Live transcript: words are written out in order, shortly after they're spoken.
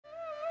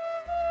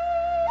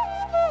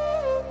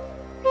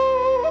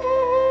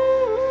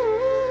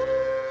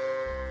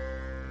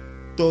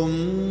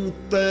tum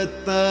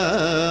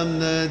tatam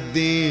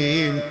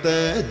nadim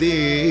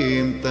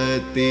tadim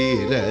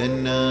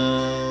tatirana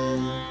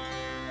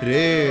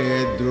re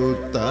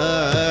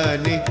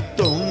drutani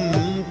tum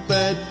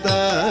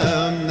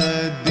tatam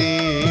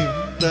nadim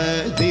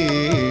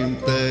tadim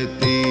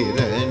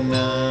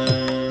tatirana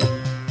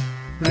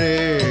re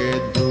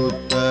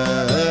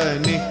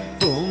drutani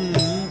tum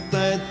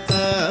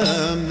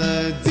tatam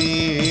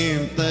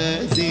nadim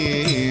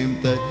tadim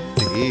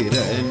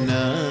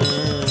tatirana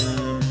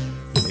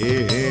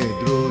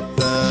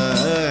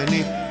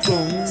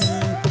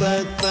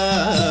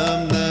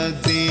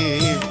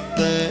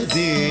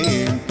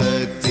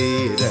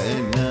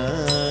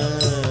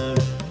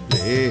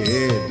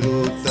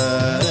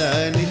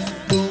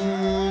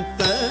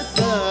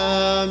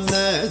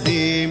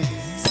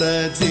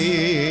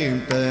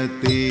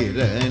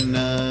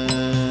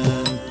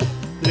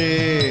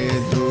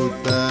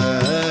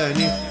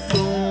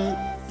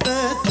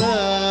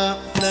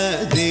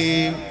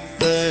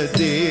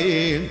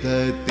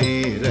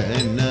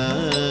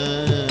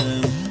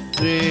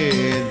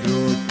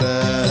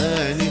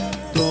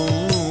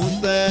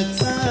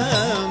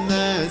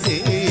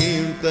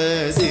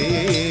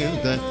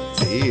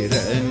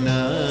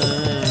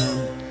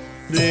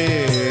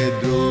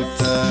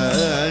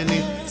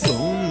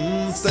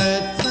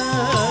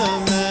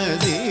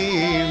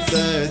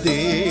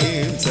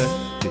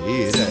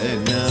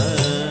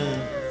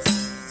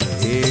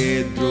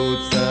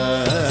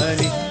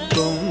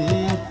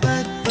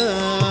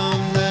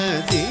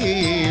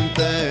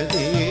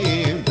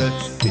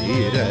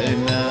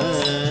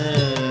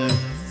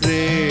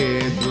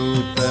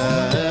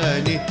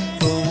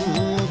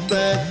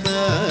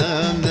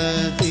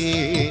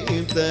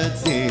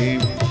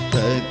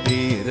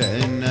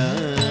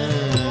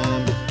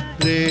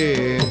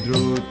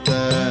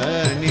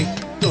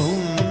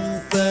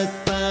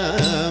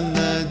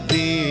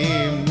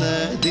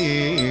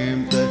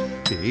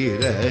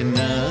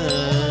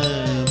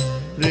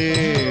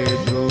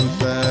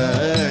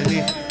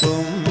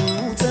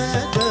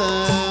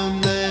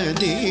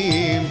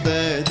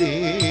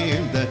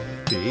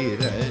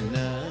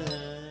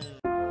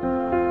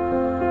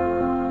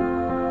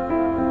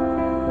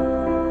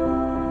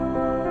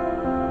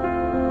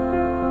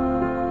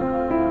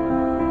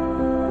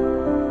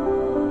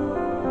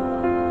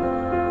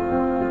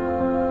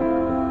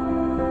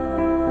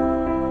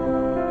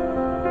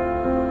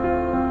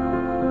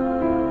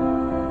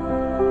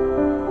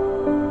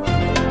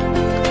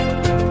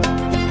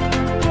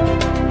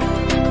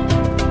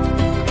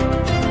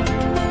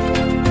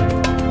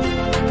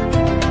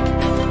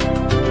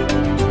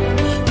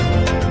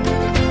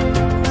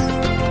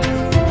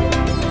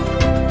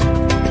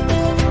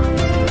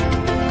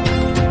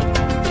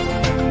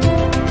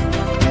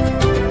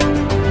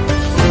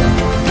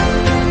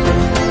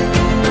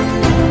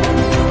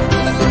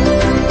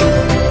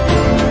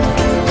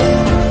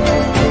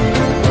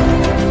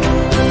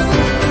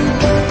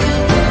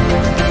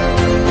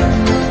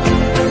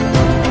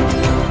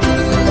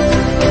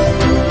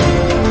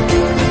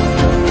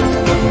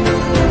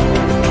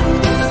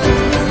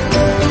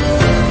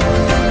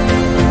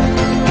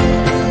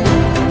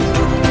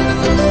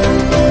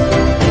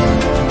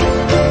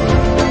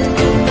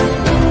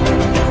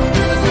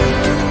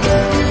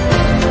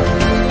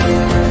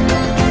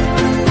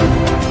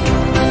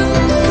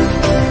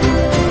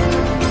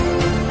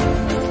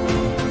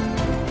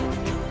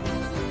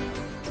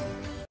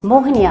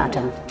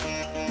Mohiniyattam,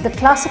 the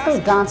classical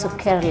dance of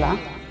Kerala,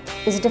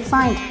 is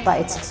defined by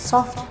its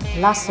soft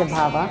lasya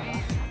bhava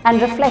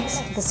and reflects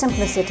the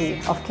simplicity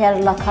of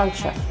Kerala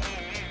culture.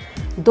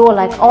 Though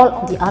like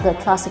all the other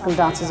classical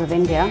dances of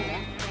India,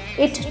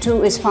 it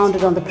too is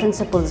founded on the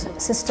principles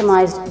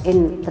systemized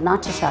in the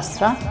Natya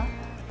Shastra.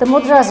 The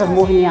mudras of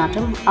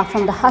Mohiniyattam are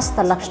from the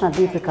Hasta Lakshana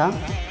Deepika,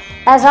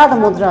 as are the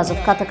mudras of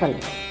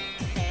Kathakali.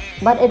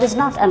 But it is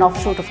not an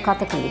offshoot of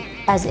Kathakali,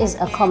 as is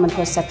a common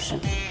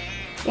perception.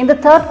 In the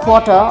third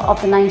quarter of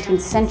the 19th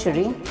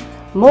century,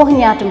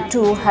 Mohiniyattam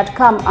too had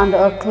come under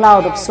a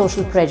cloud of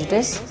social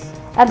prejudice,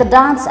 and the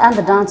dance and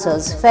the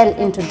dancers fell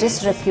into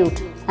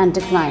disrepute and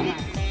decline.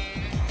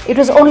 It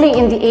was only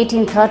in the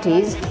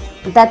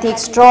 1830s that the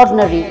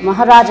extraordinary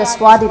Maharaja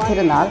Swadi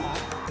Thirunal,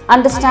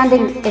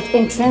 understanding its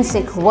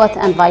intrinsic worth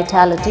and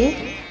vitality,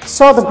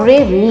 saw the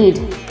grave need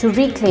to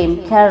reclaim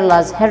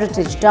Kerala's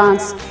heritage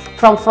dance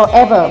from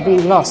forever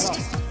being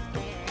lost.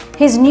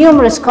 His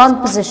numerous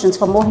compositions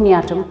for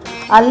Mohiniyattam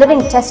are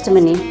living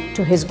testimony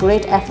to his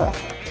great effort.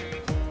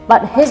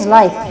 But his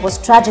life was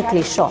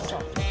tragically short.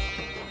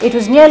 It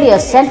was nearly a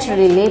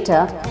century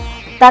later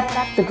that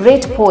the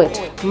great poet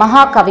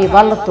Mahakavi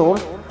Vallathol,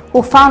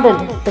 who founded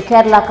the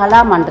Kerala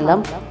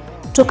Kalamandalam,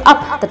 took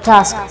up the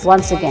task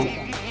once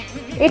again.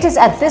 It is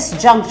at this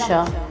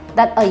juncture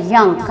that a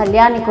young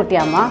Kalyani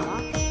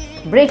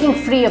Kutyamma, breaking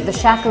free of the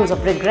shackles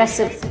of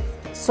regressive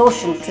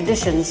social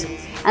traditions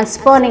and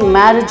spurning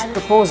marriage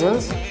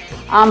proposals,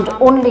 armed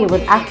only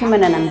with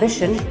acumen and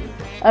ambition,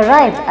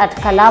 arrived at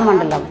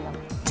Kalamandalam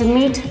to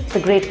meet the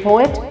great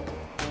poet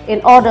in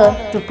order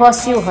to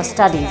pursue her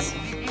studies.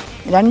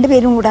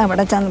 രണ്ടുപേരും കൂടെ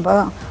അവിടെ ചെന്നപ്പോൾ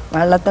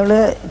വള്ളത്തോള്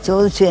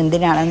ചോദിച്ചു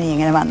എന്തിനാണ് നീ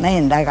ഇങ്ങനെ വന്നത്,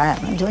 എന്താ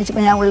കാരണം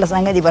ചോദിച്ചപ്പോൾ ഞാൻ ഉള്ള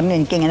സംഗതി പറഞ്ഞു,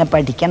 എനിക്കിങ്ങനെ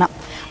പഠിക്കണം.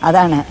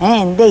 അതാണ്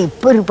എൻ്റെ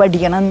ഇപ്പോൾ ഒരു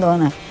പഠിക്കണം എന്ന്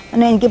തോന്നുന്നു.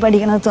 എനിക്ക്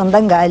പഠിക്കണം,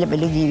 സ്വന്തം കാലിൽ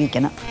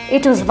ജീവിക്കണം.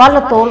 It was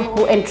Vallathol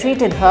who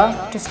entreated her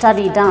to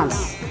study dance.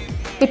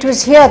 It was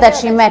here that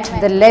she met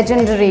the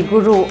legendary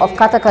guru of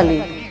Kathakali,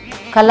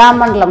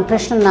 Kalamandalam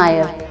Krishnan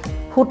Nair,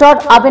 who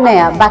taught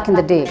Abhinaya back in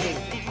the day,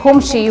 whom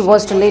she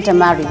was to later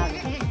marry.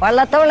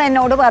 Vallathol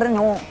എന്നോട്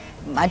പറഞ്ഞു,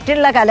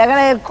 മറ്റുള്ള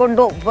കലകളെ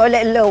കൊണ്ട്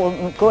പോലെയല്ലോ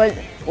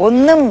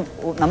ഒന്നും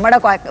നമ്മുടെ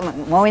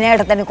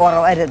മോഹിനിയാട്ടത്തിന്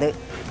കുറവരുത്.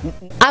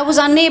 I was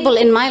unable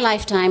in my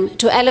lifetime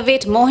to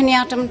elevate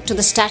Mohiniyattam to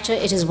the stature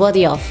it is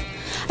worthy of.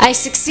 I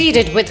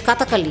succeeded with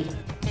Kathakali,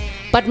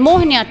 but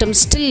Mohiniyattam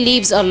still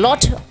leaves a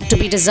lot to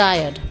be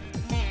desired.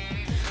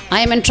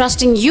 I am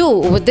entrusting you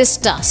with this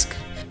task.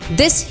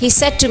 This he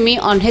said to me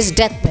on his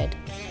deathbed.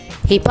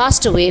 He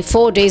passed away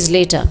 4 days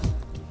later.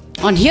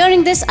 On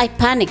hearing this, I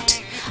panicked.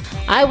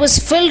 I was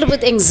filled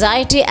with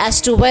anxiety as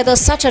to whether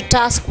such a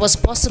task was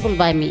possible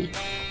by me.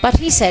 But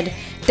he said,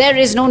 there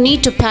is no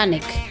need to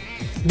panic.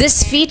 This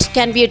feat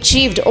can be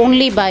achieved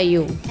only by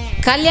you.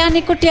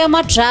 Kalyani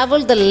Kuttiyamma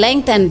travelled the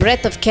length and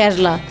breadth of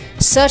Kerala,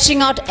 searching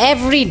out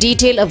every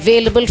detail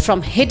available from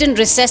hidden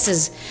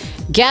recesses,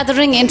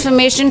 gathering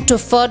information to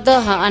further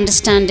her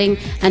understanding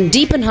and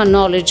deepen her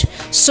knowledge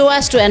so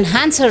as to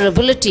enhance her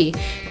ability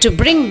to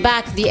bring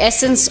back the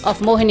essence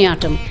of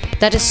Mohiniyattam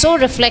that is so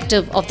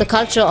reflective of the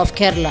culture of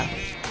Kerala.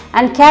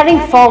 And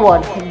carrying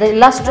forward the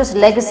illustrious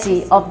legacy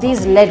of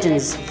these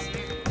legends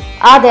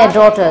are their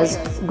daughters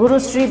Guru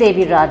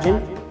Sreedevi Rajan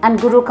and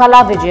Guru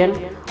Kalavijayan,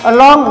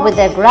 along with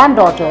their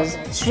granddaughters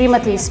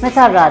Srimati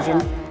Smitha Rajan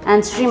and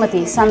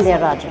Srimati Sandhya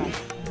Rajan.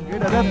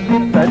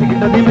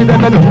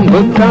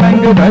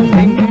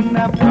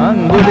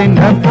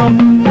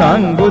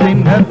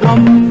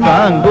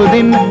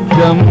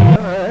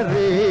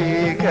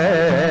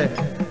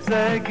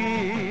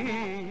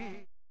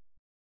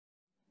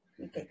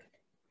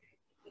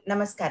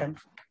 Namaskaram.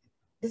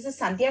 This is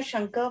Sandhya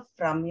Shankar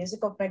from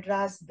Music of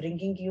Madras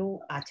bringing you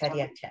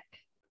Acharya Chat.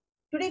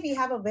 Today we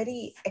have a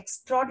very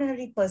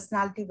extraordinary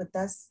personality with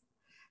us,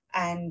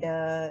 and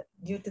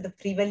due to the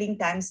prevailing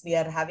times we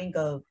are having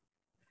a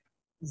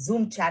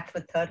Zoom chat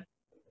with her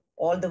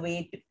all the way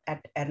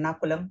at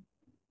Ernakulam.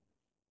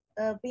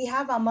 We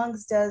have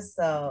amongst us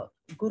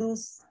Guru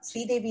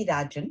Sreedevi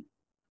Rajan,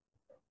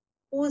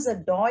 who is a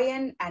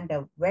doyen and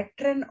a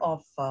veteran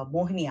of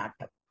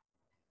Mohiniyattam.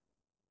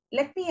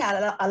 Let me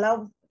allow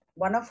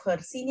one of her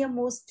senior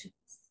most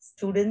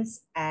students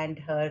and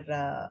her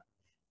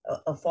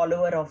a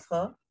follower of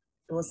her,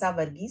 Rosa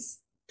Varghese,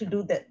 to do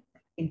the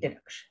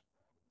introduction.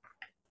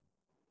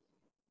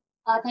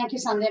 Thank you,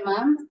 Sandhya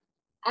ma'am.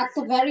 At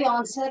the very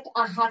onset,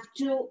 I have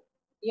to,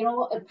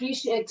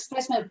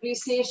 express my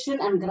appreciation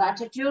and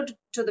gratitude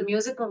to the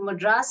Music of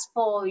Madras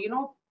for,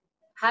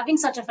 having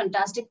such a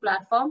fantastic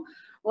platform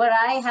where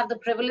I have the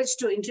privilege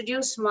to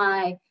introduce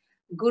my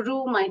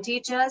guru, my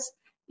teachers.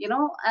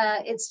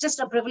 It's just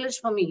a privilege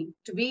for me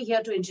to be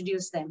here to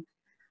introduce them.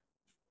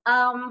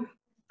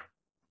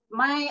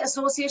 My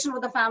association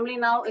with the family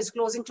now is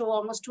closing to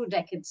almost 2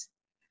 decades.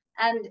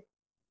 And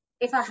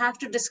if I have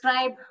to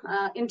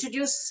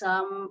introduce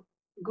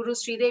Guru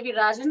Sreedevi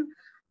Rajan,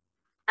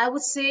 I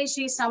would say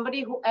she's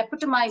somebody who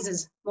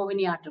epitomizes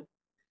Mohiniyattam.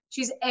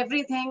 She's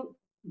everything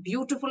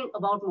beautiful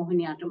about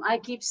Mohiniyattam. I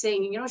keep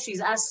saying, she's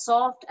as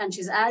soft and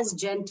she's as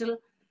gentle,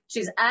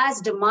 she's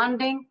as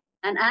demanding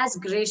and as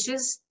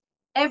gracious.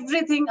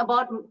 Everything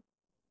about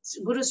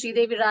Guru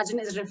Sreedevi Rajan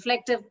is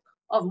reflective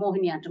of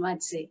Mohiniyattam,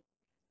 I'd say.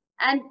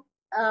 And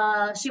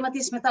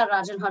Srimati Smitha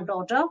Rajan, her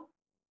daughter,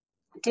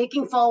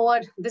 taking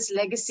forward this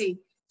legacy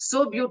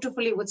so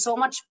beautifully with so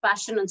much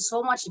passion and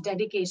so much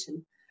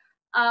dedication.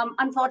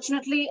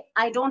 Unfortunately,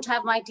 I don't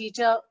have my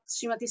teacher,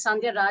 Srimati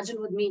Sandhya Rajan,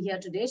 with me here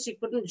today. She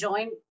couldn't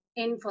join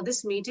in for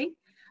this meeting,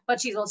 but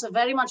she's also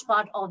very much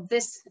part of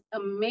this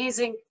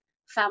amazing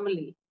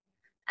family.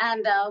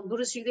 And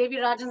Guru Sreedevi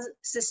Rajan's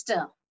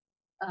sister,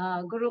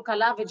 Guru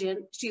Kalavijayan,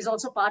 she's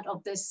also part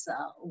of this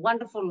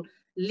wonderful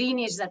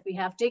lineage that we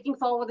have, taking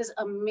forward this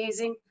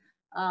amazing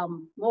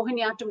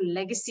Mohiniyattam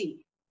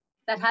legacy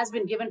that has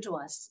been given to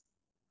us.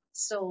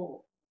 So,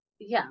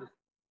 yeah.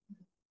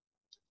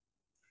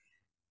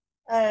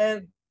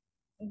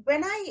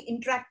 When I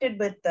interacted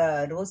with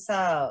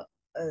Rosa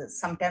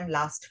sometime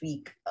last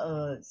week,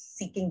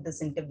 seeking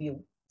this interview,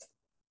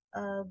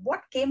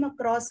 what came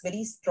across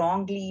very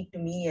strongly to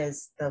me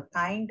is the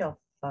kind of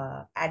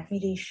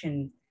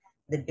admiration,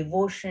 the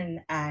devotion,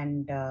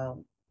 and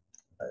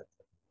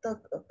the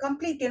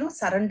complete,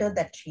 surrender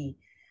that she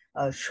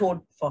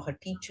showed for her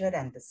teacher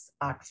and this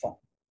art form.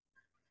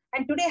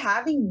 And today,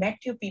 having met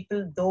you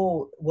people,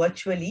 though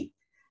virtually,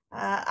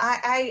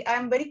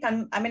 I'm very,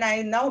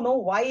 I now know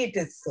why it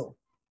is so.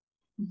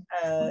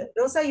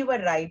 Rosa, you were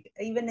right.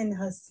 Even in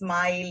her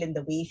smile, in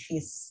the way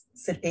she's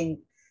sitting,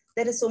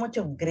 there is so much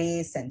of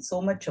grace and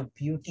so much of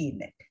beauty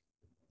in it.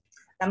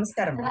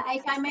 Namaskaram.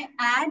 If I may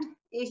add,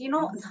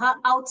 her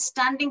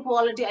outstanding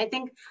quality, I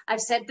think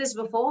I've said this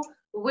before,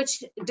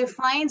 which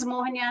defines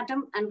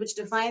Mohiniyattam and which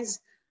defines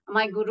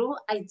my guru,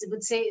 I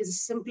would say,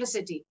 is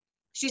simplicity.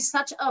 She's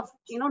such a,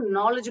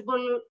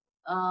 knowledgeable,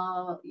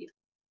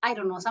 I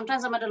don't know,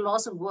 sometimes I'm at a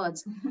loss of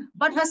words,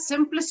 but her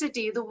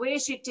simplicity, the way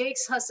she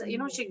takes her,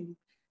 she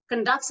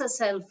conducts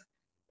herself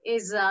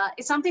is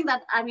something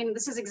that, I mean,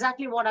 this is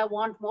exactly what I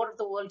want more of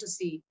the world to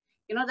see,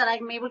 that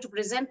I'm able to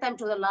present them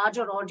to the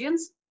larger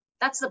audience.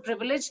 That's the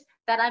privilege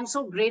that I'm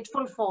so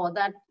grateful for,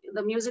 that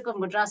the music of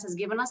Madras has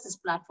given us this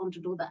platform to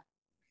do that.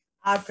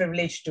 Our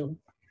privilege too.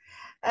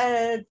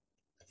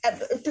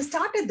 To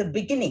start at the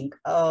beginning,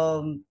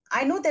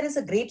 I know there is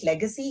a great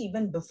legacy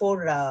even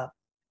before,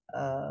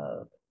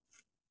 from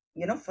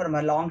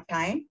a long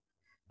time.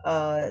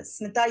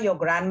 Smita, your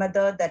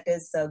grandmother, that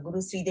is Guru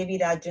Sreedevi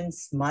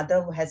Rajan's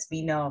mother, has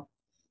been a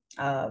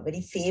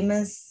very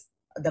famous,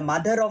 the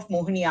mother of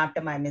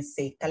Mohiniyattam, I must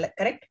say.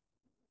 Correct?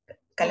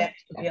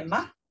 Correct.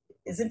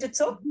 Isn't it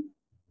so?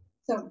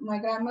 So my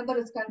grandmother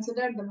is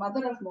considered the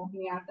mother of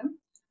Mohiniyattam.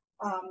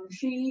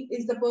 She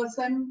is the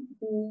person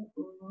who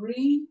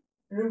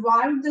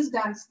revived this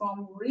dance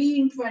form,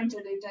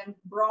 reinvented it, and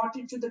brought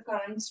it to the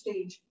current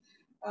stage,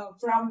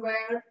 from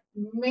where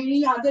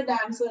many other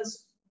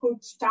dancers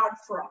could start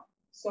from.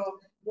 So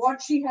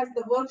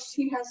the work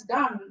she has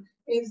done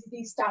is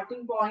the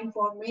starting point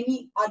for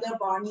many other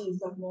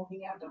Banis of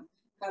Mohiniyattam,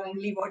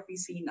 currently what we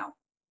see now.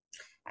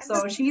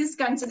 So she is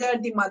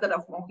considered the mother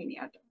of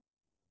Mohiniyattam.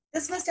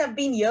 This must have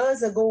been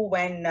years ago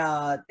when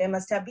there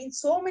must have been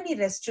so many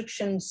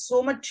restrictions,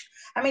 so much,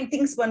 I mean,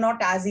 things were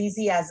not as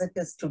easy as it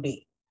is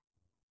today.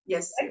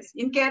 Yes, yes.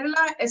 In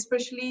Kerala,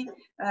 especially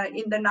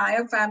in the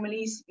Nair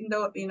families, in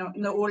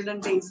the olden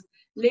days,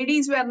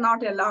 ladies were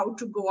not allowed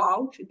to go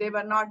out. They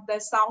were not.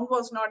 The sound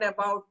was not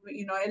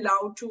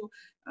allowed to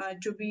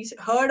be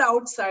heard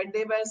outside.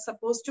 They were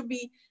supposed to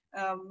be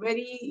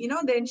very.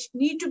 They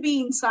need to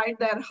be inside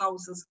their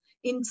houses,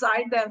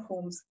 inside their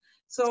homes.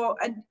 So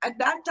at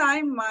that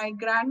time, my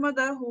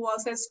grandmother, who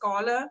was a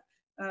scholar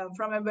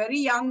from a very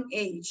young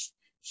age,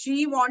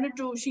 she went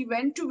to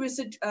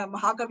visit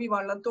Mahakavi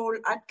Vallatol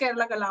at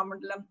Kerala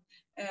Kalamandalam.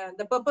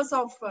 The purpose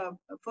of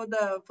for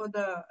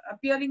the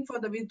appearing for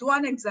the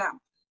Vidwan exam,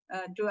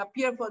 to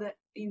appear for the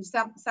in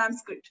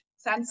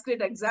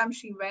Sanskrit exam,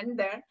 she went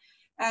there,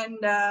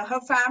 and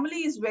her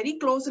family is very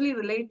closely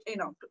related,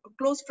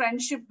 close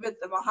friendship with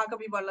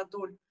Mahakavi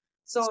Vallatol.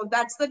 So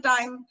that's the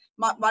time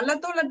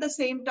Vallatol at the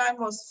same time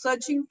was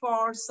searching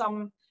for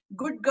some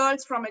good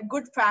girls from a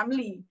good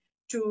family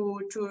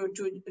to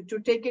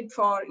take it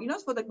for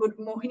the good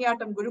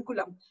Mohiniyattam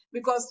Gurukulam,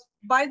 because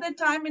by the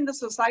time in the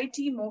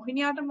society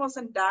Mohiniyattam was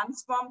a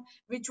dance form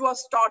which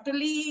was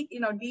totally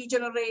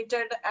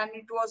degenerated, and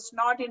it was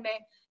not in a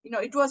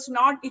it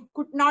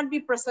could not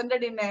be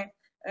presented in a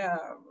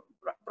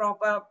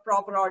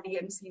proper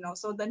audience,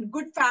 so then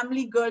good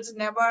family girls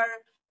never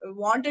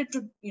wanted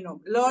to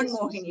learn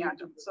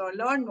Mohiniyattam. So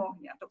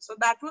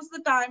that was the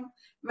time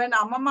when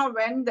Amama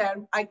went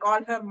there. I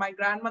called her my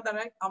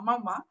grandmother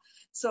Amama.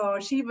 So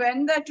she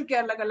went there to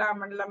Kerala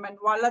Kalamandalam, and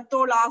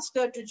Vallatol asked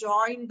her to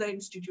join the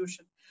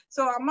institution.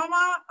 So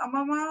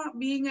Amama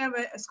being a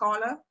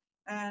scholar,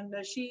 and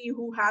she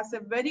who has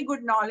a very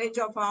good knowledge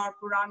of our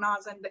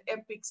Puranas and the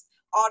epics,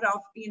 or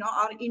of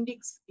our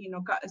Indic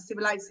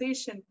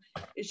civilization,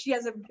 she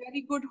has a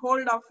very good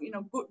hold of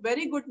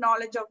very good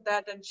knowledge of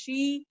that, and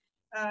she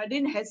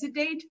didn't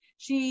hesitate.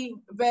 She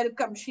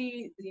welcomed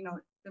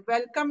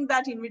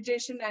that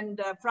invitation, and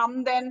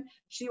from then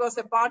she was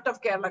a part of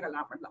Kerala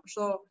Kalamandalam.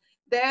 So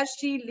there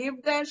she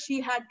lived there.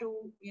 She had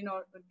to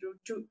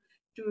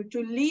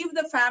to leave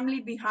the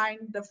family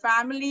behind. The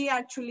family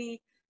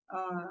actually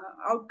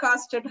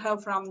outcasted her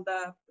from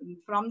the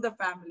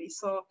family.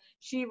 So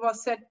she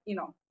was set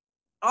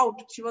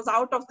out. She was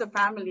out of the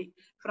family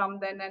from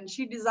then, and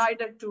she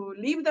decided to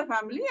leave the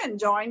family and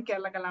join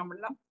Kerala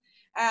Kalamandalam.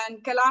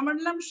 And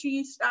Kalamandalam,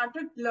 she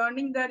started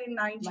learning there in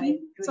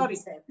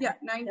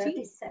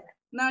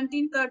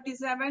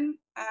 1937,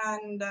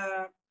 and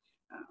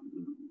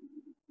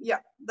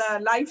the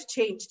life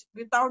changed.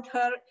 Without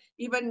her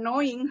even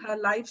knowing, her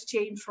life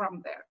changed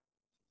from there.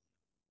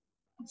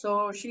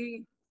 So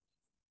she's,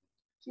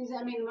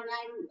 I mean, when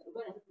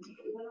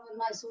in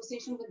my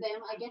association with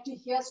them, I get to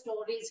hear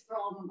stories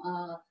from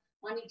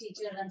Mani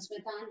teacher and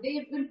Smita, and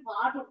they've been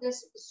part of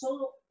this,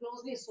 so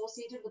closely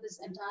associated with this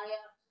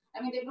entire. I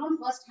mean, they've known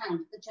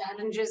firsthand the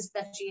challenges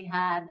that she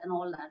had and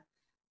all that.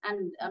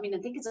 And I mean, I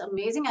think it's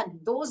amazing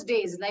at those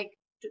days, like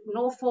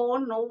no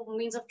phone, no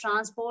means of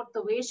transport,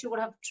 the way she would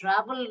have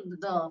traveled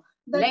the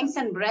length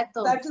and breadth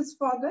of. That is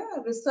for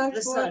the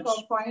research work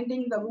of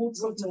finding the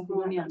roots of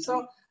Mohiniyattam.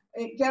 So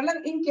in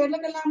Kerala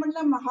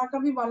Kalamandalam,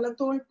 Mahakavi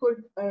Vallatol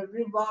could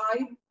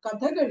revive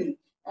Kathakali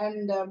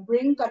and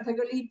bring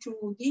Kathakali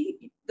to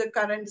the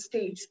current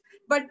stage.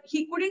 But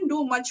he couldn't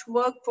do much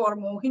work for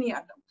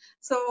Mohiniyattam.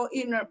 So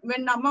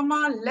when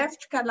Amama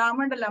left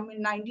Kalamandalam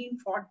in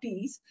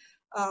 1940s,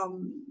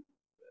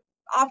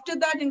 after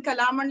that in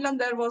Kalamandalam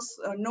there was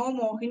no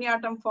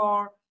Mohiniyattam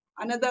for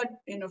another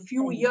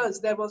few years.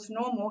 There was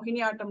no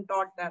Mohiniyattam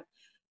taught there.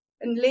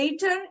 And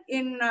later,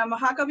 in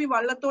Mahakavi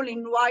Vallathol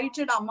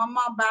invited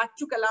Ammamma back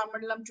to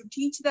Kalamandalam to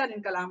teach there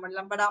in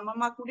Kalamandalam, but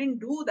Ammamma couldn't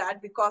do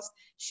that because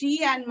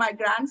she and my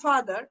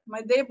grandfather,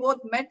 they both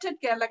met at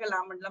Kerala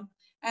Kalamandalam,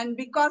 and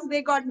because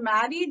they got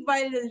married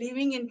while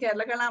living in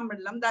Kerala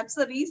Kalamandalam, that's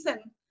the reason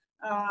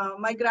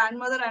my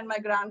grandmother and my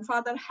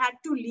grandfather had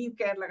to leave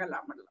Kerala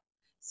Kalamandalam.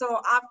 So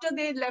after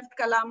they left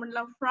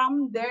Kalamandalam,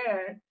 from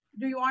there,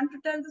 do you want to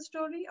tell the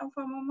story of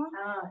Ammamma?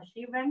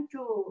 She went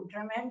to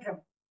Trivandrum.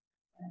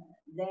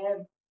 There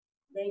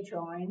they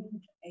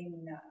joined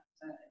in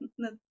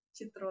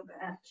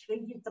Chitrodaya.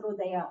 Sri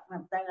Chitrodaya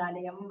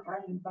Nattagalayam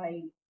run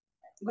by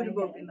Guru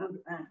Gopinath.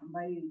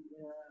 by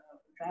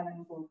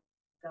Travancore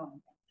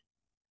government.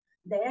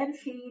 There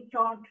she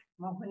taught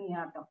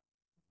Mohiniyattam.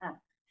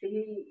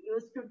 She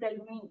used to tell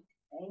me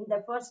in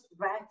the first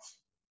batch,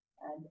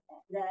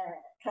 the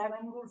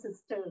Travancore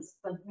sisters,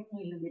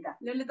 Padmini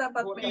Lilita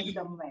both Padmini. of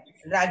them were.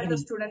 Ragini. The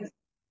students.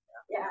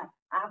 Yeah,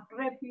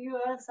 after a few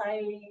years,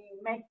 I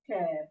met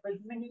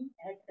Padmini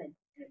at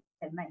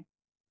Chennai.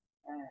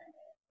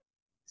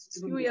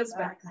 Few years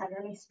back.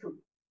 Dharani stood.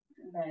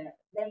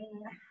 Then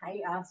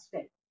I asked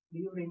her, do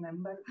you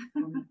remember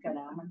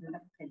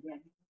Kalamandalam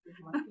Kalyani?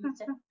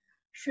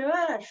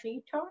 Sure,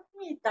 she taught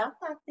me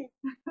Tatate.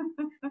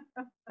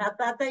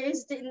 Tatate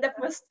is in the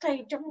first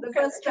item. The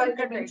first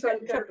item in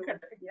Cholkattu.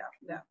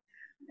 Yeah.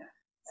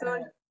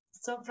 So,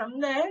 So from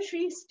there,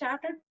 she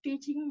started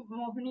teaching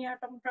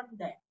Mohiniyattam from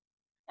there.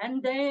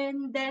 And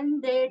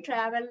then they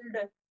traveled,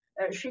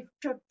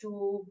 shifted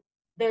to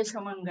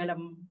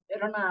Desamangalam,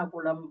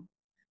 Ernakulam,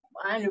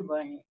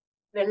 Alubai,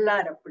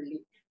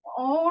 Vellarapalli.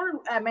 All,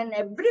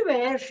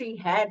 everywhere she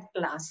had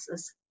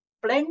classes,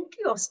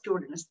 plenty of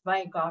students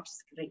by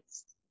God's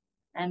grace.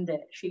 And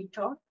she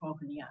taught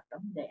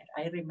Mohiniyattam there,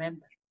 I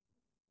remember.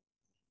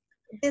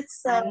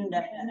 This, And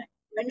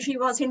when she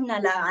was in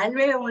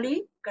Alway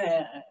only,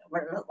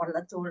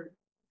 Vallathol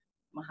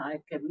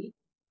Mahakavi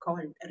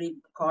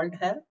called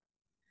her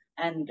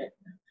and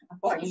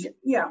appointed.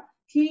 yeah,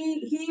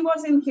 he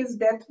was in his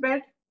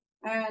deathbed,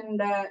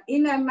 and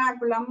in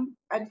Ernakulam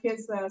at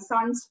his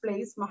son's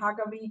place,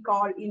 Mahakavi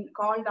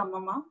called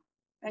Ammamma,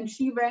 and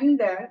she went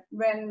there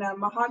when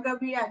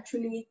Mahakavi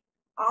actually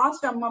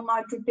asked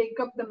Ammamma to take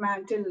up the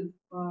mantle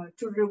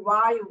to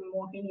revive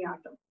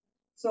Mohiniyattam.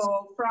 So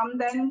from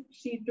then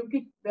she took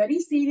it very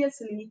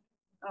seriously.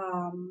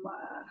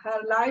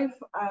 Her life,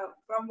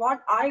 from what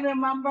I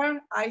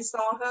remember, I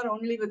saw her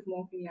only with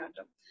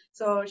Mohiniyattam.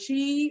 So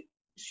she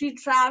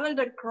traveled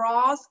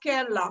across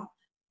Kerala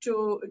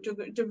to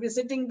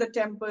visiting the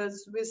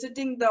temples,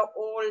 visiting the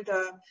old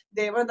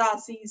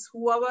Devadasis,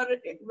 whoever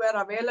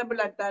were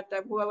available at that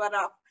time, whoever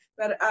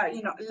were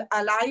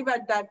alive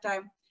at that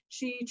time.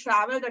 She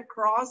traveled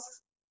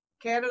across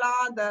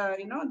Kerala,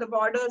 the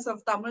borders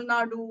of Tamil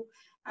Nadu,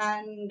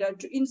 and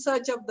in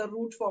search of the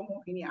route for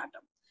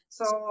Mohiniyattam.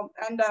 So,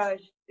 and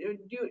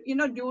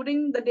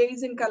during the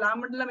days in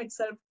Kalamandalam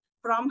itself,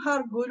 from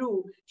her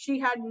guru, she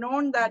had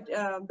known that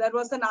there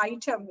was an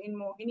item in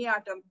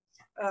Mohiniyattam,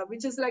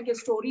 which is like a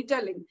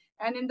storytelling.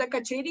 And in the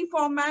Kacheri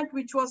format,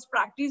 which was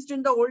practiced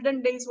in the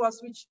olden days,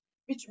 was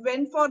which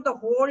went for the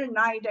whole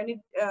night, and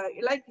it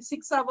like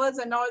 6 hours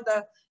and all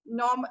the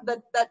norm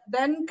that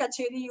then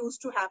Kacheri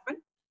used to happen.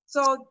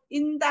 So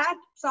in that,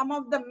 some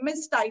of the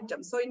missed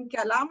items. So in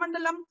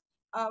Kalamandalam,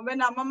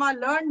 when Ammamma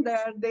learned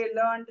there, they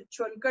learned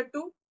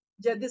Cholkattu,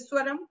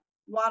 Jadiswaram,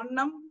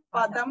 Varnam,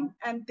 Padam,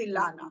 and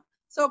Tilana.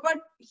 So, but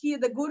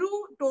the guru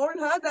told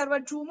her there were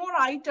 2 more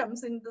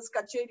items in this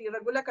Kacheri,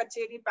 regular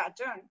Kacheri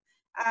pattern.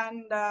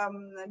 And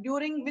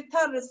with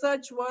her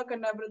research work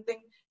and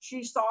everything,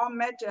 she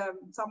met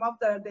some of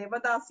the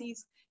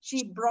Devadasis.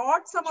 She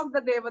brought some of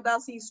the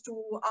Devadasis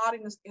to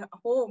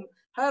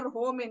her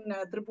home in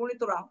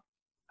Tripunitura.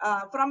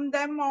 From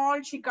them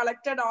all, she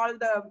collected all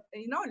the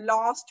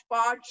lost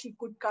parts she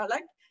could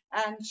collect,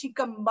 and she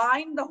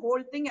combined the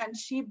whole thing, and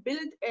she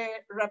built a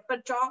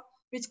repertoire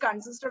which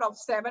consisted of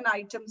 7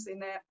 items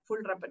in a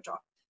full repertoire.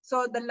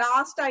 So the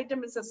last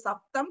item is a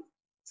saptam.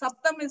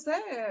 Saptam is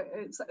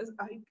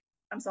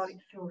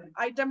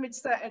item which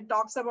it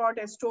talks about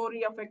a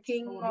story of a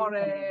king or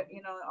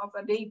of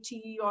a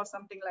deity or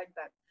something like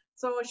that.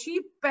 So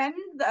she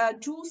penned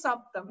 2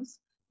 saptams,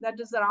 that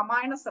is the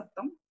Ramayana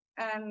saptam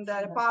and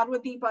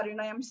Parvati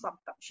Parinayam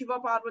saptam, Shiva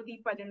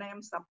Parvati Parinayam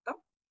saptam,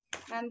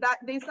 and that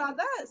these are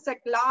the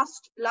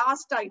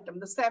last item,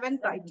 the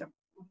 7th item.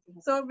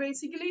 So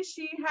basically,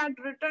 she had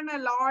written a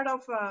lot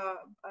of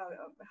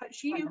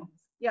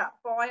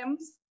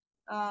poems,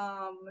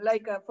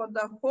 for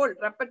the whole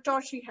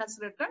repertoire she has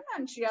written,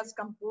 and she has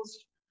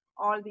composed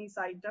all these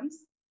items.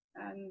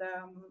 And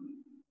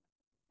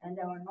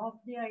one of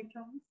the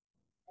items,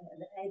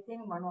 I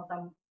think one of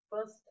the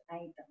first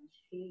items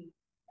she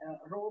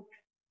wrote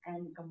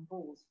and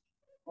composed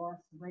was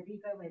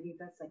Varika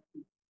Varika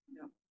Sakti.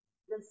 Yeah.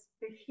 The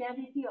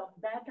speciality of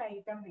that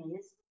item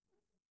is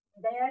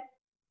that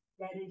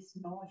there is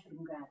no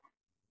Shringara,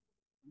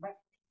 but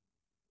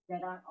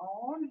there are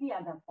all the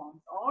other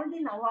forms, all the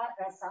Nava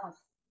Rasas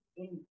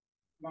in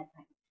that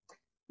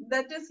item.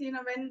 That is,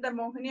 when the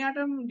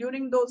Mohiniyattam,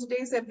 during those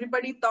days,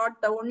 everybody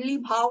thought the only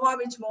bhava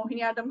which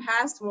Mohiniyattam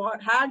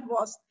had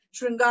was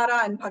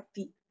Shringara and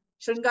Bhakti.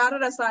 Shringara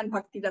Rasa and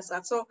Bhakti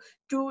Rasa. So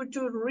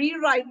to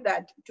rewrite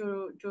that,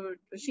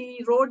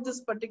 she wrote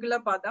this particular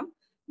padam,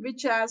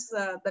 which has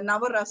the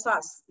Nava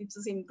Rasas, which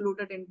is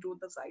included into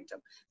this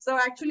item. So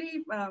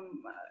actually,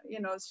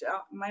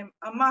 my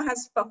Amma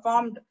has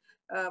performed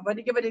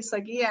Varike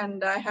Sagi,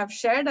 and I have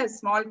shared a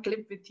small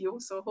clip with you.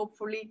 So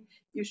hopefully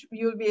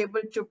you'll be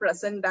able to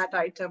present that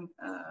item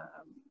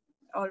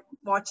or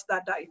watch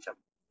that item.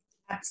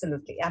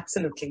 Absolutely,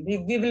 absolutely.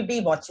 We will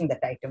be watching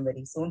that item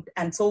very soon,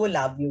 and so will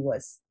our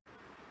viewers.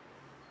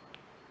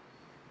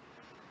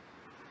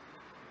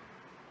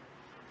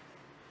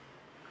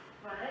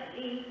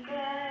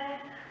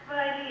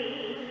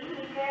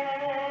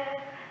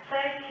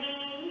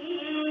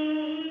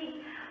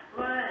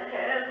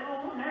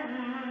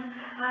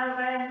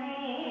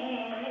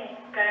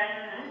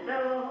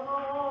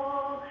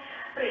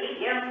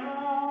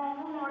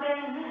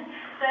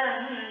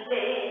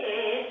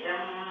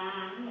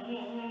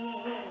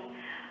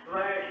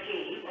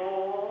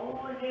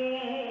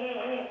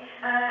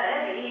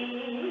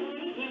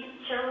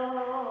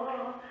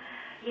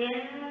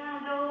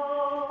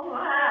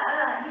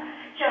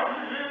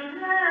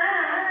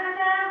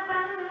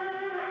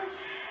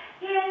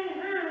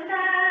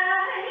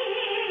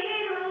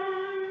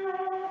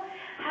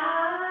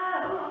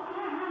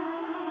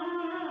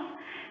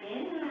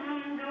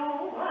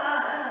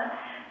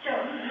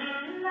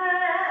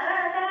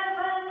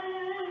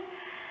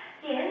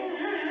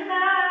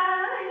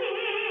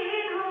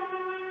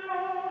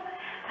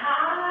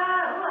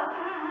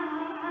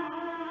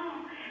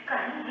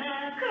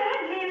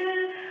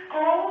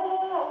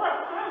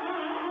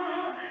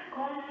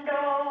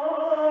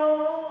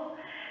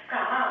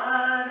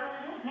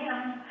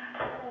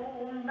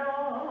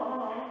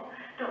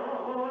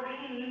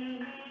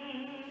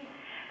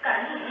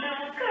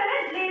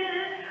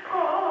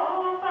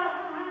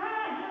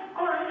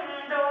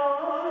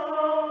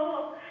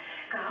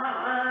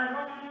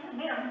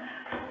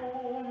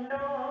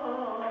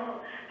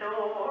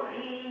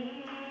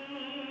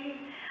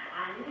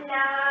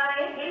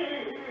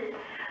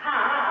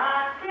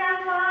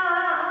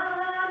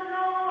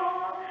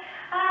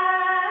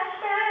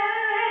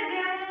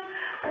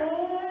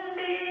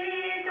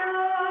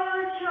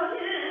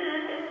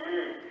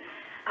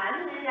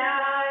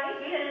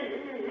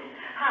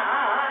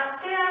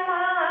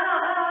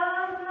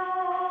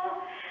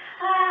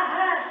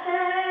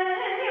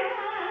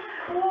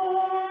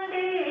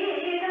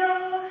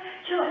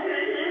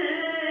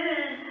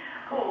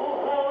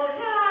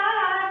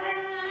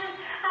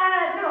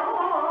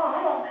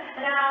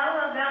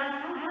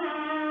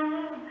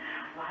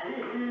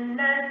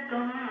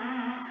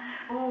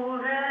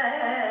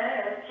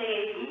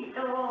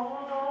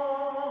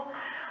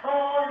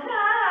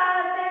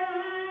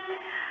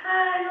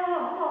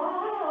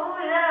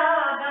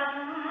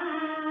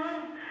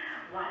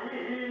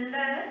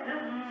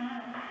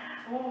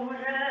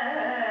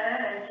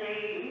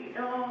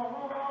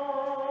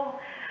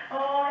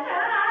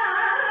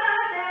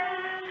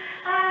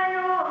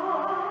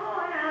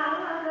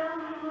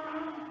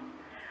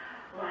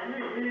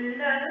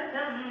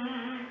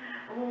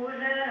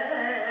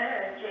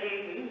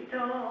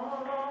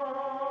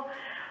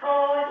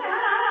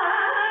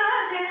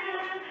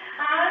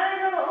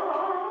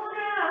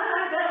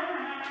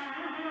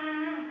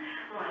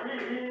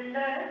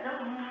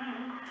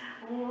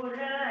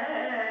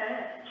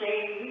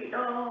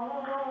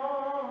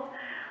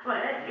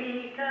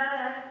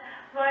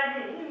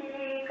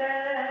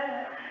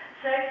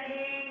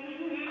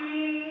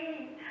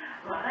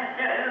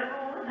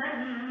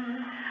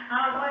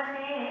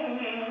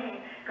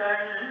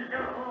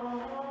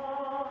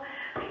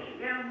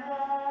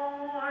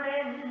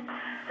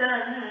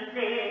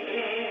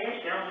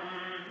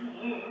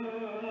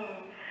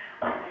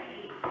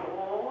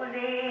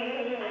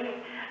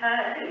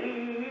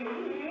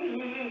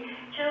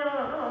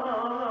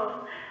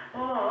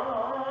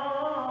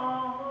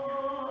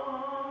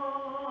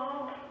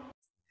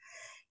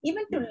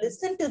 Even to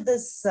listen to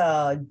this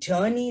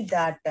journey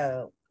that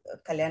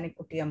Kalyani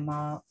Kuti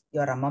Amma,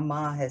 your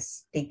Amma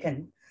has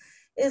taken,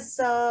 is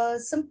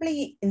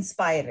simply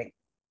inspiring.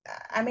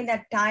 I mean,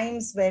 at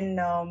times when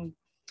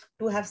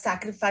to have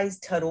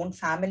sacrificed her own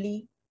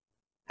family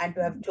and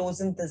to have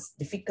chosen this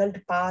difficult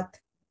path,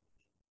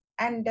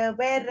 and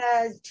where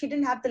she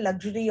didn't have the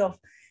luxury of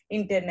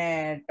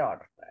internet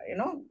or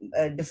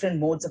different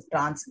modes of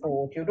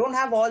transport. You don't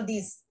have all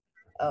these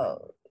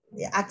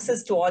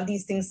access to all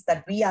these things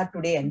that we are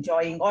today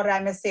enjoying, or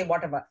I must say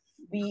whatever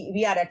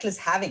we are at least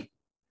having.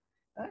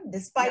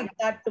 Despite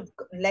that, to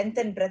length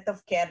and breadth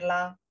of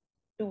Kerala,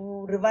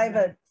 to revive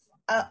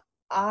a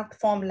art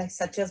form like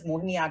such as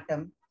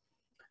Mohiniyattam,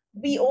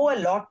 we owe a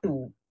lot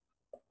to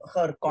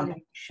her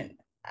contribution.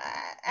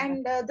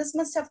 And this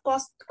must have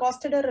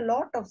costed her a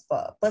lot of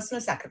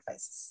personal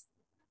sacrifices.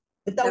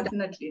 Without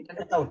Definitely.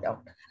 without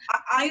doubt.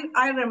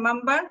 I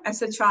remember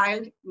as a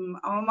child,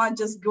 Mama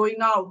just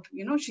going out,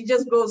 she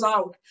just goes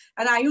out.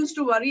 And I used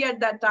to worry at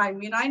that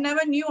time. I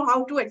never knew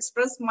how to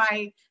express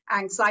my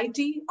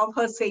anxiety of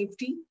her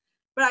safety.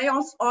 But I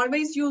also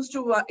always used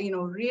to,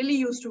 really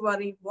used to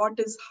worry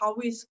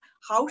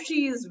how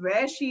she is,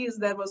 where she is.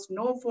 There was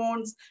no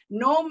phones,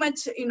 no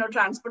much,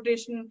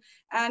 transportation.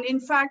 And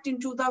in fact, in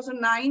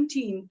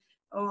 2019,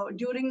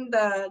 during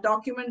the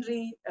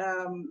documentary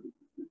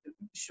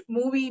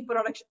movie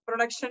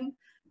production,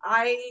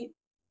 I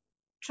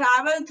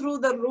traveled through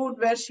the route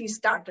where she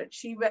started.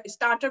 She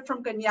started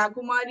from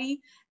Kanyakumari,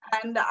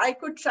 and I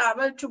could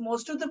travel to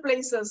most of the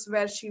places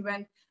where she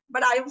went.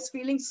 But I was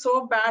feeling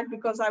so bad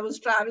because I was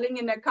traveling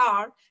in a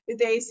car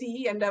with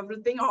AC and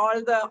everything,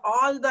 all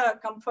the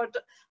comfort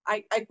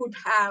I could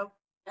have.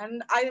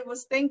 And I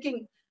was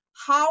thinking,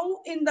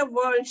 how in the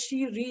world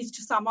she reached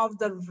some of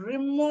the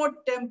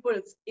remote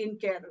temples in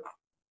Kerala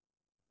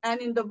and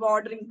in the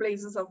bordering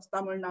places of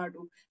Tamil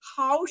Nadu.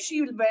 How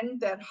she went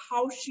there,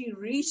 how she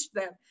reached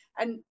there.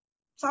 And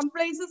some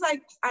places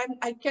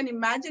I can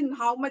imagine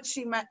how much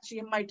she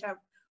might have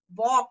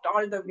walked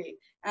all the way.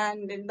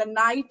 And in the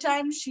night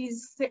time,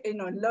 she's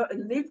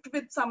lived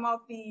with some of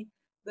the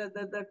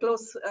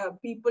close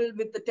people,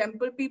 with the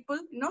temple people,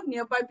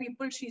 nearby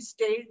people. She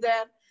stayed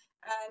there,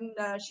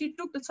 and she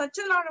took such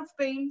a lot of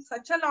pain,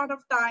 such a lot of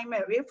time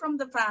away from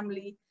the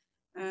family.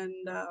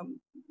 And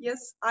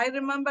yes, I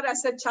remember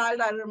as a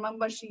child, I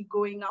remember she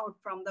going out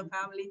from the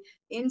family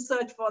in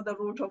search for the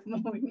root of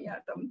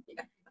Mohiniyattam.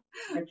 Yeah.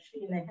 But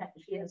she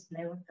has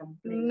never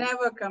complained.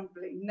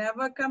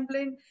 Never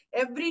complained.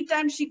 Every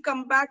time she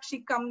comes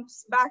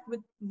back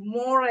with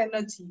more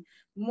energy.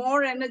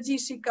 More energy,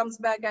 she comes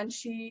back, and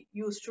she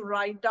used to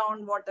write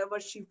down whatever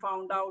she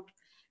found out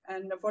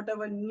and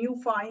whatever new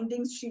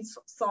findings she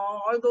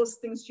saw, all those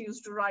things she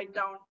used to write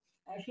down.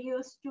 She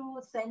used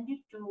to send it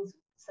to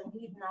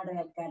Sangeet Nada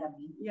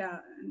Academy. Yeah.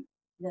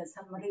 The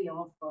summary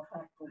of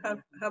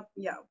her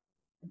yeah.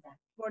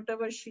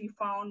 Whatever she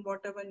found,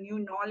 whatever new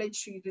knowledge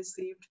she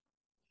received.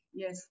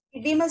 Yes.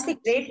 We must be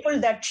grateful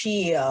that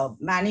she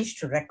managed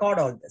to record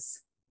all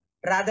this,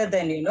 rather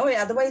than,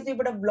 otherwise we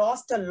would have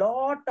lost a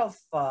lot of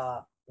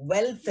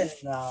wealth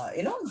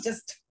and,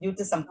 just due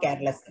to some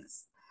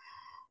carelessness.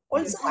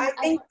 Also, I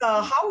think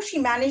how she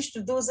managed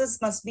to do this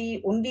must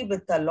be only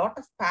with a lot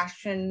of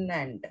passion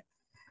and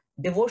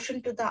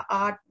devotion to the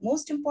art.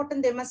 Most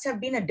important, there must have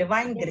been a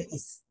divine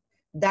grace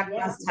that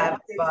must have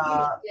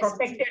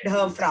protected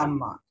her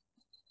from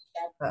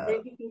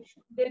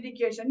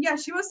dedication. Yeah,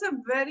 she was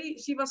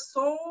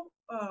so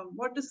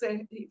what to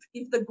say,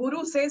 if the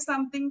guru says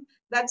something,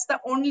 that's the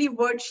only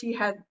word she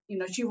had,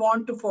 she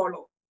want to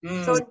follow.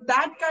 So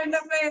that kind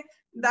of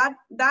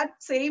that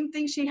same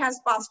thing she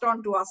has passed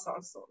on to us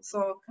also.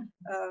 So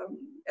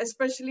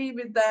especially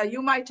with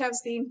you might have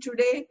seen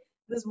today,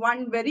 this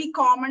one very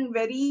common,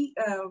 very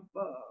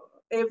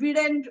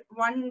evident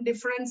one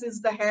difference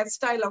is the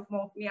hairstyle of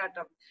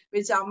Mohiniyattam,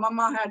 which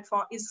Ammamma had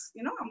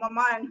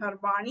Ammamma and her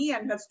Bani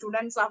and her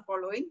students are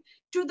following,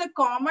 to the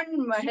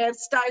common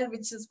hairstyle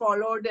which is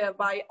followed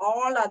by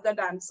all other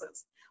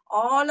dancers,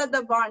 all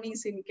other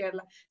Banis in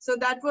Kerala. So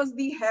that was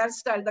the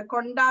hairstyle, the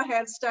Konda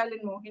hairstyle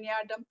in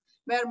Mohiniyattam,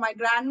 where my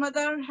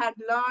grandmother had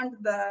learned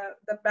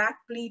the back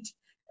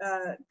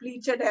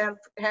pleated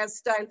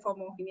hairstyle for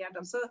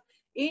Mohiniyattam. So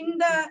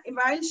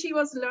while she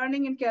was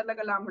learning in Kerala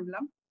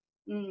Kalamandalam,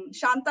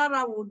 Shanta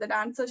Ravu, the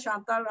dancer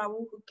Shanta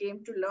Ravu, who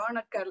came to learn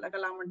at Kerala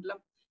Kalamandalam,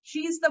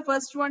 she is the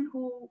first one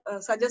who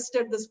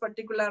suggested this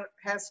particular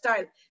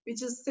hairstyle,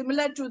 which is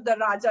similar to the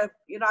Raja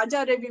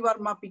Ravi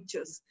Varma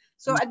pictures.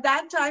 So at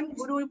that time,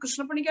 Guru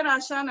Krishnapanikar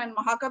Ashan and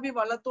Mahakavi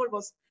Vallathol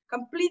was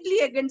completely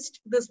against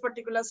this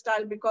particular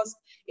style because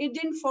it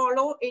didn't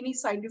follow any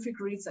scientific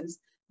reasons.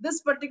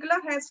 This particular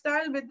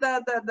hairstyle with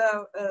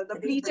the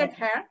pleated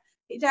hair,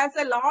 it has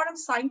a lot of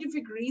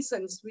scientific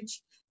reasons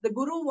which the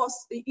Guru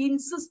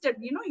insisted,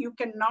 you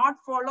cannot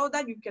follow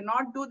that, you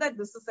cannot do that.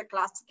 This is a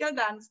classical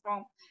dance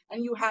form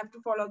and you have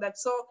to follow that.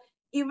 So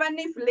even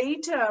if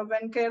later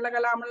when Kerala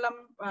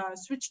Kalamandalam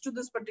switched to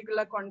this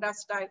particular Konda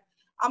style,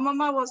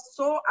 Ammamma was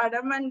so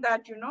adamant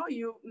that,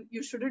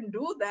 you shouldn't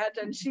do that.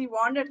 And she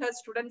wanted her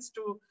students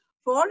to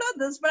follow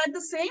this. But at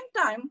the same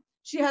time,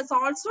 she has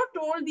also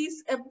told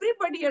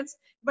everybody else,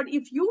 but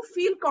if you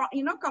feel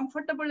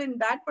comfortable in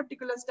that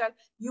particular style,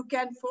 you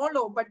can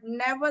follow, but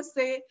never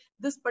say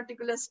this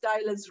particular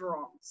style is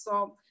wrong.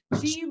 So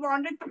she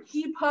wanted to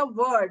keep her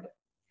word.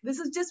 This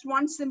is just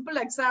one simple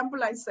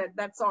example I said,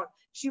 that's all.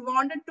 She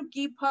wanted to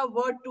keep her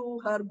word to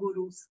her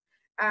gurus.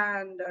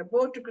 And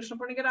both to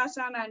Krishnapanikar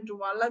Ashan and to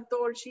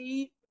Vallathol,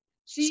 she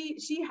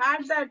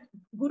had that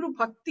Guru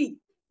Bhakti,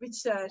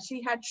 which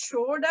she had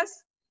showed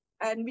us,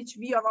 and which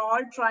we are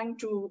all trying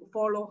to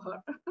follow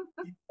her.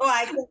 Oh,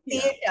 I can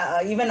see it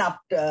even up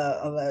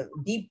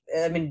deep,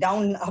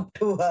 down up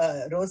to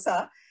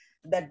Rosa,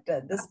 that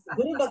this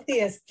Guru Bhakti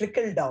has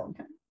trickled down.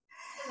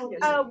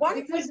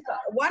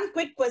 One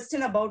quick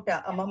question about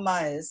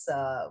Ammamma is,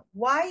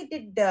 why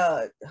did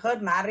her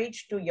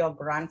marriage to your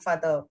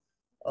grandfather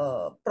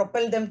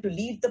propel them to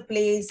leave the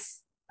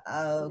place?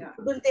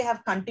 Couldn't they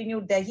have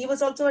continued there? He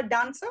was also a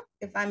dancer,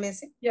 if I may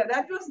say. Yeah,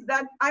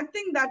 I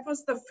think that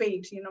was the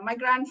fate. My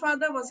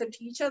grandfather was a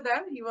teacher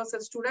there. He was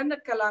a student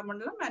at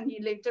Kalamandalam and he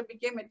later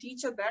became a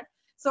teacher there.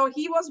 So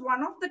he was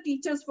one of the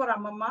teachers for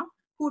Amama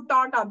who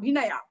taught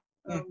Abhinaya,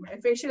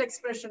 facial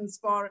expressions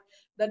for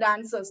the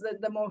dancers,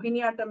 the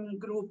Mohiniyattam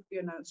group,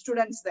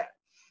 students there.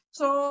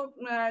 So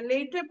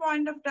later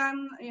point of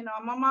time,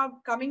 Amama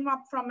coming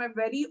up from a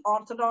very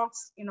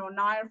orthodox,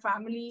 Nair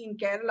family in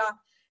Kerala,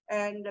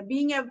 and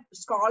being a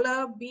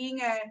scholar, being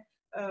a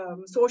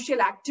social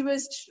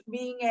activist,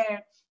 being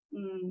a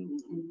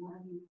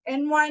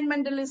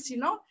environmentalist,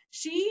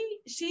 she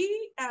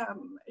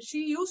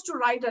used to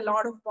write a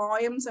lot of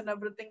poems and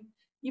everything.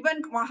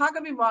 Even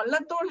Mahakavi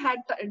Vallatol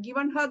had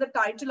given her the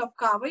title of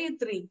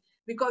Kavayatri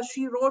because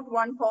she wrote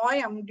one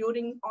poem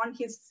on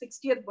his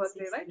 60th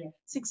birthday, right? Yeah.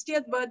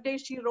 60th birthday,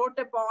 she wrote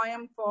a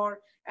poem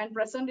and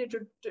presented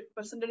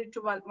it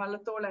to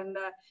Vallatol, and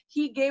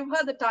he gave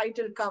her the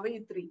title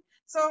Kavayatri.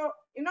 So,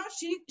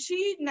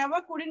 she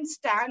never couldn't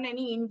stand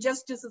any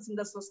injustices in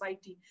the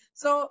society.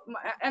 So,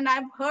 and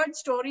I've heard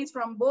stories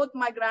from both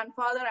my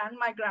grandfather and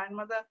my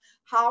grandmother,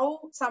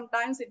 how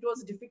sometimes it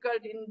was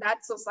difficult in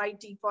that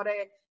society for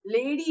a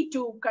lady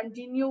to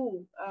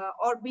continue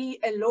or be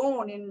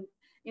alone in,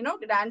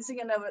 dancing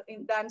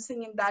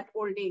in that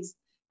old days.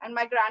 And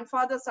my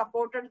grandfather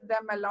supported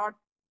them a lot.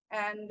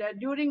 And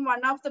during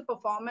one of the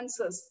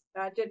performances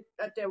at a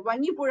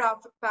Vanyipura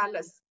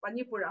Palace,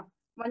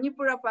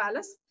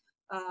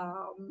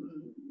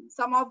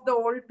 some of the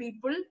old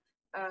people,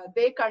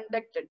 they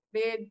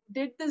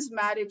did this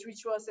marriage,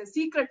 which was a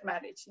secret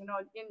marriage.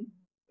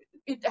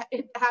 It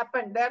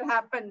happened, the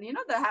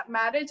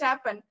marriage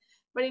happened.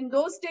 But in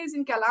those days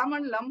in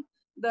Kalamandalam,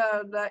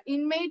 the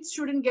inmates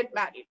shouldn't get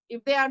married.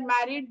 If they are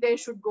married, they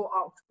should go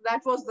out.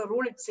 That was the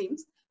rule, it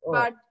seems. Oh.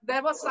 But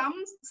there was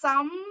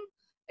some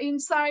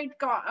inside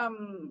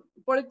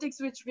politics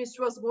which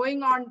was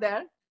going on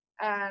there.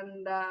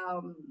 And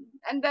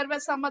there were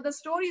some other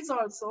stories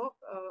also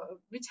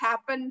which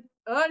happened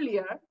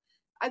earlier.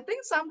 I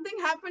think something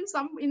happened,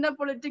 some inner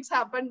politics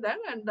happened then,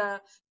 and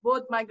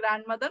both my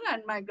grandmother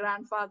and my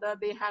grandfather,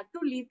 they had to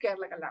leave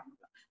Kerala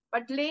Kalamala.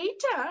 But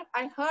later,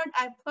 I've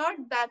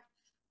heard that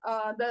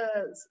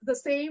the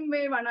same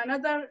way when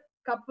another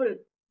couple,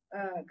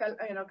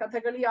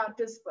 Kathakali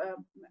artist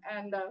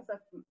and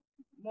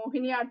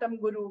Mohiniyattam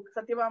Guru,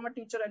 Satyabama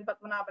teacher and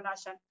Padmanabhan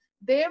Ashan,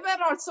 they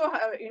were also,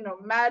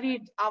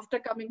 married after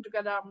coming to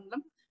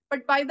Kalamandalam.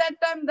 But by that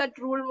time, that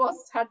rule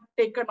had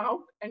taken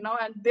out, and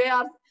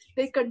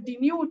they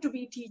continue to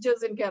be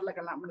teachers in Kerala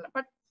Kalamandalam.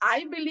 But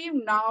I believe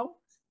now,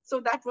 so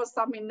that was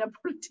some inner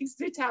politics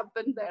which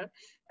happened there,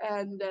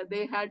 and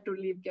they had to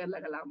leave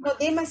Kerala Kalamandalam. No,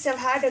 they must have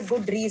had a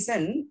good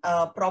reason.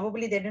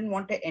 Probably they didn't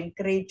want to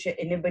encourage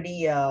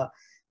anybody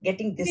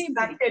getting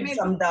distracted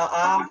from the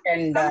art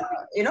and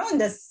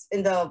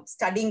in the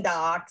studying the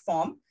art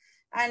form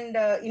and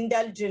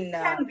indulge in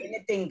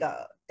anything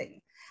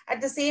thing. At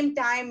the same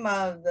time,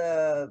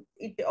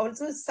 it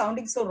also is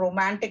sounding so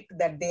romantic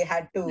that they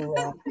had to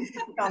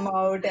come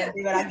out and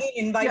they were again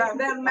invited. Yeah,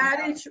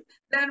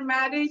 their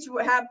marriage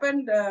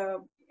happened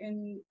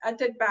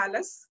at a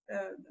palace,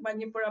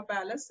 Manipura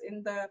Palace,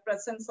 in the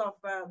presence of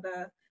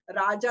the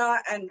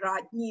Raja and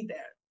Rajni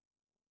there.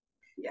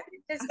 Yeah,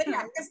 it is very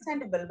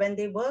understandable when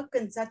they work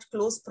in such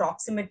close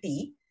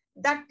proximity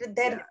that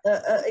their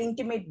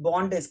intimate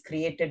bond is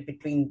created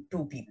between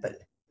two people.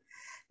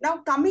 Now,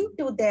 coming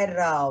to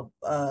their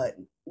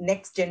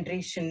next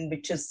generation,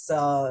 which is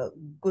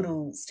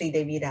Guru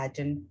Sreedevi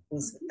Rajan,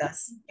 who's with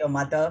us, your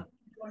mother.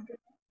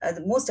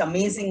 The most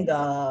amazing,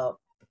 I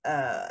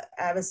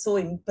was so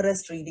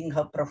impressed reading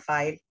her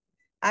profile.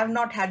 I have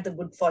not had the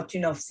good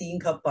fortune of seeing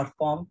her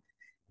perform,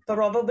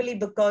 probably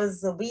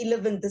because we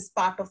live in this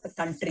part of the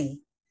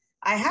country.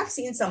 I have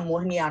seen some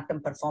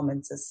Mohiniyattam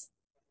performances,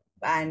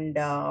 and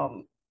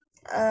I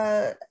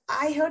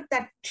heard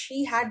that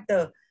she had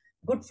the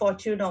good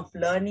fortune of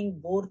learning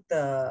both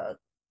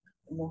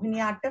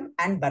Mohiniyattam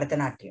and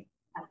Bharatanatyam.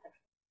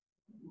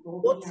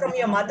 Both from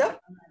your mother?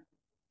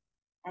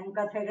 And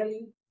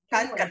Kathakali.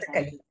 And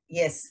Kathakali,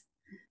 yes.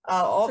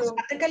 Of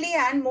Kathakali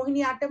and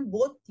Mohiniyattam,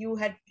 both you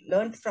had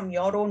learned from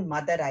your own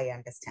mother, I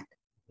understand.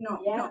 No.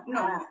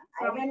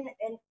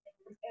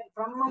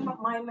 From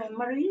my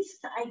memories,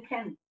 I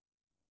can.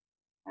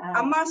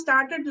 Amma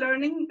started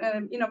learning,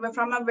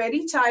 from a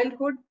very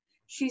childhood,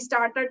 she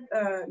started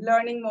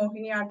learning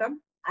Mohiniyattam.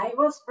 I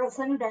was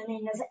present and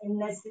in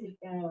a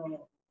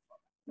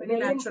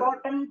very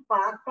important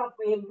part of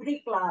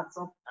every class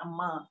of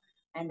Amma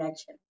and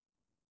Acharya.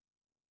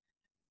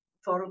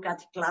 For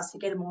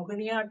classical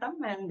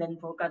Mohiniyattam and then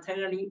for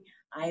Kathakali,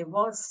 I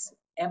was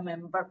a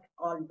member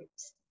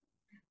always.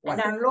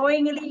 And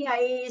unknowingly,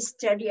 I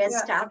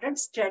started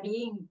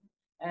studying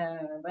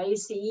by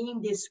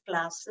seeing these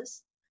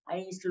classes.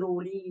 I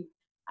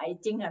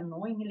think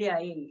unknowingly,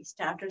 I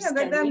started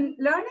studying. But then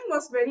learning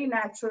was very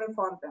natural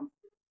for them.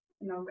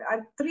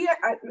 At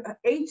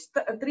age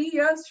 3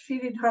 years, she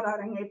did her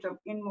Arangetram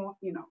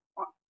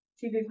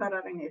she did her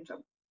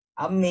Arangetram.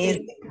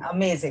 Amazing,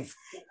 amazing.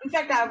 In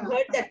fact, I've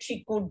heard that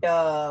she could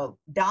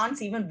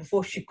dance even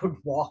before she could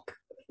walk.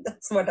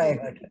 That's what I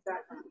heard.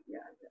 Exactly. Yeah.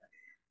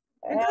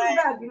 It was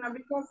that,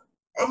 because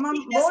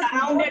She's just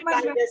surrounded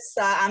by this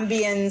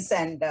ambience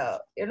and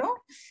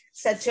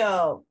such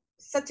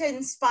an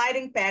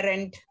inspiring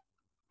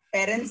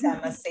parents, I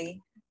must say,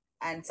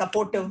 and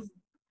supportive.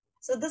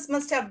 So this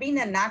must have been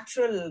a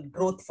natural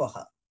growth for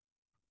her.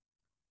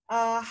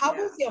 How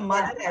was your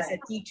mother as a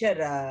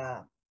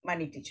teacher,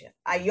 money teacher?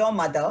 Your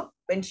mother,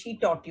 when she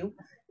taught you,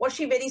 was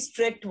she very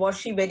strict? Was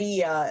she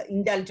very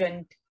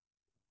indulgent?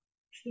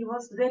 She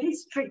was very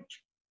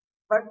strict,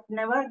 but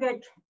never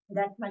get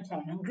that much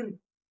angry.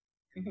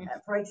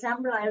 For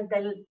example, I'll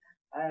tell,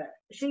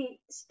 she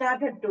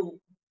started to,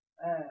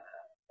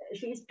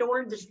 she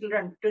told the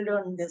children to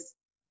learn this.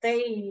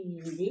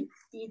 The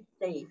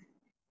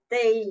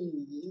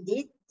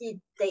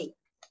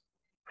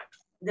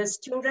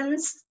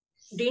students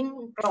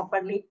didn't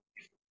properly,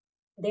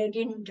 they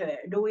didn't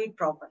do it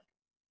properly.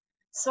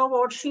 So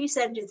what she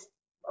said is,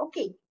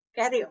 okay,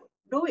 carry on,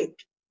 do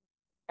it.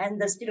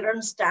 And the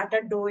children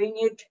started doing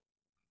it.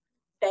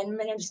 10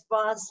 minutes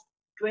pass,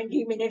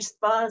 20 minutes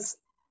pass,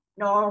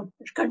 no,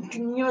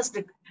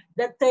 continuously.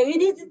 The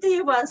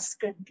Taiditi was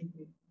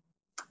continuing.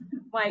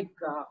 My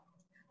God.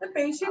 The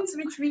patience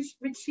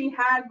which she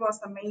had was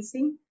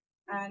amazing.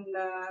 And,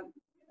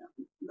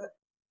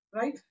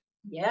 right?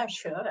 Yeah,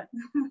 sure.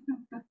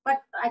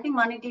 But I think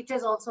money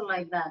teachers also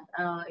like that.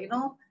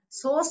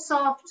 So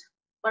soft,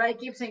 but I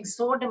keep saying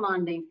so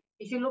demanding.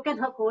 If you look at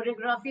her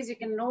choreographies, you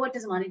can know it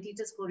is money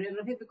teacher's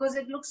choreography because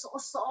it looks so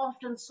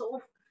soft and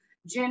so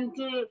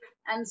gentle,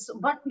 and so,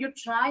 but you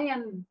try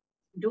and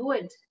do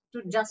it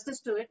to justice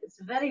to it. It's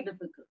very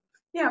difficult.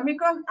 Yeah,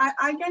 because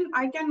I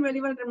can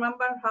very well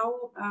remember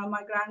how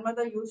my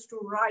grandmother used to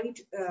write,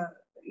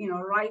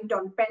 write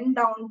on pen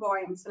down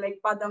poems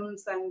like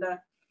padams and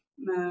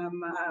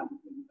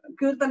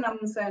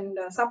kirtanams and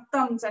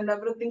saptams and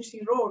everything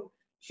she wrote.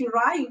 She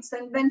writes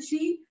and then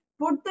she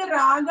put the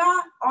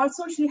raga.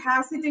 Also, she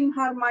has it in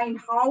her mind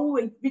how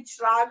which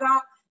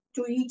raga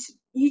to each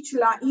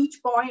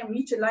poem,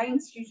 each line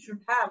she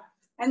should have.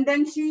 And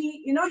then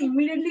she,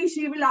 immediately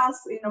she will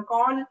ask,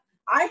 call.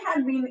 I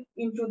had been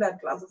into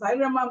that classes. I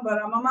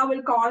remember Mama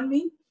will call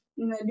me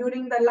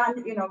during the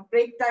lunch,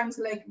 break times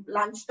like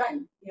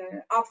lunchtime,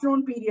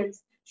 afternoon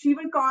periods. She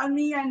will call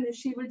me and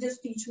she will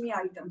just teach me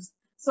items.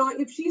 So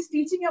if she's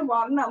teaching a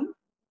Varnam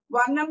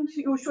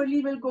she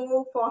usually will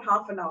go for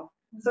half an hour.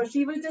 So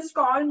she will just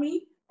call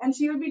me and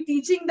she will be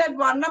teaching that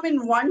Varnam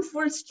in one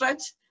full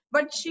stretch.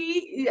 But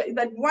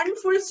that one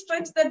full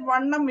stretch, that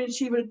Varnam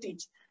she will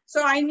teach.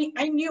 So I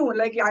knew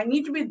like I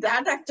need to be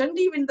that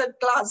attentive in the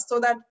class so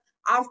that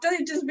after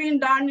it has been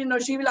done,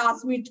 she will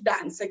ask me to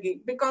dance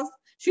again because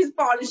she's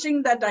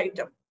polishing that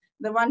item.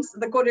 The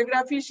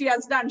choreography she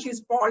has done,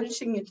 she's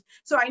polishing it.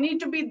 So I need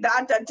to be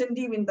that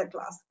attentive in the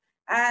class.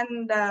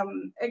 And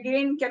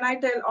again, can I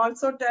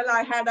also tell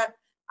I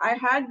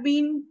had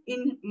been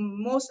in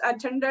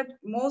attended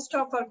most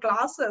of her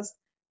classes,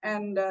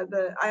 and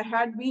I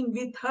had been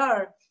with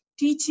her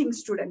teaching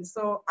students.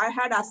 So I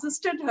had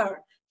assisted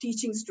her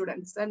teaching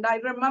students. And I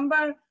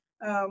remember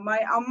my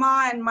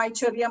Amma and my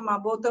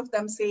Charyamma, both of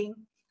them saying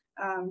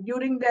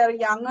during their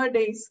younger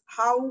days,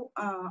 how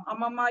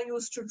Amma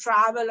Used to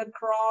travel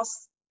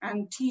across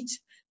and teach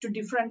to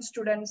different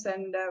students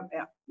and,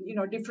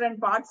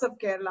 different parts of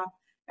Kerala.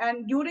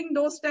 And during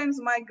those times,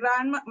 my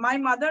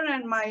mother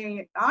and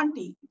my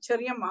auntie,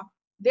 Charyamma,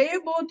 they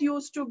both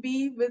used to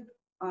be with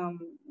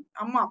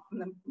Amma,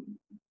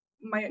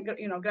 my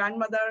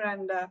grandmother,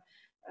 and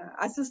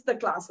assist the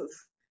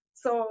classes.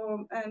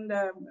 So, and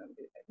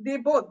they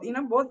both,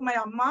 both my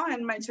Amma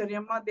and my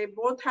Charyamma, they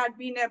both had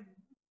been a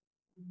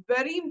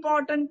very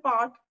important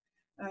part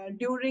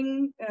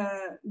during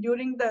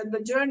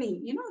the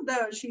journey.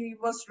 She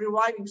was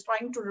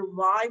trying to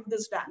revive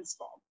this dance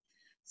form.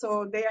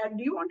 So do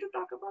you want to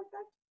talk about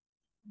that?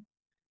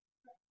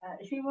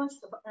 She was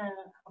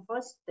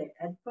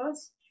at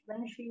first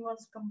when she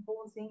was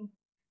composing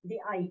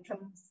the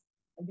items,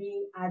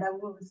 the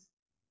adavus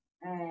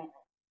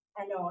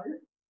and all,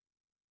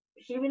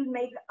 she will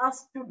make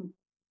us to do,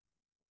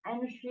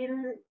 and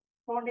she'll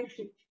polish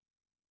it,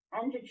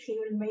 and she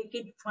will make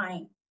it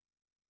fine,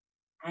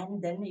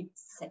 and then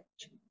it's set.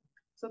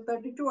 So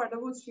 32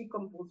 adavus she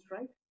composed,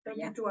 right?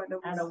 32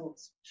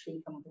 adavus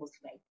she composed,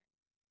 right?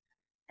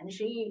 And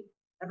she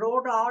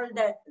wrote all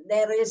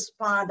there is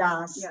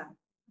padas,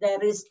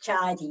 there is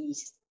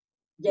charis,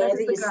 there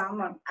is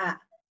grammar.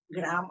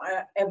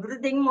 Grammar,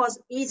 everything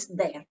is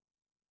there.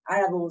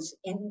 Adavus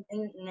in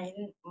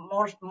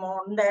most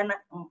modern,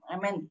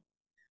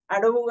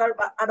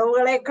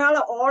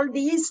 Adavugalekal, all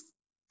these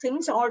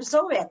things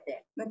also were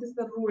there. That is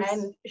the rules.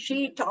 And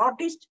she taught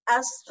it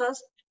us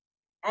first,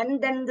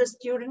 and then the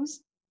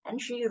students,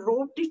 and she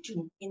wrote it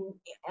in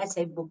as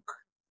a book.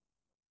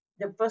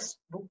 The first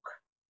book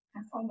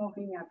for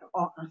Mohiniyattam.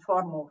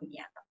 For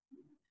Mohiniyattam.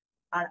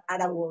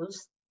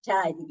 Adavus,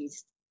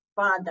 charis,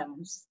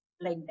 padams,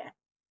 like that.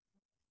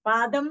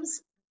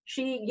 Padams,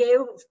 she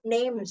gave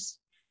names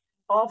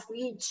of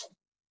each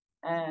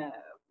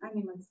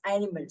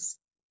animals.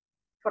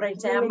 For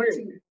example,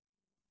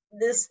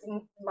 this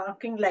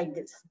marking like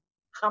this,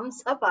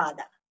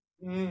 Hamsapada.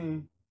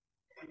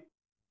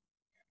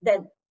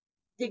 Then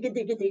dig,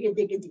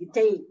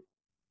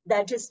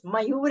 that is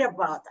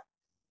Mayurapada.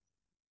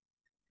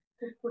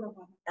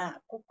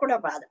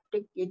 Kukkudapada.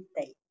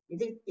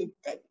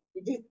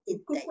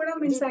 Kukkuda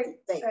means the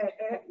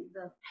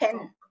hen.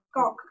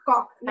 Cock.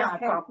 Yeah,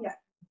 cock. Yeah.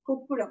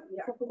 Kukkuda.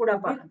 Yeah.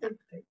 Kukkudapada.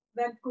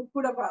 That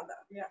Kukkudapada.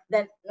 Yeah.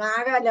 Then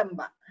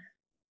Nagalamba.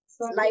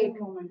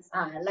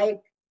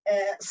 Like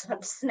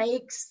some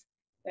snakes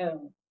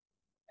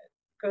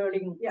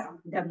curling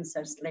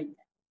themselves like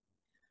that.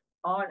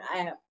 Or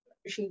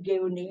she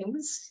gave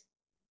names.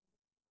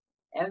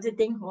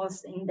 Everything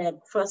was in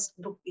that first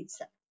book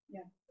itself.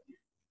 Yeah.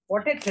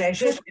 What a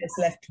treasure is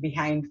left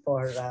behind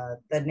for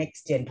the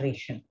next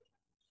generation.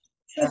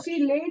 So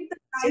she laid the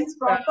nice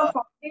proper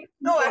foundation.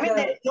 No, I mean,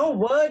 there are no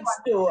words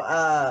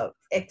to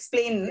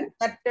explain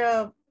that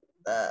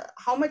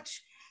how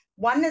much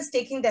one is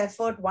taking the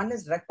effort, one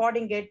is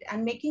recording it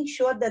and making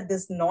sure that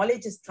this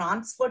knowledge is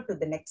transferred to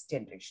the next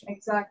generation.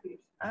 Exactly.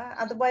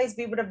 Otherwise,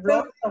 we would have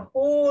lost the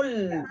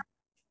whole...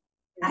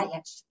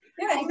 Yes.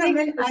 Yeah, I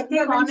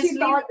think honestly,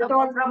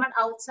 from an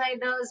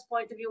outsider's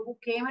point of view, who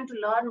came in to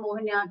learn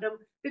Mohiniyattam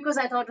because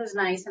I thought it was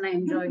nice and I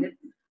enjoyed it.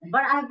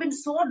 But I've been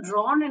so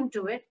drawn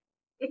into it.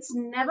 It's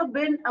never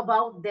been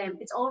about them.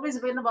 It's always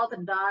been about the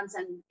dance,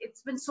 and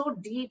it's been so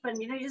deep, and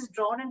you're just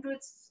drawn into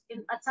it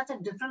at such a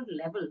different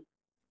level.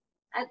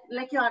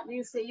 Like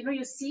you say,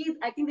 you see.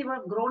 I think they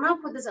were grown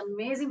up with this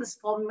amazing, this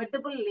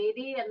formidable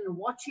lady, and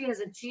what she has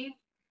achieved.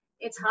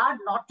 It's hard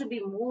not to be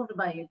moved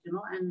by it,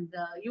 and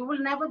you will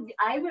never,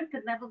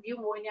 could never view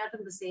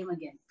Mohiniyattam the same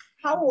again.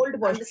 How old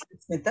was she,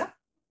 Smita,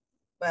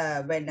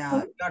 when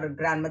your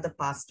grandmother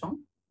passed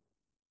on?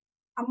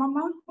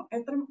 Amma,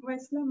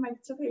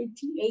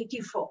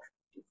 84.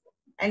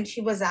 And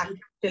she was active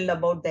till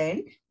about the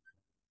end?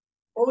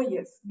 Oh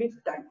yes, big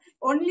time.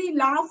 Only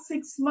last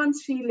 6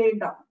 months she lay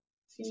down.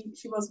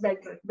 She was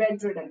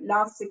bedridden,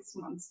 last 6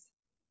 months.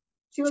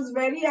 She was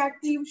very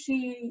active.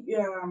 She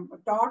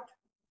taught.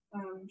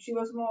 She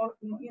was more,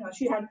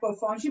 she had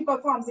performed. She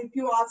performs. If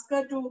you ask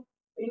her to,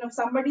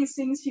 somebody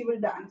sings, she will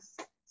dance.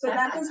 So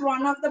that is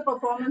one of the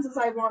performances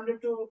I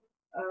wanted to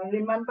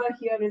remember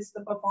here is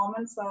the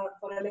performance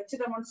for a lecture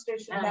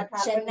demonstration that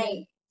happened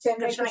in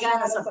Chennai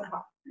Krishna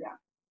Sabha. Yeah.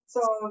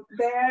 So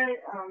there,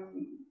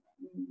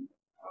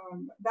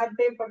 that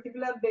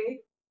particular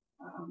day,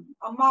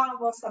 Amma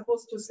was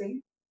supposed to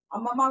sing.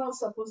 Amma was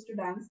supposed to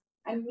dance,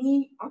 and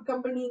me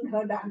accompanying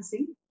her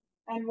dancing.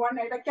 And one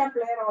Edaka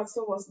player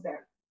also was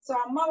there. So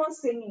Amma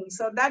was singing.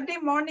 So that day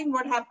morning,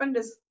 what happened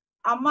is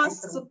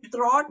Amma's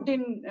throat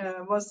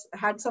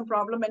had some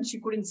problem and she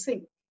couldn't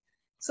sing.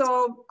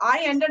 So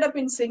I ended up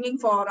in singing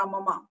for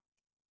Amma.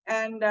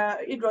 And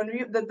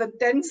the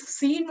tense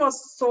scene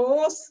was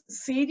so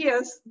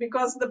serious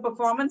because the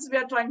performance we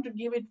are trying to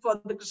give it for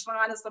the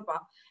Krishnagana Sabha.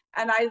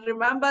 And I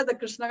remember the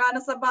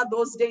Krishnagana Sabha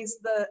those days,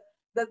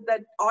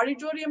 that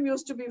auditorium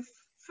used to be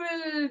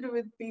filled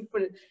with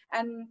people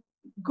and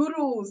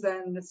gurus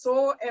and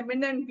so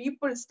eminent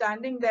people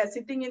standing there,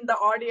 sitting in the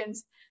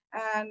audience.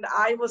 And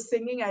I was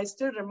singing. I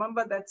still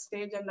remember that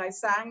stage, and I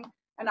sang,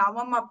 and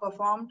Amma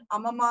performed.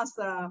 Amma's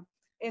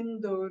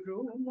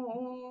Enduru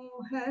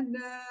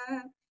Mohana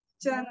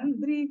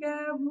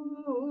Chandriga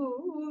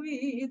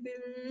Bhuvidil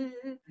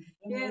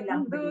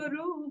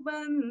Enduru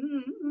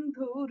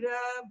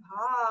Bandhura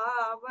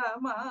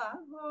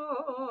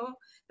Bhavamaho.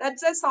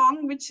 That's a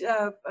song which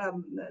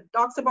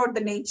talks about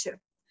the nature.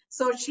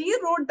 So she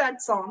wrote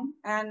that song,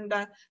 and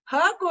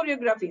her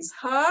choreographies,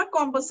 her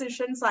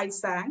compositions I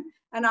sang,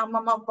 and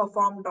Amma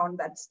performed on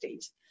that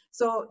stage.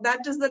 So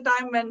that is the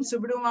time when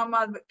Subhudu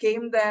Mama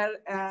came there,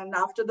 and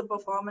after the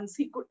performance,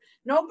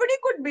 nobody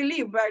could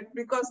believe, right?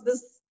 Because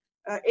this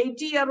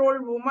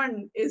 80-year-old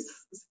woman is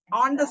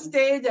on the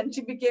stage, and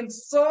she became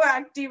so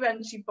active,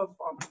 and she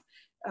performed.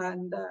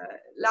 And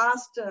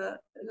last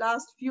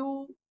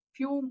few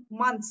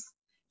months,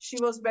 she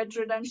was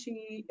bedridden.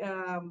 She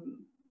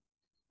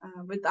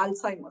with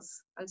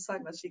Alzheimer's.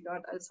 She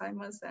got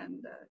Alzheimer's,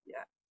 and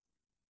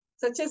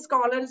such a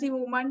scholarly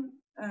woman,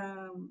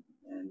 and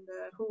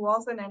who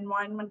was an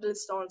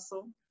environmentalist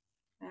also,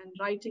 and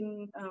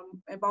writing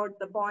about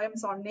the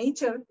poems on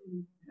nature.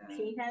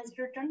 She has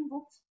written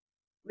books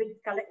with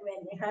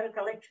her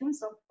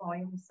collections of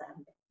poems.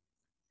 And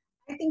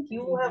I think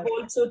you have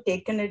also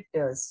taken it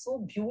so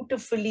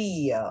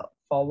beautifully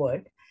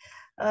forward.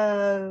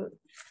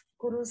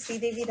 Guru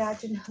Sreedevi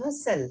Rajan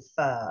herself,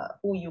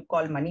 who you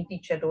call Money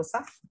Teacher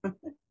Rosa.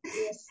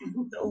 Yes.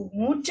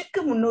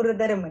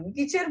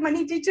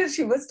 Money teacher,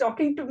 she was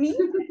talking to me.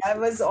 I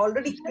was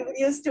already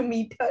curious to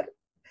meet her,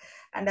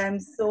 and I'm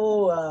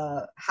so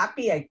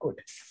happy I could.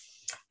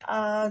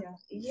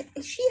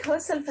 She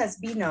herself has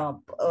been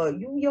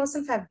you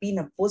yourself have been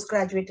a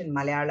postgraduate in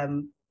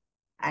Malayalam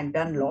and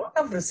done a lot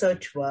of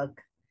research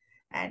work.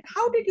 And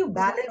how did you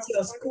balance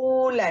your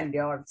school and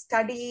your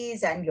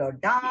studies and your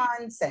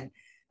dance and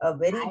I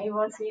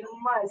was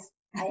immersed.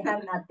 I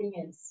have nothing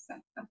else.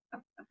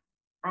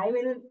 I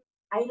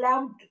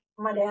loved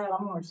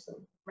Malayalam also,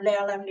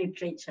 Malayalam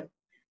literature.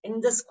 In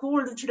the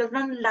school, the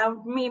children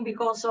loved me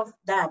because of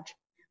that.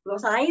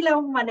 Because I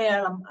love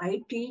Malayalam,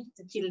 I teach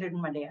the children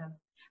Malayalam,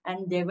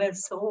 and they were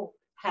so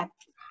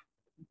happy.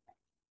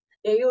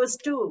 They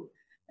used to,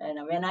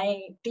 when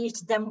I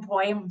teach them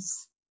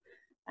poems,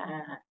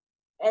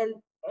 and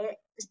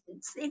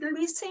it'll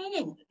be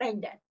singing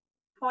like that,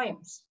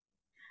 poems.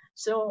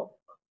 So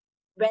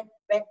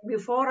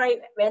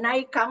when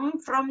I come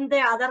from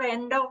the other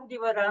end of the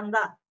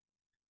veranda,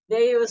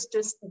 they used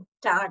to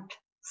start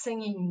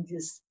singing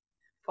these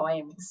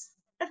poems.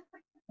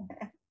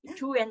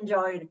 Too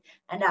enjoyed.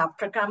 And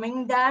after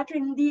coming that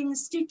in the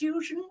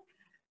institution,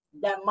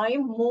 my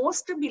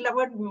most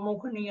beloved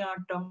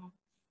Mohiniyattam,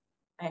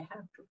 I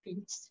have to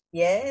teach.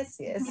 Yes,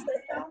 yes.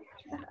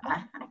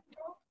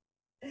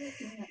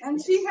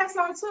 And she has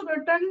also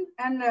written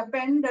and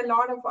penned a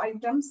lot of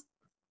items.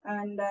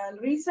 And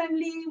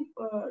recently,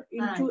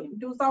 in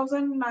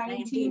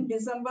 2019,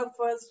 December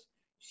 1st,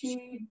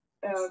 she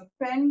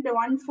penned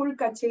one full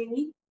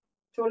kacheri,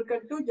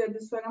 Cholkattu,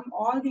 Jadiswaram,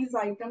 all these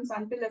items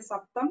until a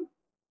Saptam.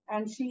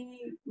 And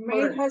she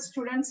made her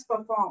students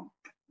perform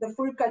the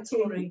full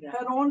kacheri,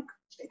 her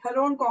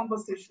own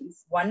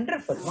compositions.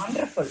 Wonderful,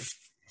 wonderful.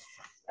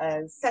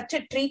 Such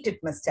a treat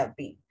it must have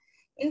been.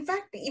 In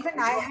fact, even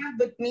I have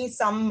with me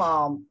some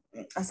of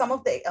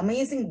the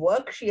amazing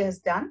work she has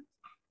done.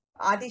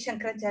 Adi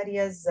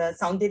Shankaracharya's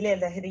Saundarya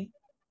Lahari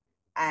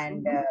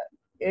and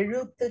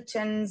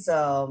Eluthuchan's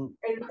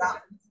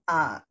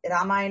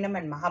Ramayanam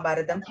and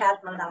Mahabharatam.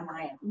 Adhyatma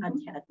Ramayana.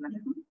 Adhyatma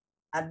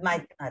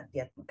Ramayana.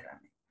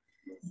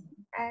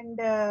 And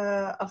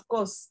of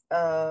course,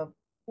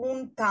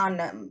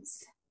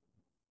 Puntanams.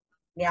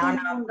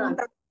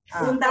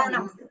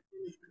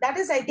 That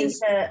is, I think,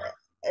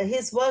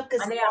 his work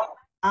is,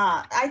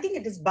 I think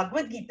it is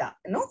Bhagavad Gita,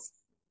 no?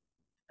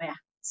 Yeah,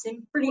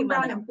 simply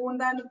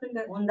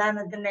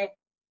Pundanatine.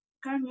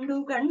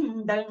 Kandu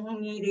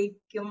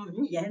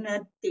kandangirikkum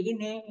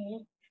yanatine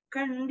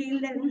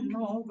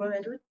kandilenno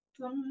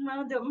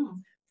varuthunadam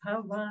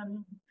bhavan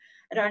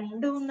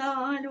randu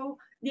nalu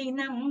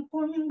dinam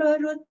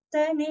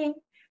pundaruttane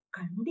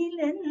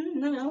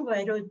kandilenno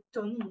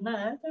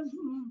varuthunadam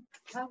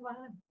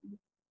bhavan.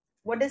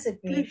 What does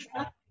it mean?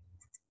 Krishna,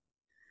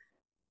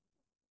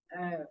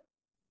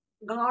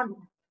 God,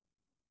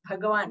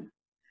 Bhagavan,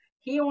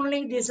 he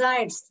only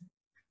decides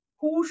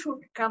who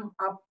should come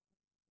up.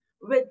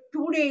 With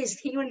 2 days,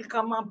 he will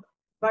come up,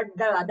 but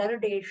the other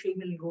day she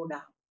will go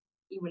down.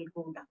 He will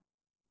go down.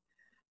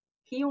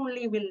 He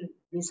only will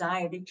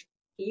decide it.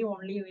 He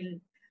only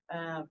will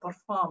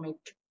perform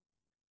it.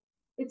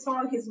 It's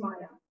all his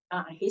Maya.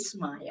 His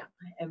Maya.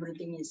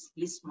 Everything is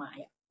his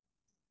Maya.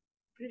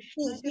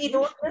 He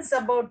wrote this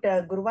about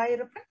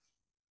Guruvayurappan?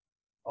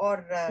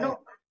 Or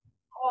no,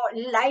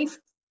 life,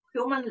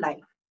 human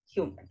life.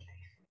 Human life.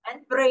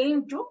 And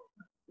praying to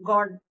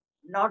God,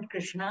 not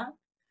Krishna.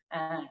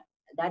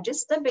 That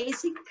is the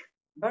basic,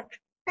 but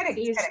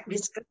he is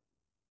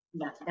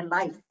describing the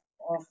life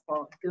of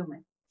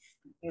human.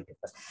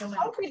 Beautiful.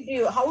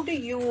 How do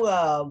you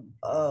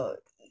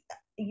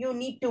you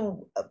need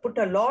to put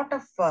a lot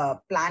of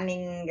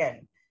planning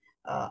and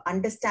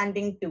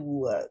understanding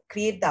to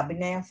create the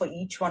abhinaya for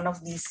each one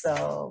of these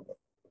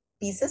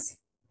pieces?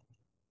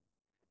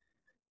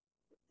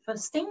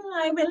 First thing,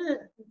 I will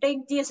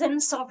take the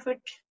essence of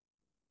it.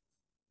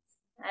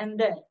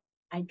 And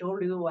I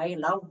told you, I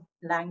love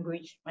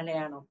language,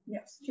 Malayalam.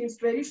 Yes, she's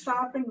very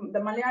sharp in the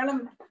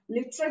Malayalam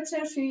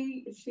literature.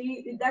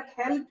 That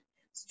helped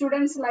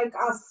students like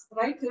us,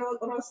 right,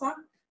 Rosa,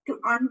 to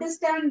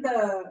understand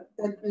the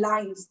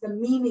lines, the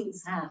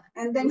meanings,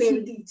 and then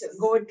she teaches.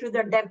 Go to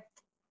the depth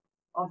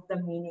of the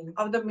meaning.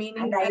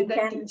 And I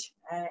can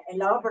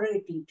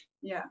elaborate it.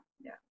 Yeah.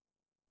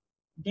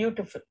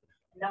 Beautiful.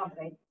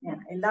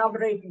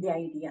 Elaborate the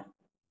idea.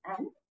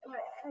 And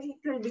it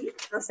will be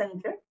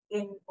presented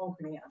in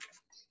Mohiniyattam.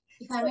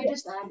 If I may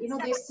just add,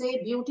 they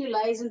say beauty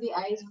lies in the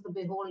eyes of the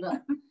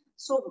beholder.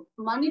 So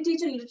Mani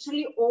teacher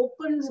literally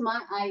opens my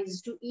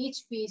eyes to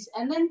each piece,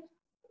 and then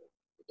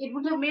it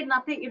would have made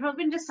nothing. It would have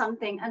been just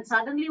something. And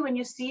suddenly when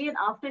you see it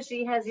after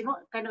she has,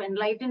 kind of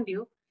enlightened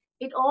you,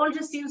 it all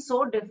just seems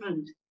so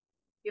different.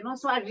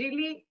 So I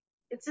really,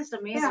 it's just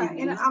amazing.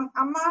 Yeah,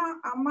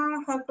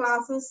 Amma, her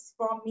classes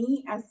for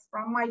me as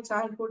from my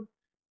childhood,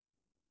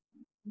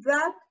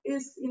 that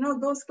is,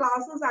 those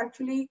classes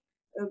actually,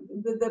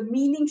 the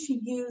meaning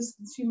she gives,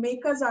 she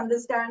makes us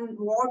understand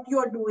what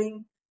you're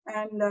doing,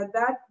 and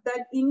that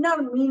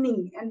inner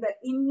meaning and the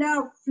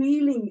inner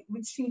feeling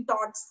which she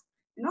taught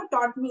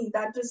me,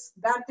 that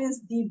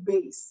is the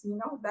base,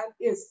 that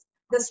is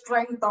the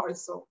strength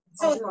also.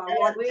 So we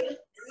will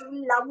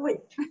love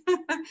it.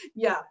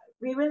 Yeah,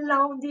 we will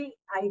love the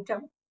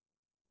item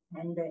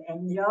and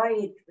enjoy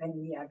it when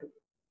we are doing.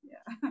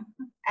 Yeah.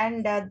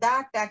 And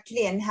that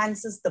actually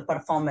enhances the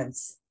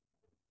performance.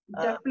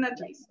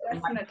 Definitely.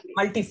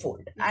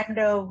 Multifold. And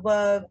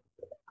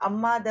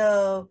Amma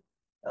the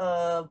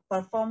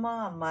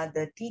performer, Amma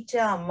the teacher,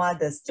 Amma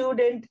the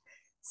student,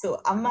 So,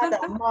 Amma,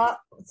 the Amma.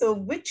 So,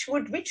 which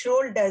role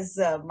does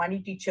money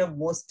teacher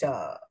most,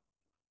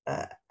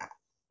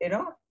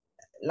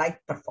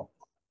 like perform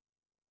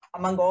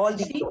among all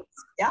the roles?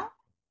 Yeah.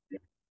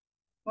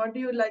 What do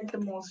you like the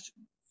most?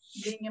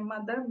 Being a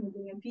mother,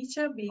 being a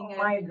teacher, being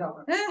My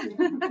God.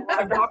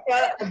 A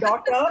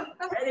daughter.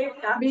 Very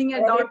tough, being a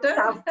very daughter.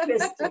 tough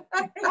question.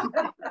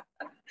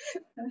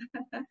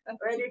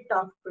 Very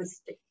tough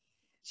question.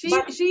 She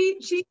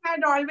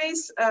had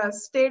always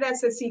stayed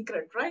as a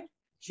secret, right?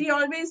 She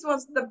always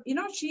was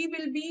she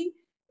will be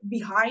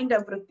behind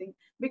everything,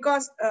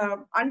 because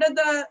under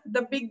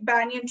the big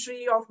banyan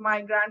tree of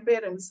my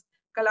grandparents,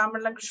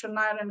 Kalamalla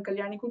Krishnayar and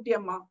Kalyani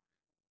Kuttiyamma,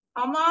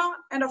 Amma,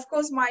 and of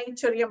course my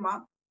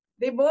Charyamma,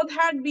 they both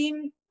had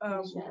been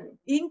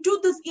in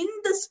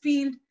this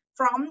field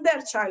from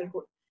their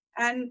childhood.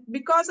 And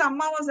because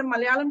Amma was a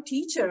Malayalam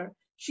teacher,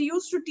 she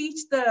used to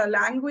teach the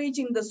language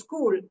in the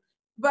school.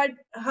 But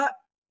her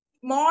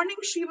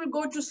morning she will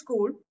go to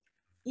school,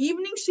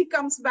 evening she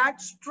comes back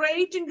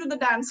straight into the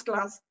dance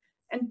class,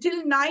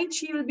 until night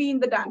she will be in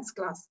the dance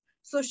class.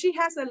 So she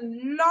has a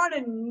lot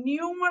of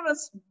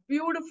numerous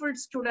beautiful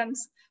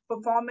students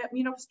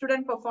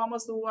student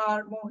performers who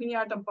are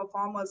Mohiniyattam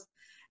performers,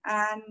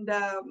 and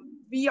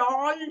we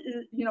all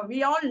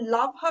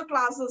love her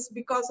classes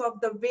because of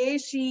the way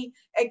she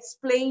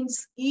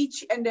explains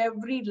each and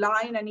every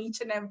line and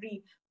each and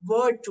every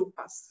word to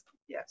us.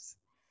 Yes,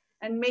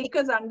 and make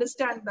us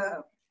understand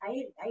the.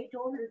 I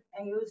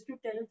used to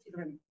tell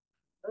children,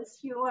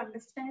 first you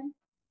understand,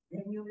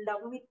 then you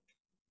love it,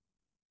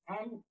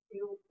 and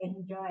you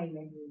enjoy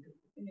when you do it.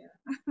 Yeah.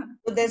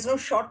 So there's no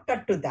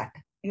shortcut to that.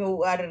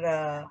 You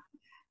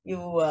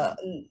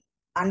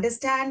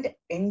understand,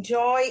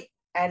 enjoy,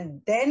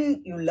 and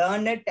then you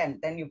learn it,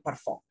 and then you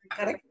perform.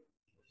 Correct?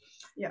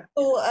 Yeah.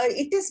 So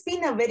it has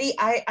been a very,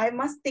 I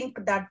must think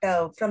that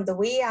from the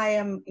way I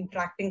am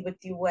interacting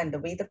with you and the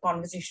way the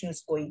conversation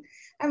is going,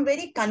 I'm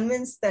very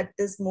convinced that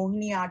this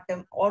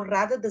Mohiniyattam, or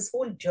rather this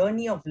whole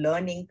journey of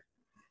learning,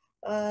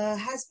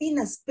 has been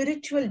a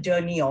spiritual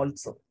journey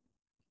also.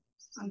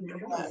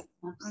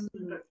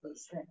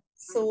 100%.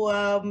 So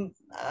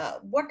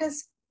what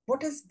has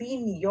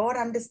been your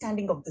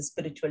understanding of the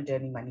spiritual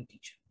journey, money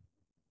teacher?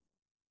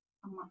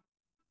 Amma.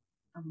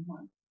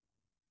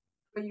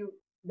 For you,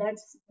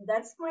 That's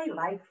my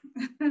life.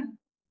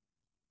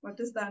 what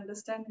is the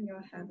understanding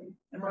you're having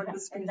about the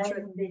And I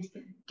spiritual?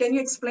 understand. Can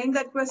you explain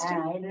that question?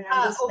 I didn't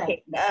understand.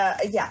 Okay.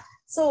 Yeah.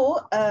 So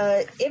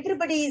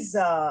everybody's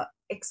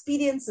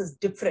experience is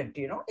different.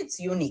 It's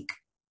unique.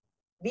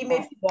 We may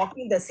be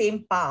walking the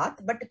same path,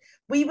 but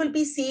we will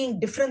be seeing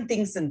different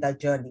things in the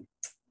journey.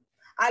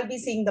 I'll be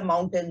seeing the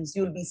mountains,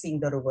 you'll be seeing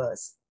the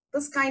rivers.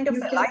 This kind of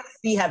a life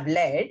we have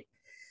led.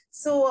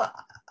 So,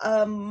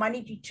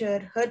 money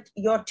teacher,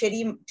 your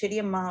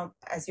Cheriyamma,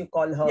 as you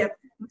call her, Yep.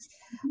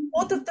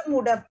 both of them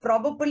would have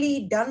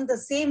probably done the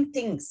same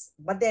things,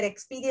 but their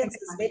experience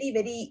is very,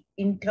 very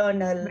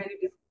internal.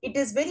 It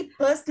is very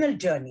personal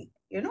journey,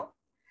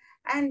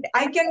 And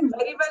I can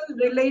very well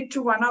relate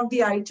to one of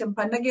the item,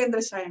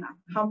 Pannagendra Sayana,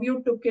 how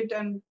you took it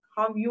and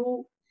how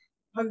you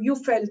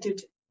felt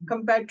it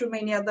compared to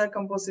many other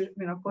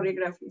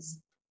choreographies.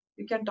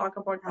 You can talk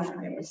about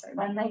Pannagendra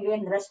Sayana.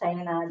 Pannagendra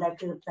Sayana, that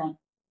kirtan.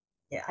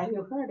 Yeah. Have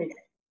you heard it?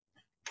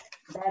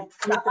 That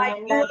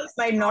my viewers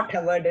might not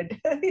have heard it,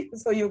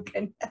 so you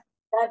can.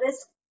 That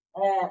is,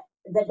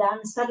 the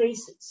dancer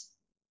is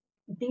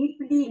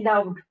deeply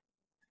loved.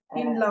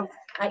 In love.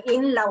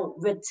 In love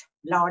with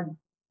Lord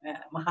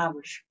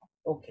Mahavishnu.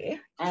 Okay.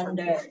 And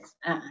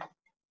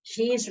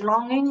she is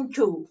longing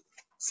to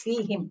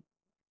see him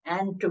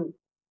and to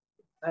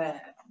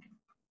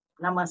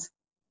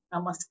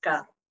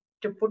namaskar,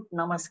 to put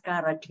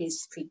namaskar at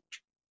his feet.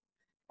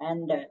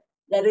 And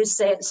there is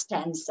a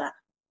stanza.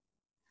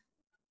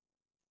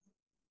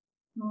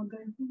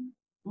 Modayami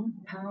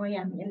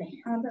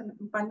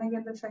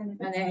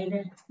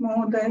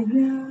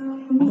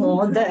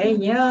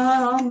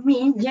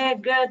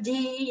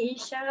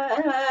Jagadisha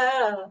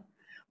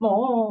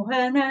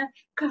Mohana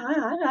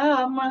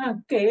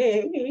Kama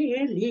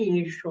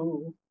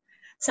Kelishu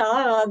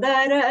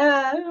Sadara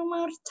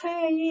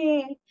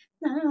Marthaye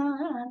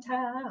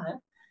Natha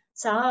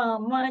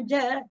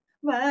Samaja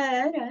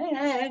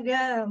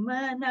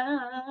Varagamana.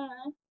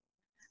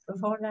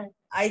 Before that,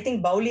 I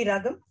think Bauli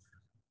Ragam.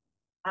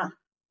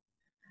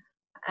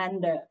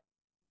 And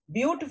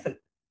beautiful.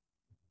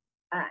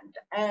 And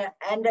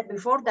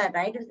before that,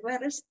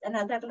 where is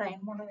another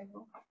line?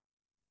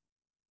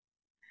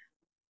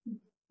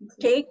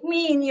 Take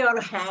me in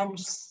your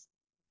hands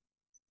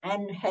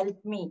and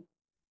help me.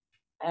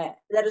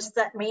 There is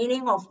the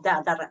meaning of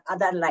the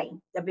other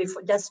line,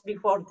 just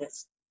before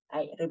this.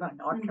 I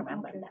not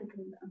remember that.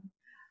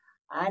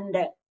 And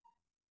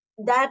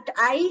that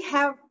I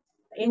have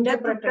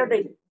interpreted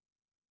it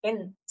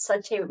in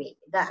such a way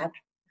that,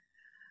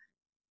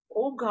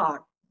 oh God,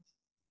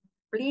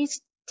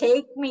 please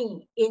take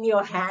me in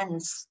your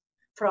hands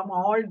from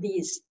all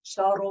these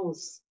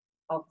sorrows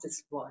of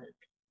this world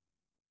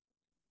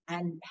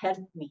and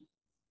help me,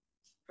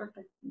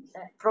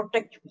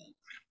 protect me.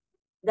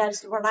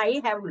 That's what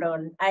I have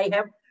learned. I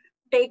have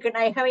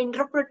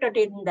interpreted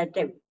it in that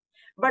way.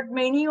 But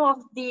many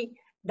of the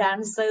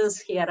dancers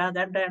here,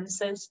 other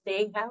dancers,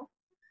 they have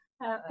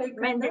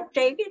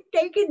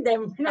taken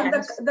them.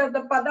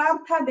 The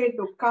padartha they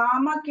took,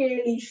 kama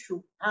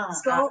kelishu.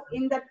 So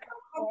in that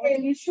kama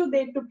kelishu,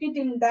 they took it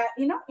in the,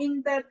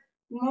 in that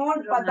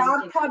more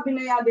padartha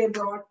binaya they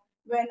brought.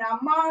 When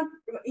Amma,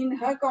 in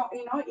her,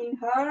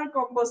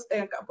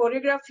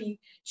 choreography,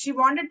 she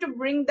wanted to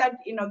bring that,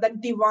 that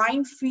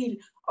divine feel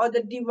or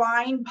the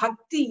divine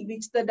bhakti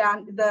which the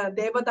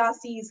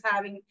Devadasi is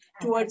having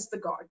towards the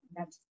God.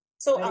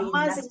 So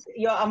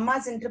your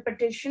Amma's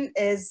interpretation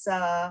is,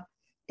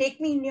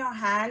 take me in your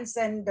hands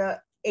and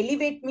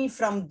elevate me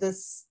from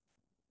this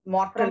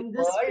mortal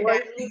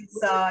world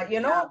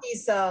and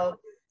these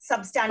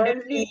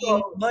substandard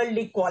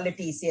worldly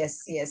qualities.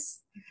 Yes.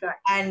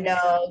 Exactly.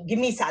 And give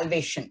me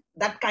salvation.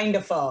 That kind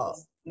of a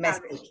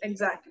message.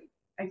 Exactly.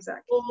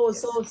 Oh,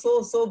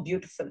 so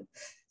beautiful.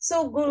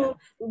 So Guru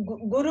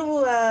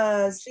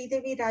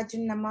Sreedevi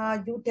Rajan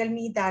Amma, you tell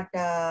me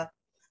that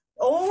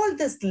all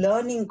this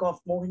learning of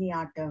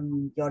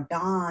Mohiniyattam, your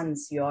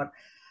dance, your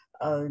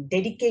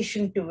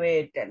dedication to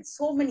it, and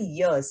so many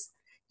years,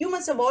 you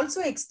must have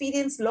also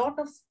experienced a lot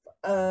of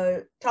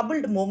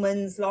troubled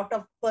moments, lot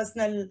of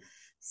personal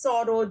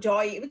sorrow,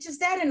 joy, which is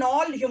there in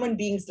all human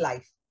beings'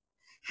 life.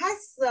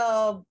 Has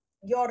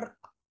your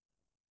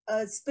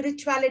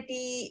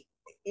spirituality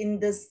in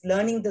this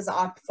learning this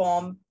art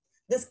form,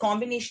 this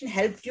combination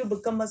helped you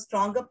become a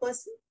stronger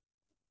person?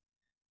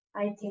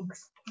 I think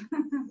so.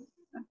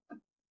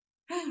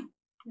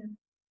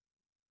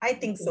 I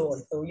think so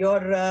also.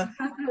 Your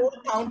whole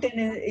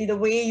fountain, the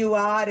way you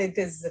are, it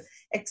is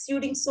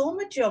exuding so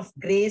much of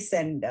grace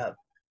and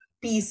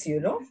peace,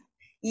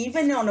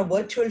 Even on a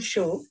virtual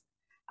show,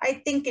 I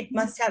think it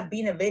must have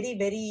been a very,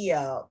 very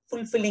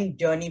fulfilling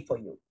journey for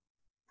you.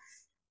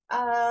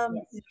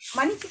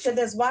 Manikisha,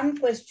 there's one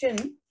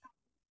question.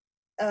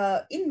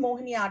 In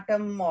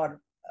Mohiniyattam,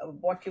 or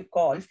what you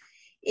call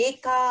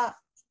Eka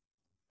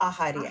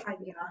Acharya.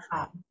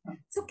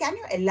 So can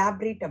you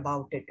elaborate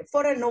about it?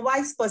 For a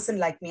novice person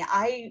like me,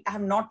 I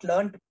have not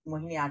learned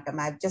Mohiniyattam.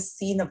 I've just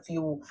seen a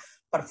few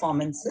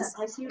performances.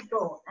 As you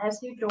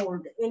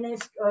told,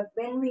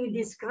 when we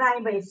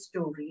describe a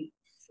story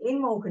in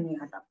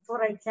Mohiniyattam,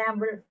 for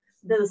example,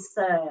 this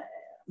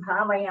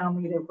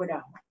Bhavayami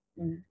Repurama,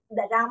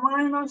 the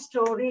Ramayana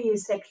story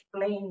is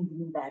explained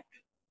in that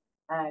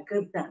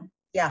kirtan.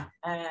 Yeah.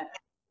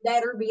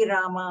 There will be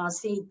Rama,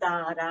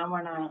 Sita,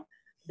 Ravana,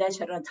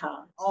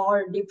 Dasharatha,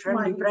 all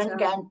different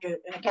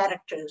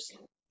characters.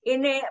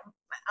 In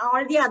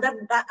all the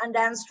other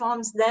dance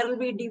forms, there will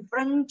be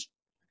different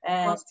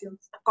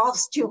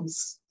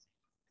costumes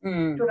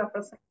to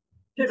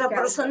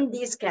represent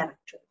these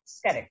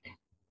characters. Correct.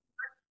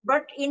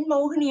 But in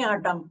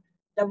Mohiniyattam,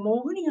 the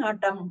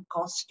Mohiniyattam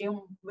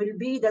costume will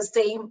be the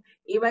same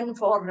even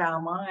for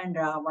Rama and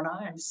Ravana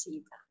and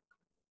Sita.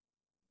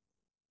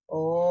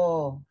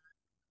 Oh.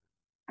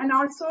 And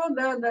also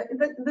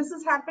this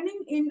is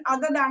happening in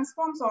other dance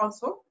forms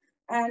also.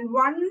 And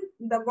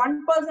the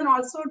one person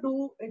also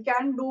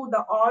can do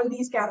all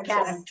these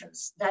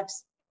characters.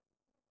 That's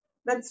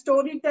that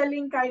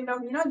storytelling kind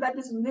of, that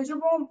is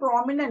more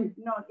prominent,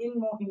 in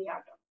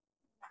Mohiniyattam.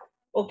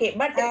 Okay,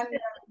 but it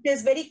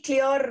is very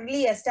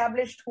clearly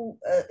established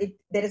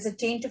there is a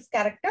change of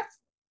character,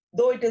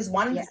 though it is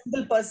one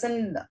single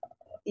person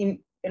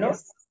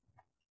Yes.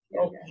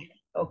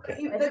 Okay.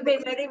 It will be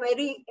very,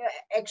 very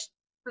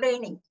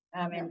explaining.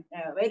 I mean,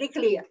 very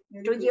clear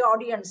to the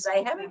audience.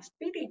 I have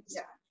experience.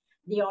 Yeah.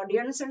 The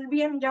audience will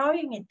be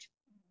enjoying it.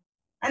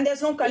 And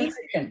there's no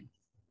confusion.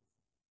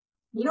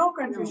 No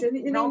confusion.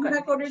 In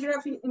her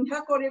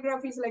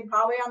choreographies like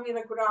Bhavayami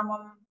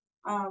Rakuramam,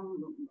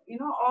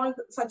 all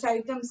such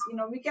items,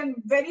 we can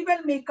very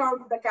well make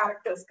out the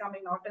characters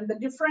coming out and the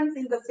difference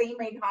in the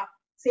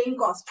same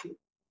costume.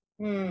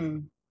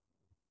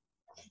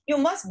 You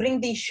must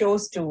bring these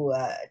shows to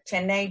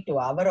Chennai, to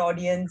our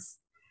audience.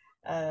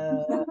 We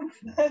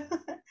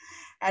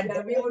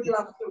would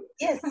love to.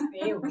 Yes.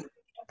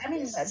 I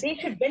mean, they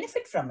should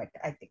benefit from it,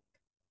 I think.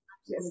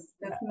 Yes,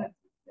 definitely.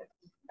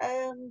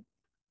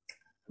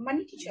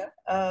 Manikisha,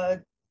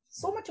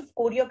 so much of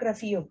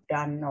choreography you've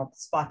done of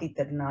Swati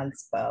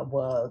Tirunal's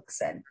works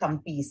and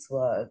Thampi's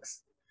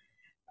works,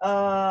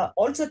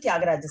 also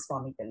Tyagaraja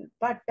Swamigal.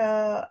 But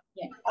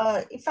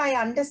if I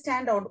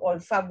understand or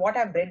if what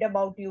I've read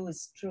about you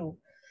is true,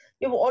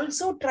 you've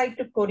also tried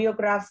to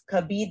choreograph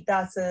Kabir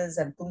Das's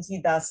and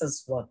Tulsi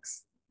Das's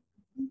works.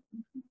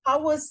 How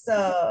was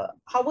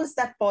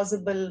that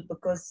possible?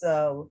 Because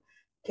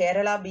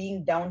Kerala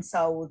being down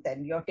south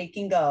and you're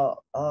taking a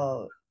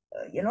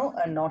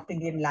North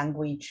Indian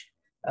language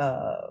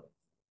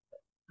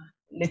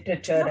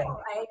literature.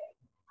 No,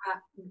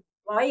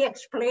 by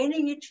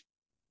explaining it,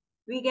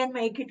 we can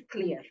make it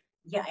clear.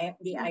 Yeah,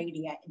 the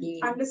idea,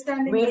 the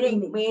understanding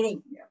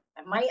meaning. Yeah.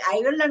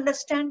 I will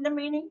understand the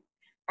meaning,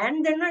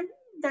 and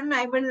then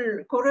I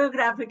will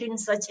choreograph it in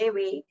such a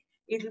way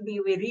it will be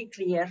very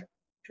clear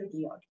to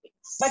the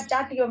audience. But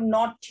that you have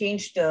not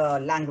changed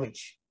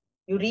language.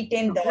 You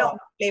retain the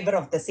flavor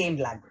of the same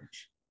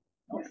language.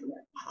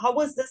 How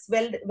was this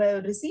well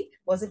received?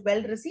 Was it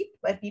well received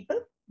by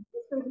people?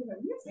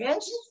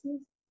 Yes.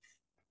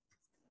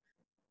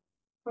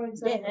 For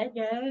example,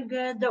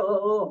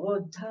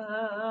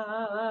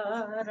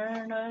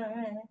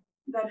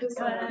 that is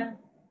that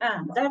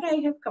I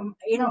have come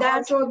in no, that.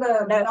 Also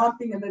the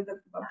North Indian, the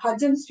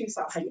bhajans she's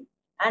asking.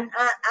 And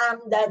I'm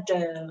that.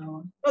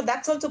 No,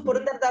 that's also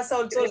Purandar Das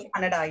also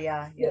Kannada.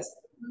 Yeah. Yes.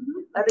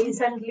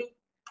 Recently,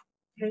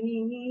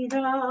 Sri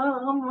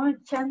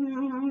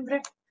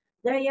Ramachandra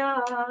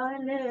Dayal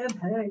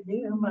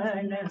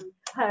Bhajmana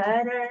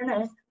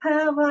Harana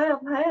Bhava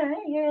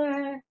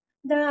Bhaya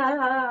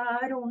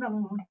Darunam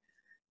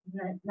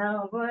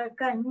Nava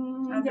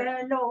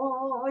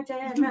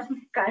Kanjalojana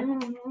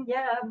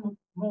Kanja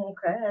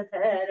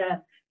Mukhadhara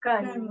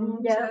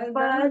Kanja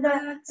Pada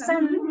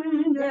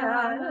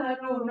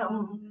Sanjarunam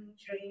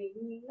Sri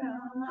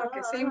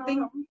Okay, same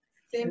thing.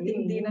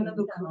 Deenana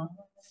Dukha.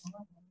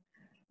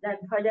 That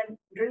bhajan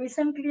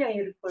recently I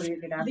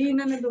recorded it.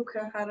 Deenana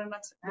Dukha Harana.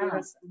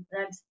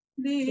 That's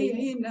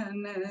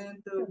Deenana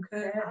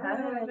Dukha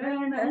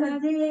Harana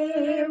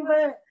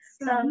Deva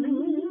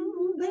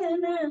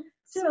Sandana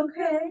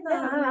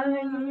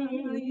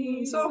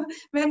Sukhadai. So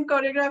when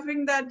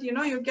choreographing that,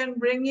 you can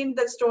bring in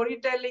the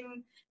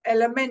storytelling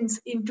elements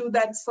into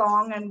that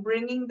song and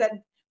bringing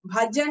that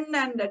bhajan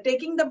and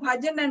taking the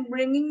bhajan and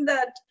bringing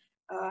that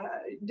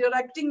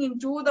directing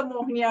into the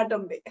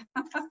Mohiniyattam way.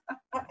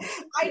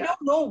 I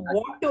don't know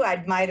what to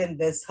admire in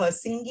this, her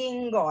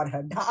singing or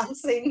her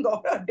dancing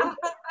or her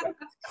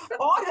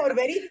or her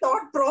very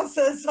thought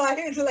process.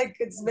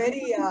 It's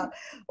very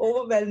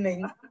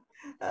overwhelming.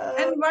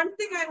 And one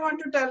thing I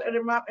want to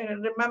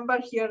remember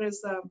here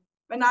is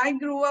when I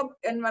grew up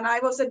and when I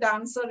was a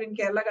dancer in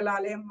Kerala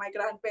Kalalayam, my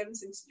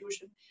grandparents'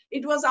 institution,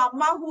 it was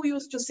Amma who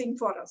used to sing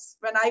for us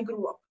when I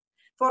grew up.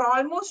 For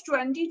almost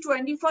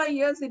 20-25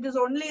 years, it is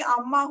only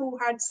Amma who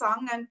had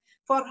sung, and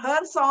for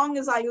her song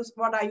is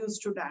what I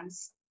used to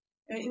dance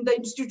in the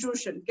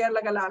institution.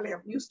 Kerala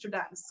Kalalayam used to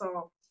dance.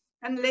 So,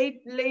 and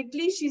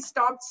lately she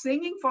stopped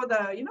singing for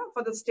the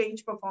for the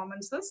stage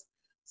performances.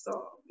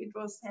 So it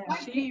was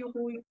she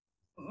who.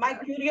 My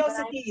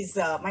curiosity is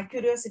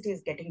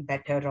getting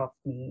better of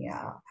me.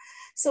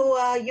 So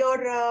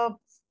your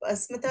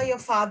Smita, your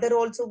father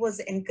also was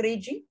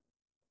encouraging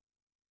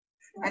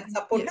and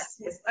supportive.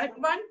 Yes.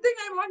 One thing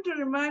I want to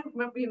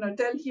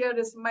tell here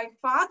is my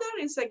father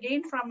is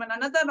again from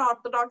another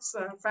Orthodox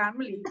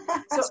family.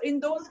 So in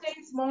those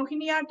days,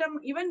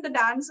 Mohiniyattam, even the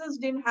dancers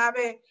didn't have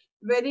a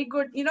very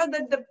good,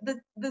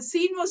 the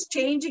scene was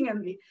changing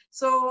only.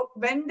 So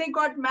when they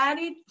got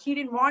married, he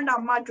didn't want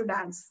Amma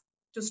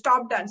to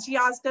stop dance. She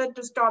asked her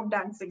to stop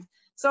dancing.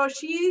 So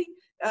she,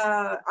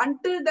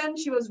 until then,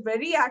 she was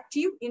very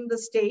active in the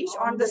stage,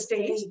 on the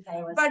stage.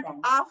 But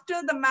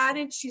after the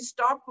marriage, she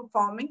stopped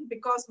performing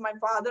because my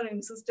father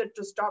insisted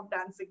to stop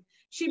dancing.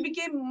 She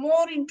became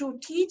more into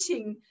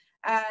teaching.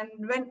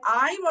 And when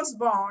I was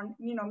born,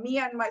 me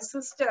and my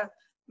sister,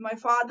 my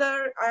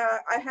father,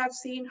 I have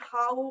seen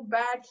how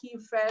bad he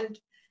felt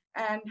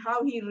and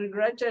how he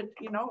regretted,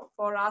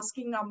 for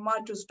asking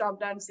Amma to stop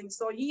dancing.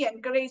 So he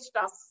encouraged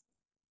us.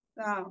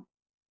 To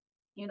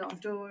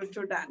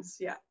dance,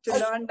 to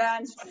learn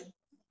dance.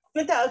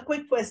 Smita, a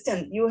quick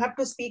question. You have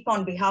to speak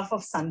on behalf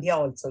of Sandhya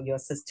also, your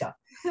sister.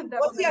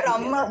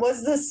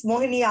 Was this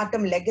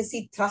Mohiniyattam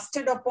legacy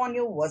thrusted upon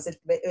you? Was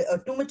it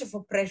too much of a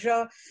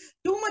pressure,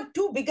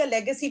 too big a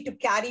legacy to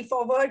carry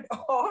forward,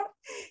 or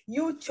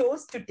you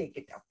chose to take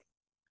it up?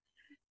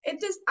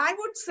 It is, I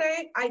would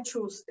say I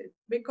chose it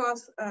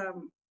because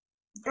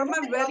from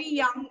a very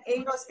young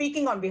age.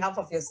 Speaking on behalf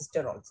of your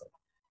sister also.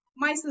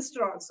 My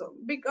sister also,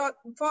 because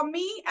for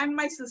me and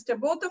my sister,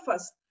 both of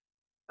us,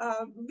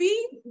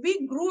 we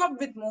grew up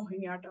with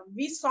Mohiniyattam.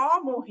 We saw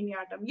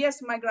Mohiniyattam.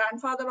 Yes, my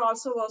grandfather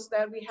also was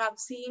there. We have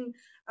seen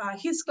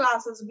his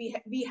classes.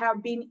 We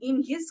have been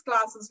in his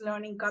classes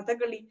learning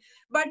Kathakali.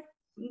 But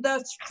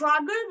the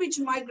struggle which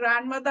my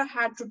grandmother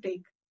had to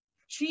take,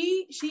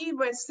 she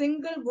was a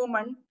single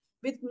woman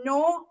with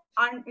no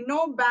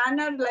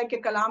banner like a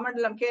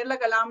Kalamandalam, Kerala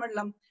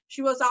Kalamandalam.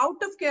 She was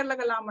out of Kerala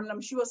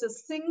Kalamandalam. She was a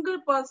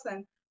single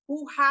person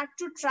who had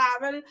to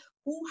travel,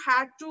 who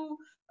had to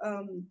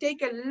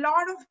take a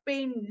lot of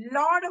pain,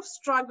 lot of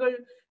struggle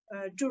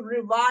to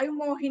revive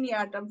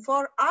Mohiniyattam.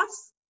 For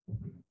us,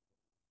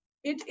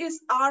 it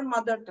is our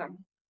mother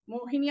tongue.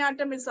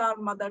 Mohiniyattam is our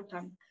mother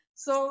tongue.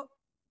 So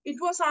it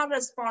was our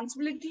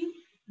responsibility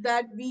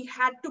that we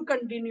had to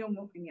continue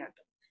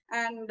Mohiniyattam.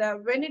 And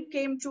when it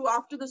came to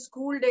after the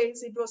school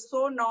days, it was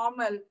so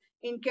normal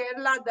in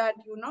Kerala that,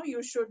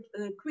 you should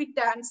quit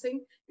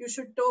dancing. You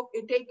should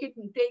take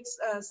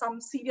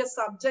some serious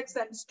subjects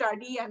and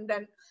study and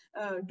then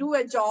do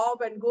a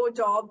job and do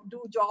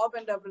job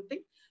and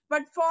everything.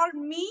 But for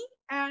me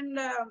and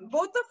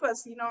both of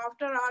us,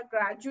 after our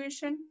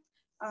graduation,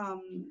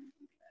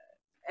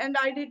 and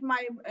I did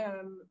my,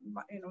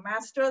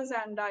 master's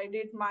and I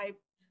did my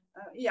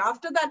Yeah,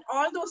 after that,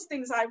 all those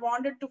things, I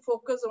wanted to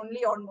focus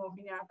only on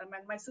Mohiniyattam,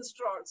 and my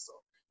sister also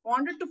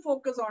wanted to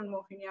focus on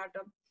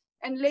Mohiniyattam.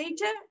 And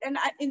later, and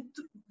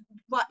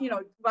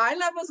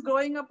while I was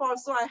growing up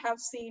also, I have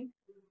seen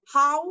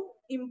how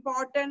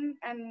important,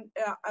 and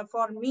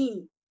for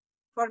me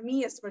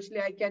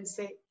especially, I can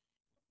say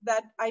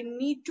that I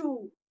need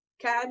to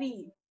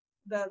carry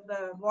the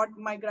what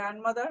my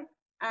grandmother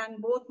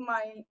and both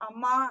my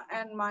amma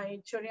and my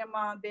Acharya,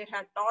 they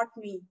had taught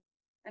me.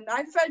 And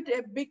I felt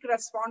a big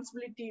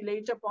responsibility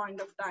later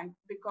point of time,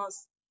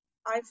 because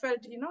I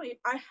felt,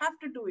 I have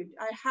to do it.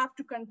 I have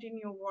to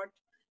continue what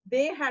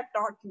they had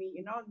taught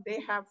me, they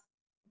have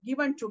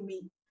given to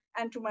me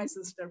and to my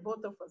sister,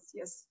 both of us.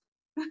 Yes.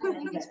 I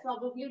think it's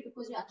probably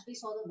because you actually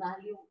saw the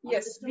value.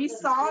 Yes, we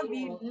saw,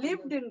 we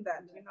lived in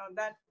that,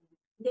 that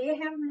they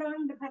have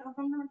learned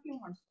Bharatanatyam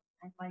also,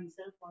 and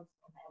myself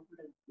also have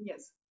learned.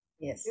 Yes.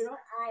 Yes.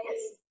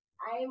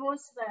 I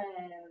was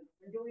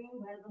doing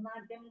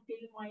Bharatanatyam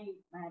till my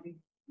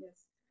marriage.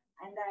 Yes.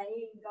 And I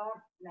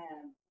got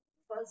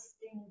first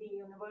in the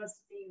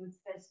University Youth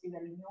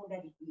Festival in New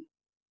Delhi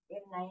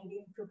in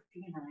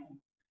 1959.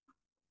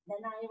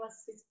 Then I was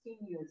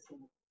 16 years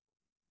old.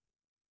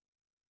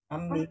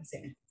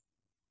 Amazing.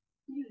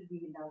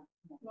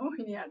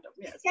 Mohiniyattam,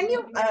 yes. Can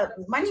you,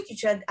 Mani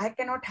teacher, I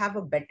cannot have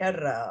a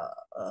better,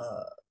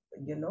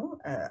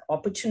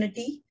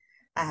 opportunity.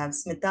 I have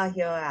Smita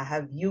here, I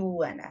have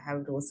you, and I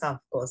have Rosa, of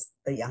course,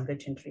 the younger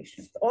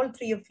generation. All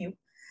three of you.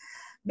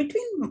 Can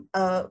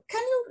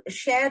you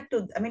share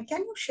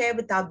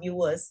with our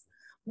viewers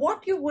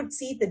what you would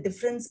see the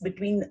difference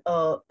between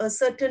a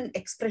certain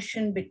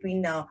expression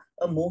between a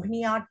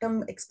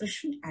Mohiniyattam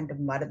expression and a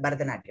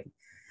Bharatanatyam?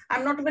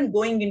 I'm not even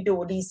going into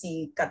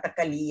Odissi,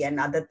 Kathakali, and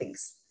other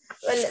things.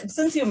 Well,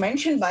 since you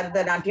mentioned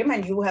Bharatanatyam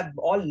and you have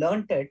all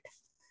learnt it,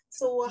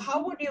 so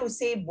how would you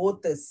say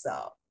both is?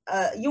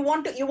 You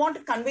want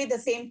to convey the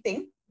same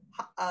thing.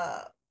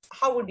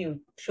 How would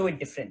you show it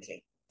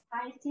differently?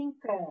 I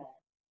think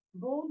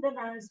both the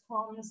dance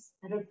forms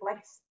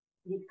reflects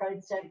the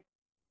culture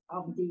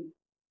of the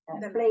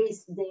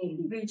place they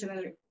live.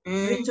 Regionally.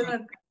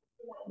 The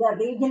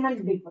regional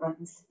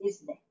difference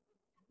is there.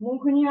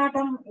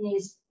 Mohiniyattam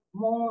is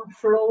more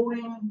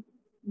flowing,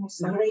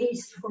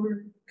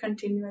 graceful,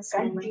 Continuous.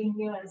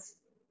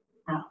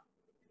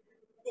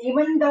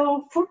 Even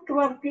though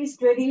footwork is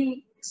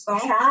very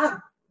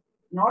sharp,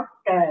 not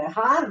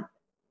hard,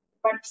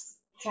 but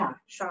sharp.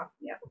 Sharp,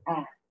 yeah.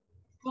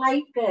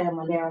 Like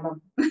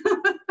Malayalam.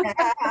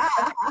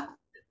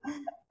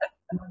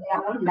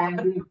 Malayalam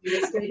language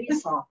is very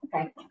soft.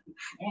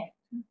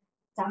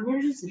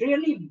 Tamil is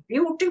really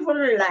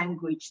beautiful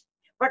language,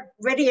 but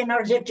very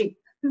energetic.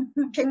 In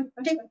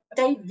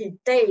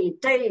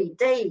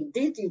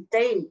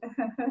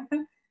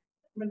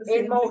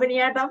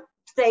Mohiniyattam,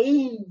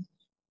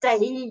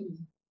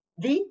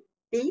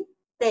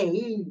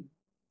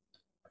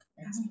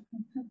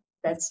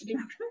 that's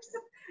different.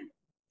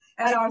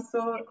 And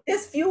also,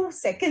 just few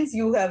seconds,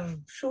 you have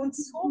shown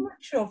so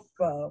much of,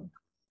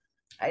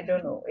 I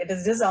don't know, it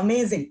is just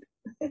amazing.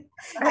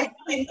 I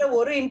think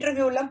the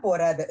interview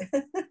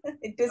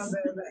it is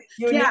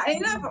unique. Yeah,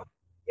 enough.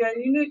 Yeah,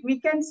 we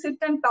can sit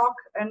and talk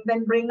and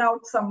then bring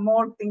out some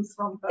more things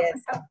from her.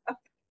 Yes.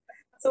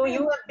 So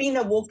you have been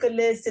a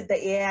vocalist at the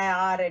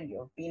AIR, and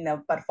you've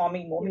been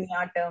performing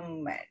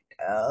Mohiniyattam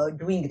and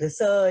doing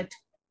research,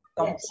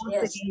 composing.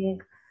 Yes.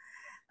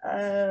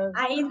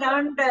 I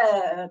learned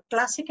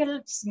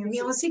classical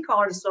music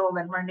also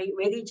when I was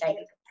very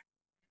child.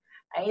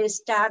 I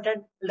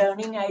started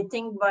learning, I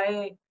think,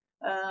 by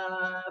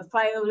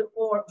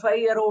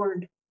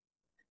 5-year-old.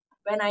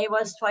 When I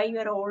was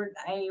 5-year-old,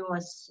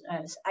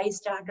 I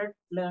started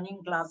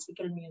learning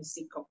classical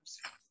music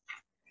also.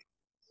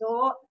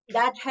 So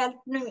that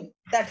helped me.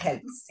 That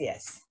helps,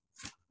 yes.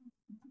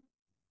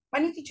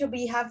 Mani teacher,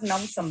 we have now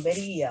some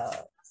very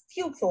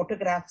few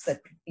photographs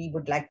that we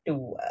would like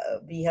to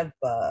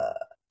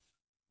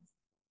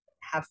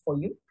have for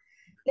you.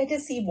 Let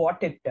us see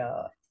what it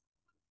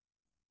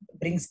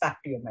brings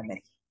back to your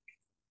memory.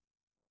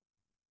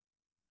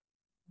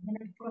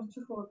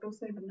 Photos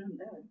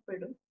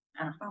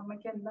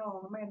അമ്മയ്ക്ക് എന്താ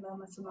ഓർമ്മ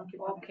എന്താന്ന് വെച്ച് നോക്കി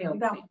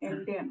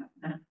എന്റെയാണ്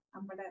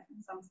നമ്മുടെ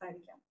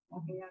സംസാരിക്കാം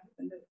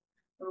മോഹിനിയാട്ടത്തിന്റെ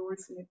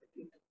റൂൾസിനെ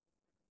പറ്റിയിട്ട്.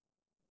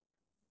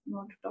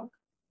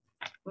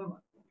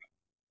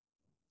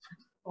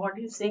 What do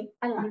you say?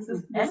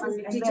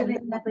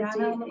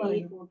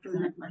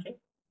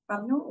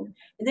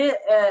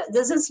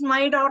 This is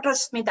my daughter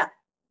Smita.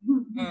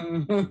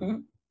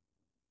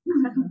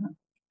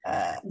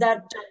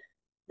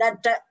 That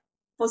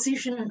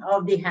position of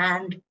the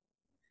hand,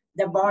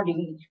 the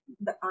body,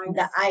 the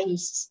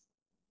eyes,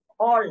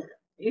 all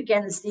you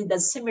can see the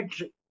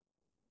symmetry.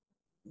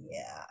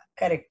 Yeah,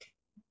 correct.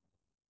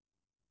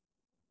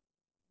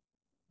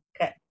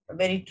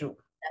 Very true.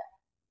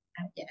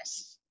 Yes.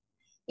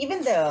 Even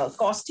the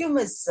costume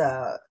is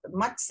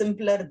much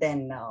simpler than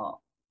a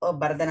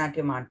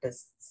Bharatanatyam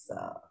artist's.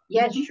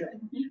 Yes, sure.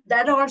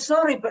 That also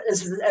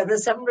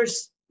resembles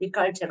the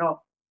culture of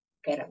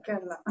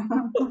Kerala.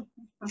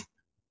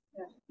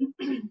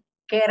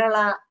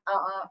 Kerala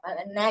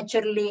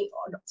naturally,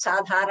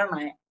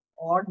 sadharana,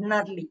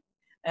 ordinarily,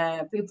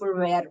 people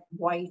wear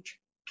white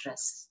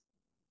dress.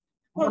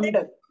 Well,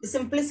 Mundu. the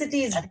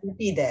simplicity is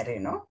beauty there, you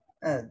know.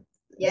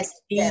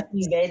 Yes,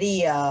 very,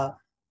 yes.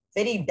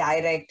 very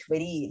direct,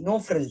 very no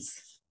frills.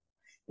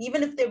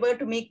 Even if they were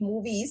to make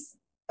movies,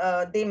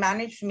 they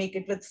managed to make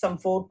it with some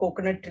 4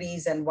 coconut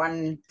trees and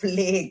 1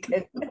 lake.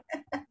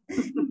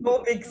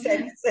 No big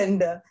sets,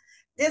 and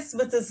just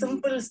with a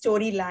simple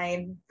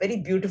storyline, very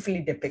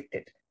beautifully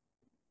depicted.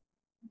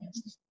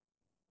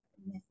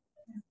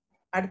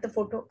 At the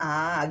photo,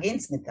 again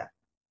Smita.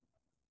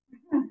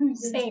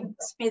 Same,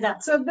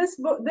 Smita. So this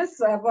book, this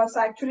was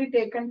actually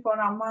taken for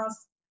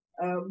Amma's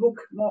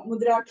book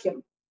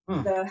Mudrakyam,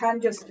 the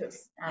hand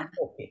gestures.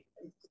 Okay.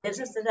 This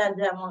is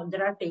the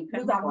mudra taken.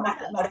 This is Amma.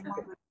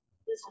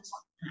 This is,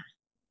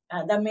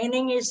 the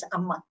meaning is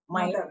Amma,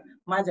 my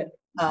mother.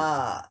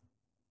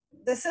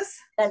 This is?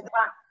 That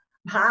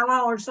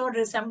Bhava also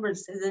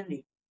resembles, isn't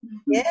it?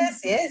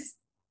 Yes, yes.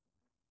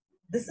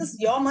 This is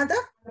your mother?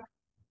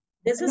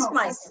 This is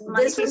myself.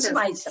 This is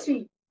myself.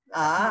 The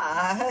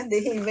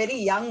very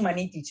young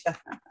money teacher.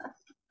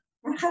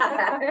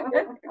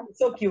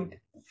 So cute.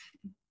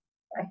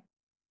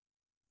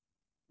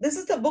 This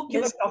is the book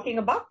you were talking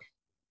about?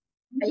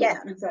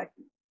 Yeah,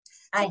 exactly.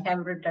 I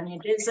have written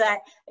it.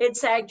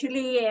 It's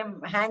actually a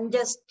hand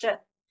gesture,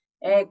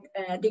 a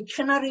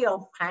dictionary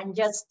of hand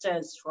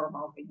gestures for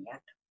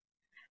Mohiniyattam.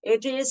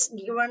 It is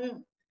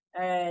given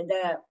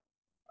the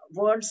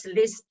words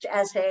list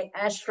as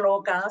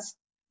shlokas,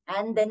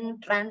 and then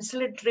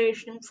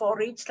transliteration for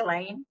each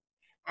line,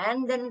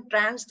 and then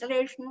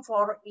translation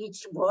for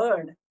each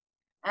word,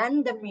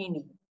 and the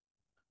meaning.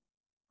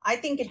 I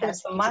think it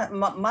is, it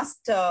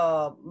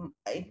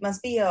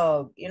must be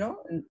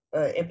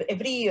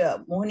every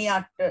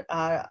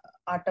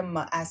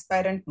Mohiniyattam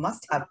aspirant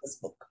must have this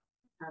book.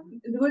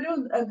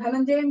 Guru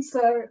Dhananjayan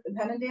sir,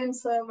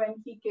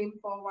 when he came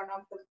for one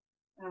of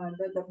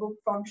the book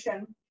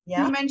function,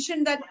 he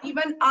mentioned that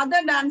even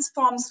other dance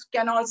forms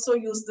can also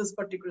use this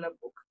particular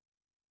book.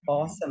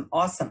 Awesome,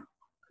 awesome.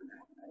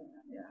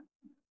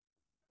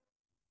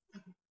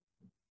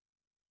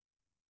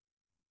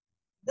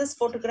 This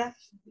photograph?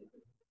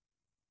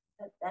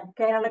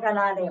 Kerala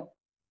Kalalayam.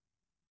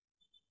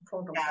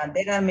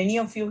 There are many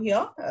of you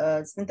here.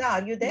 Smita,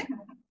 are you there?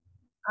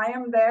 I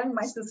am there.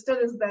 My sister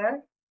is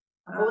there.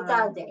 Both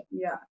are there.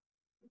 Yeah,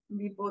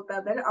 we both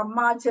are there.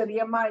 Amma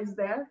Acharya is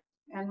there,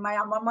 and my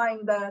Amma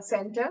in the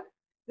center.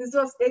 This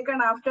was taken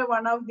after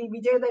one of the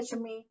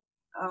Vijayadashami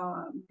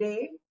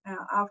day.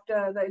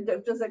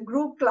 It was a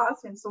group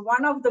class, and so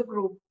one of the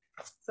group.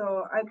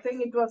 So I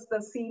think it was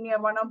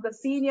one of the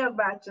senior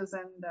batches,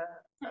 and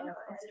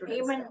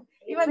even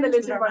the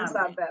little ones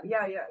are there.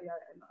 Yeah.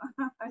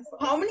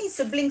 How many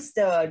siblings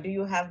do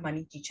you have,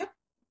 Mani teacher?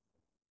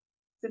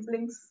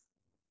 Siblings?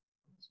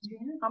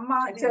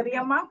 Amma,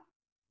 Acharya.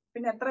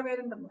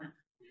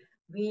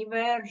 We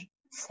were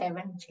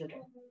 7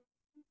 children.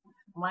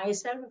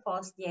 Myself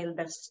was the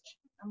eldest.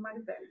 Amma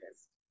is the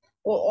eldest.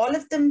 Oh, all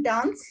of them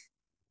dance?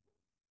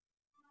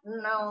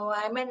 No,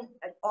 I mean,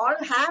 all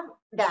have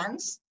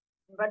dance,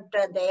 but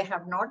they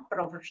have not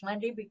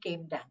professionally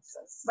became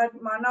dancers. But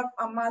one of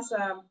Amma's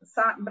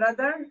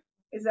brother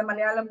is a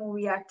Malayalam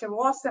movie actor,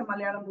 was a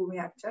Malayalam movie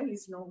actor.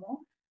 He's no more.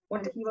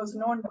 But he was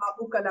known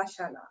Babu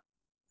Kalashala.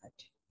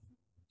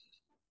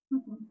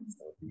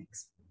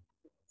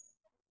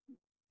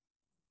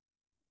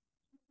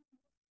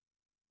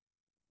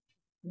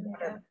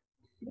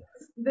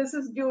 This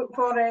is due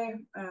for a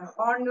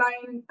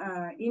online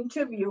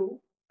interview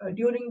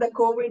during the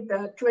COVID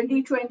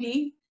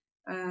 2020.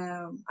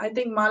 I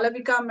think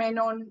Malavika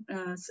Menon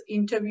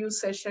interview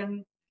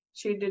session.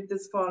 She did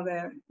this for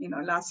the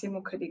Lasya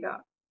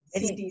Mukhadiga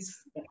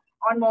CDs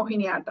on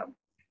Mohiniyattam.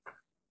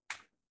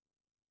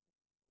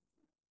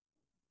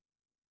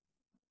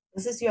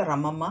 This is your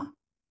Ramamma?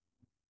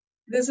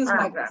 This is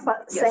my grandma.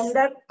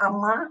 Sender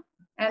Amma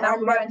and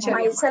Amma and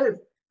myself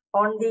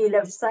on the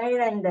left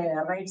side and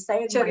the right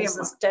side, my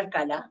sister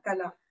Kala.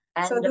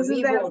 And so this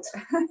is both.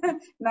 the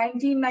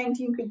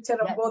 1919 picture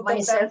of both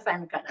myself of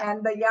them and Kala.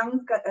 and the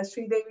young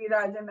Sreedevi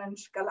Rajan and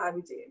Kala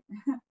Vijay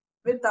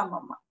with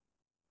Amma.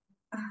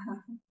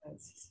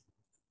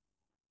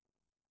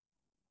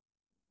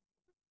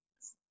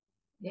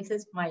 This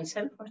is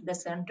myself at the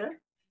center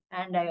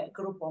and a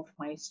group of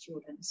my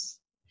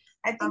students.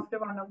 I think after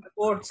one of the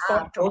quotes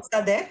are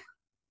there.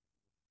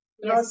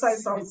 Yes. Rosa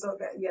is also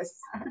there. Yes.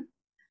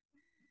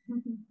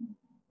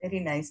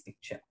 Very nice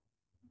picture.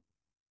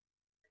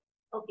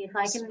 Okay, if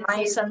I can.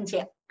 My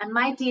Sandhya. And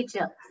my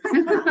teacher.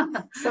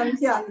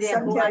 Sandhya,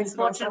 who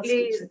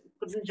unfortunately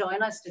couldn't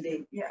join us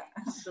today. Yeah.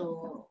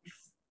 So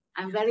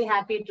I'm very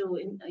happy to,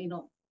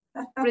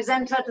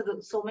 present her to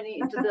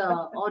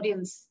the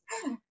audience.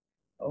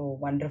 Oh,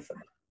 wonderful.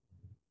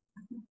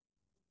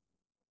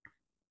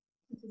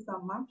 This is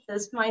Amma.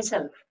 This is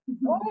myself.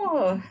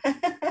 Oh.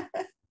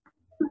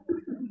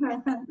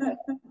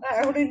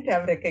 I wouldn't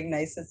have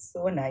recognized it.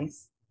 So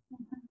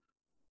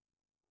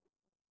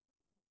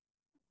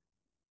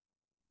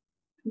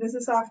This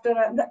is after,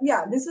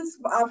 this is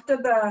after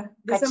the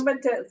December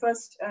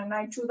 1st,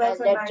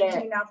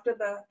 2019, after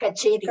the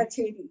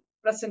Kacheri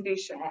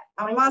presentation.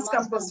 Amma's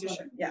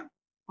composition, yeah.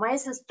 My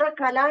sister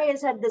Kala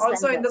is at the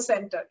Also center. in the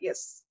center,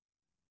 yes.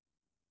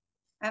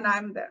 And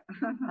I'm there.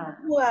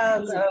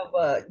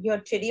 Your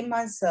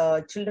Cheriamma's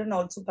children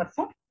also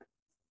perform?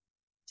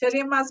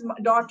 Cheriamma's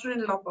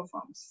daughter-in-law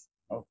performs.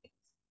 Okay.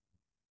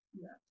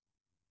 Yeah.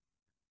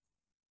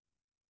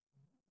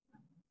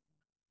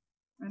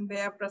 And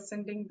they are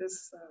presenting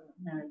this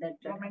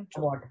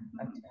Award.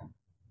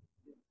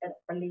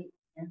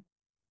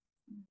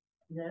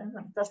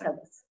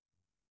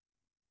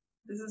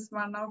 This is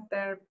one of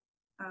their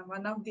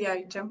one of the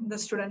item the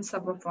students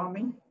are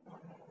performing.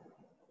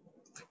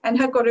 And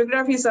her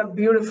choreographies are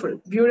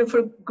beautiful,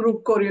 beautiful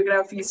group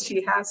choreographies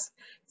she has.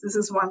 This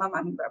is one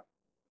among them.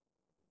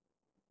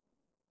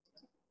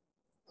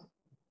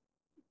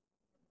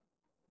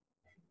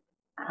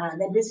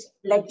 That is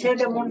lecture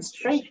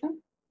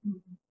demonstration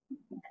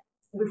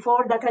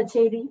before the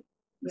Kacheri.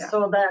 Yeah.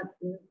 So the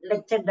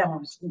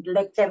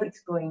lecture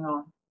is going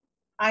on.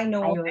 I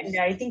know, and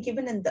I think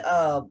even in the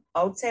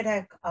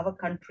outside our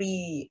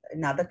country,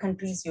 in other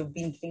countries, you've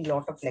been doing a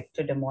lot of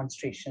lecture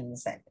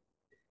demonstrations and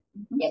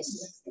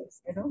Yes.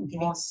 you know,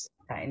 giving Most.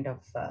 kind of.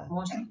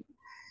 Most.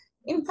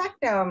 In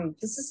fact,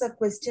 this is a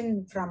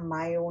question from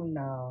my own.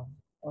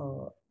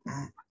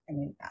 I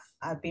mean,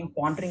 I've been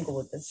pondering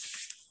over this.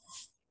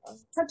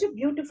 Such a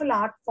beautiful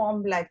art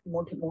form like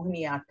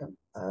Mohiniyattam.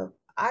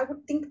 I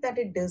would think that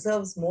it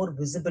deserves more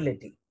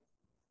visibility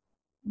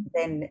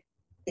than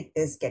it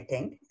is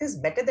getting. It is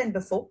better than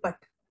before, but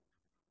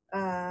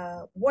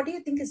what do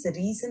you think is the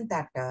reason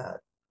that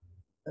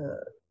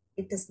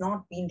it has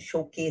not been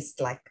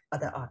showcased like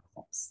other art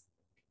forms?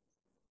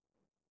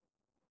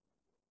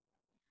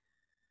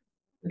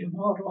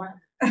 More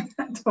one.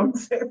 Don't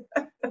say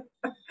that.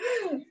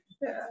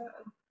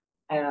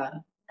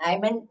 I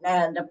mean,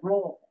 the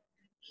pro.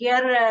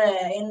 Here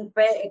in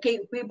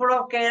people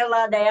of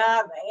Kerala, they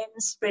are in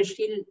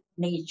special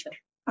nature.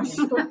 Can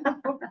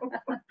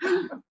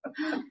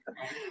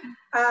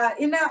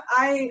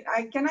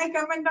I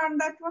comment on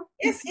that one?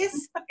 Yes.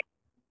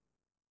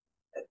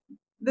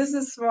 This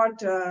is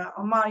what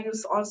Amma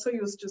also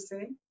used to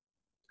say.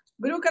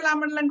 Guru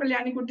Kalamandalam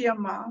Kalyanikutti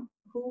Amma,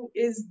 who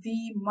is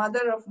the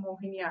mother of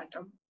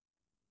Mohiniyattam,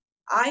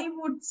 I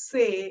would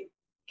say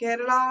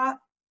Kerala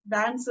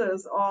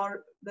dancers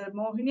or the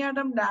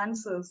Mohiniyattam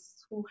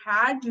dancers who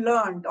had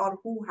learned or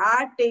who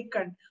had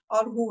taken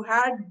or who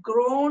had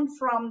grown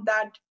from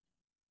that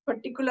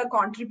particular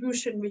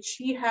contribution which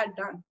she had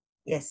done.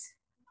 Yes.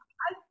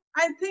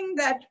 I think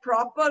that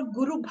proper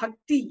Guru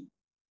Bhakti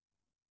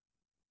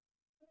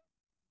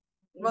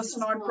was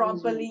not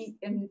properly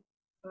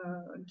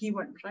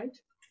given, right?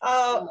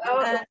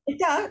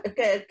 Rita,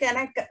 can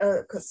I,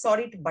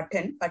 sorry to butt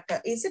in, but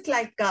is it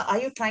like, are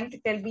you trying to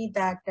tell me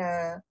that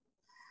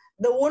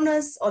the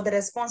onus or the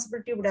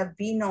responsibility would have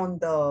been on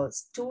the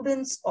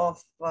students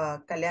of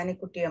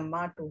Kalyanikutti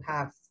Amma to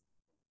have?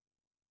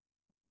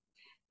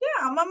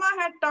 Yeah, Amma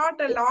had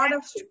taught a lot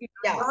of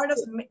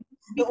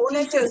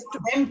teachers to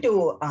them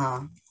to.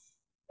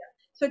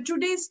 So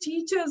today's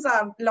teachers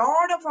are a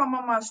lot of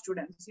Amma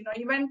students. You know,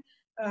 even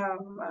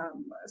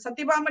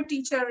Satyabhama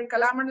teacher,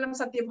 Kalamandalam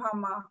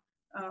Satyabhama,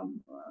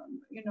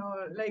 you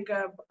know, like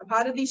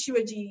Bharati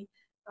Shivaji,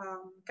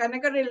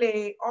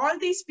 Kanakarele, all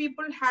these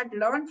people had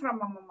learned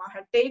from Amma,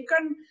 had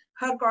taken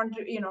her,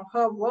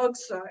 her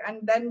works,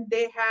 and then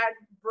they had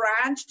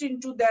branched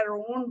into their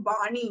own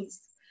banis.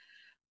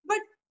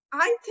 But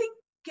I think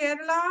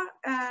Kerala,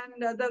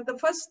 and the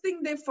first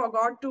thing they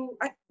forgot to,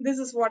 this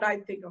is what I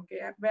think,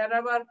 okay,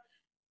 wherever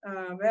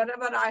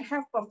I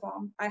have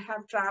performed, I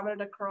have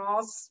traveled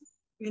across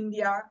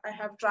India, I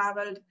have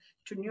traveled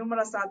to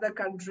numerous other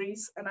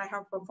countries, and I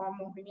have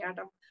performed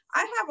Mohiniyattam.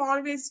 I have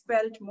always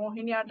felt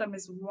Mohiniyattam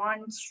is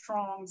one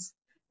strong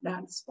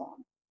dance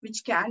form,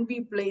 which can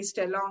be placed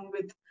along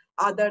with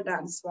other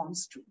dance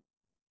forms too.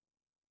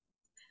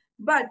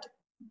 But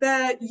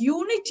the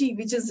unity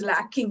which is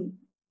lacking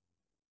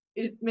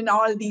in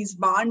all these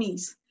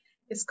banis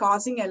is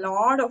causing a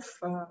lot of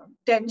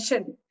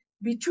tension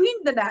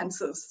between the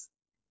dancers,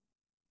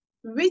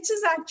 which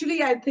is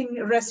actually, I think,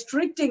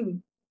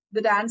 restricting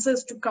the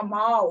dancers to come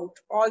out,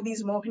 all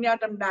these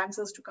Mohiniyattam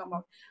dancers to come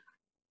out.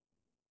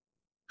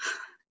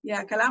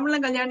 Yeah,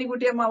 Kalamandalam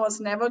Kalyanikutti Amma was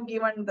never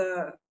given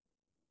the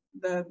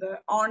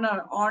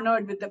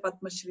honored with a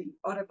Padma Shri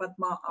or a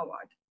Padma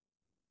Award.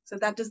 So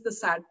that is the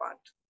sad part.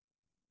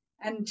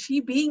 And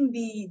she being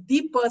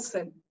the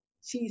person,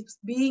 she's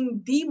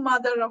being the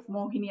mother of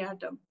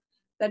Mohiniyattam,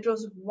 that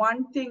was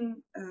one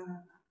thing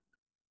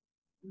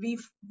we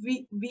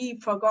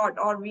forgot,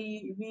 or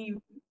we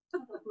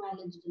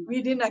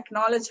didn't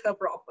acknowledge her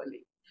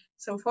properly.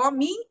 So for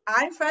me,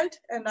 I felt,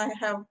 and I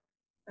have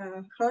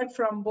heard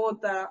from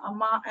both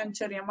Amma and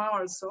Cheriamma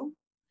also,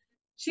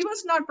 she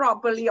was not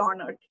properly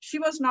honored. She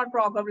was not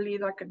properly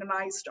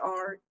recognized,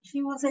 or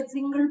she was a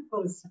single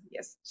person.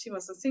 Yes, she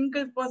was a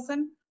single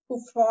person who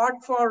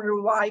fought for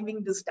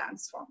reviving this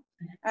dance form.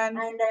 And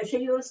she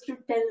used to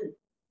tell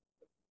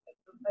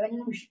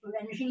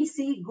when she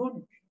see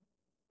good,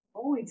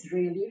 oh, it's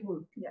really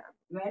good. Yeah.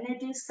 When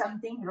it is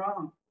something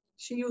wrong,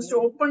 She used to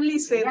openly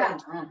say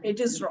that yeah, it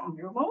is wrong.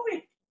 remove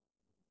it.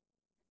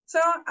 So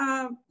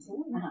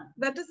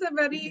that is a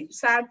very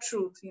sad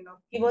truth, you know.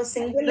 He was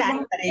single The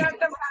and courageous.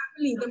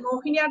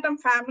 Mohiniyattam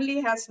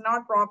family has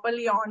not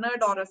properly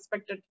honored or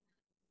respected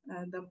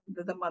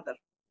the mother.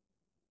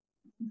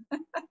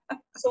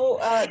 So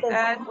And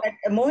that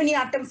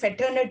Mohiniyattam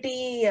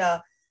fraternity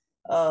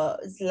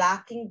is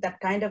lacking that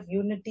kind of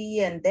unity,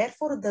 and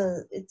therefore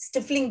it's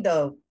stifling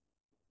the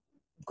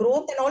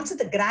growth and also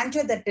the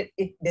grandeur that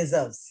it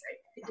deserves.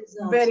 It is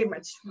very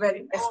much.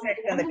 Respect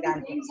and one the of the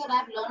grandeur. things that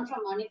I've learned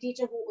from Mani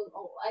teacher,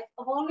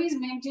 I've always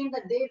maintained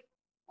that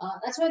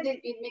that's why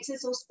it makes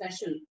it so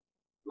special.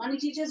 Mani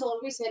teachers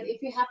always said,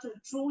 if you have to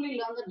truly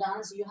learn the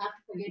dance, you have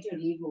to forget your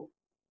ego.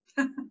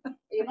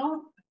 You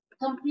know,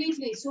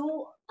 completely.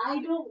 So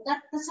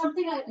that's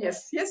something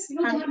yes, you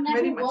know, they have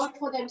very never much. worked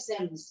for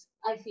themselves,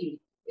 I feel.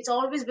 It's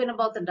always been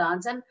about the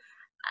dance. And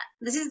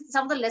this is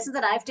some of the lessons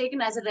that I've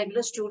taken as a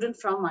regular student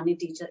from Mani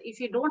teacher. If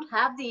you don't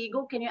have the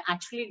ego, can you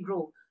actually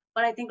grow?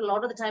 But I think a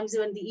lot of the times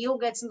when the ego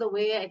gets in the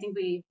way, I think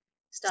we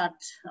start,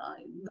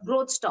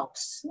 growth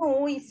stops.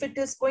 No, if it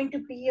is going to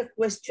be a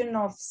question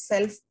of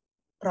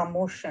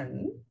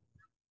self-promotion,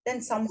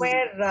 then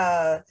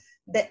somewhere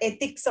the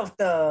ethics of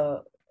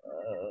the,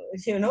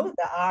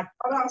 the art.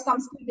 Or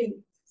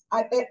Samskriti.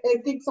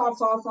 Ethics of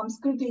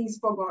Samskriti is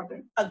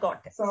forgotten.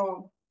 Forgotten.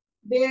 So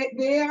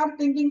they are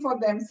thinking for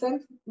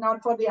themselves,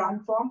 not for the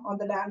art form or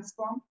the dance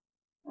form.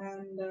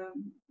 And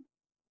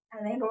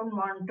I don't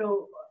want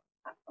to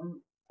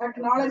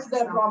acknowledge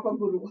their proper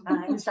guru.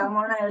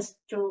 someone else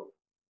to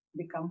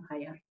become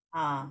higher.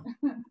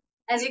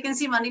 As you can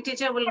see, Mani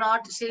teacher will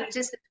not, she'll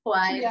just sit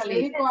quietly. Yeah,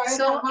 very quiet.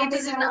 So it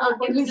is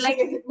It's like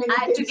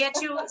to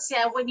get you, see,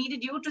 we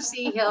needed you to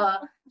see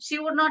her. She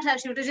would not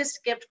have, she would have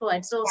just kept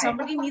quiet. So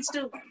somebody needs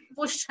to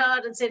push her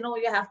and say, no,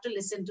 you have to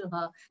listen to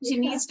her. She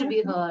needs to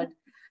be heard.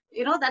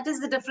 You know, that is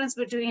the difference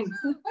between.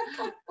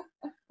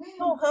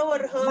 No,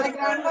 My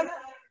grandmother.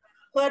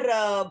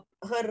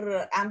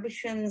 her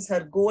ambitions,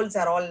 her goals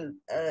are all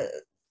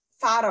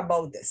far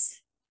above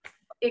this.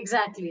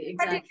 Exactly.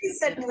 But it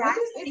is a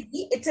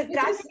tragedy. It's a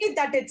tragedy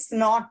that it's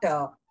not.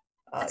 Not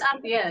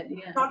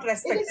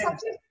respected.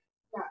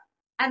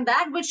 And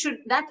that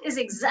is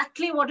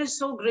exactly what is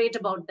so great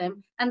about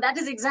them, and that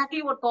is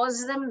exactly what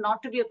causes them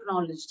not to be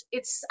acknowledged.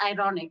 It's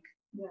ironic.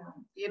 Yeah.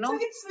 You know, so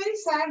it's very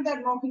sad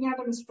that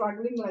Mohiniyattam is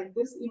struggling like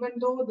this, even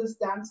though this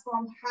dance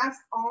form has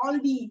all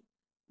the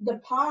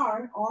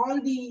power, all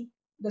the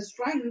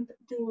strength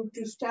to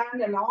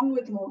stand along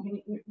with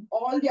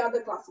all the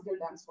other classical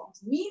dance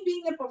forms. Me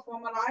being a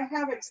performer, I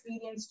have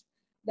experienced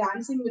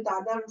dancing with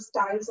other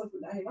styles of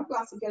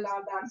classical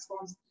art dance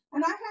forms,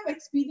 and I have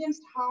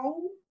experienced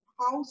how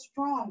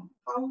strong,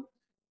 how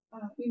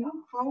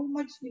how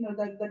much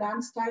the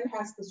dance style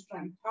has the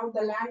strength, how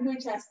the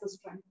language has the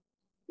strength.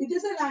 It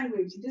is a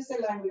language. It is a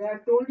language. I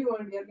have told you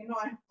earlier.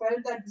 I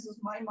felt that this is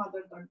my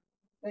mother tongue.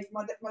 Like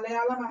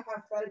Malayalam, I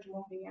have felt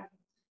Mohiniyattam.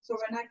 So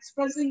when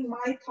expressing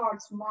my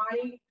thoughts,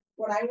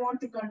 what I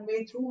want to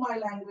convey through my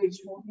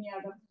language,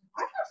 Mohiniyattam,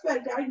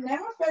 I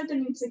never felt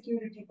an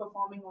insecurity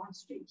performing on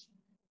stage.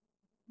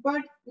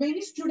 But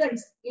many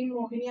students in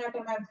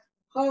Mohiniyattam have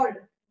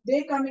heard,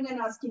 they coming and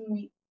asking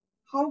me,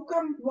 how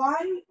come,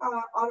 why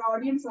our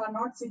audience are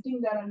not sitting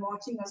there and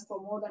watching us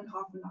for more than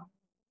half an hour?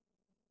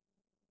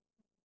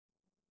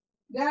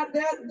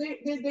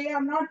 They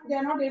are not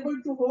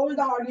able to hold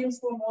the audience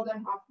for more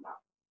than half an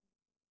hour.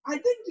 I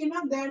think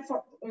their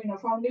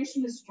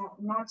foundation is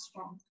not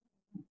strong.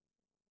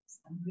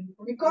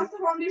 Because the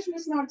foundation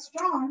is not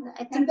strong,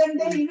 and then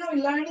they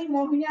learning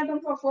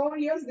Mohiniyattam for 4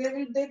 years,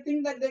 they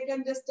think that they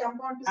can just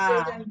jump onto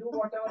stage and do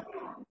whatever they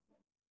want.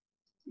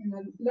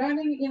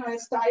 Learning a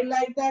style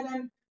like that,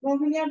 and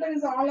Mohiniyattam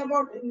is all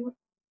about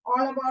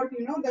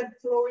that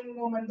flowing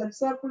movement, that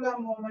circular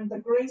movement, the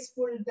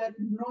graceful, that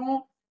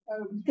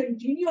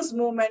continuous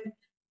movement.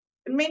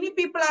 Many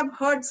people have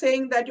heard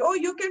saying that, oh,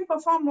 you can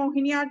perform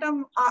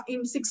Mohiniyattam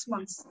in 6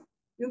 months.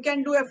 You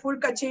can do a full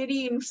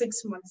kacheri in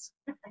 6 months.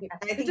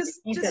 I think it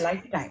needs a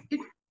lifetime.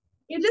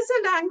 It is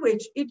a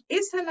language. It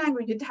is a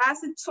language. It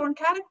has its own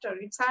character.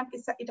 It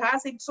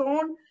has its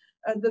own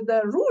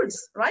the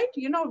rules, right?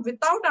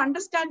 Without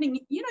understanding,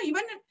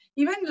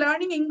 even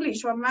learning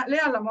English or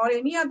Malayalam or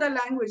any other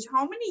language,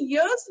 how many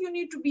years you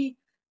need to be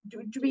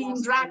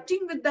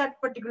interacting with that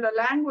particular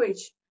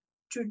language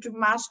to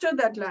master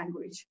that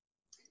language.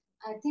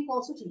 I think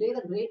also today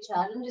the great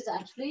challenge is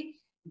actually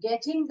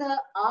getting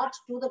the art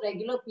to the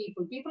regular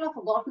people. People have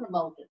forgotten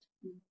about it,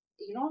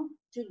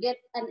 to get,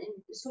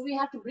 so we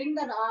have to bring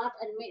that art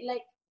and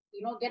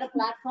get a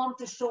platform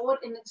to show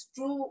it in its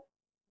true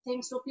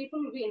thing, so people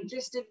will be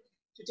interested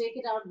to take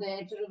it out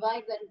there, to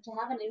revive that, to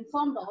have an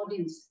informed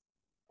audience.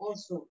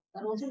 Also,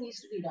 that also needs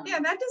to be done. Yeah,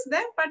 that is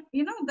there, but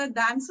the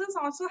dancers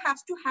also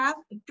have to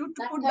have to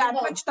put that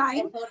much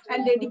time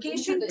and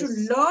dedication to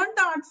learn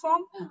the art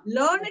form,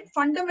 learn it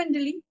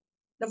fundamentally.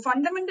 If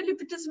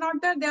it is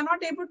not there, they are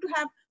not able to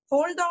have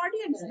hold the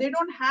audience. They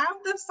don't have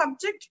the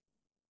subject.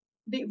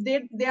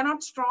 They are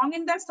not strong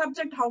in that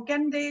subject. How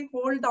can they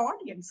hold the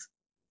audience?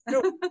 I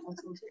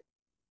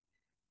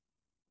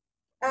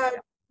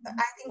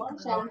think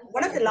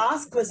one of the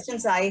last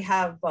questions I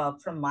have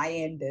from my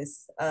end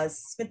is,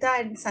 Smita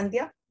and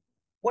Sandhya,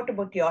 what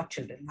about your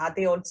children? Are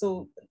they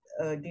also,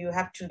 do you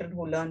have children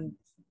who learn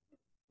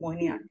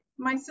Mohiniyattam?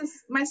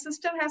 My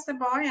sister has a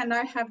boy and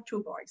I have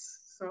 2 boys.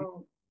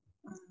 So.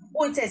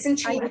 Oh, it's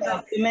essentially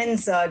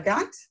women's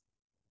dance?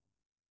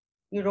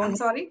 You don't. I'm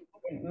sorry?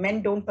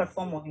 Men don't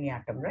perform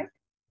Mohiniyattam, right?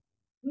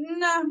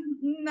 No,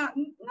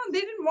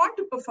 they didn't want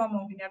to perform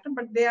Mohiniyattam,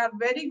 but they are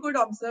very good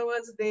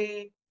observers.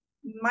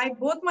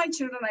 Both my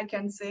children, I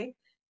can say,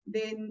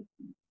 they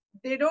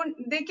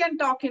can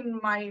talk in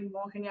my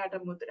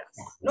Mohiniyattam mudras.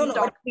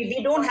 No,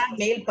 we don't have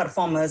male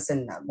performers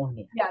in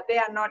Mohiniyattam. Yeah, they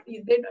are not.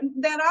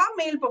 There are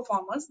male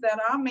performers.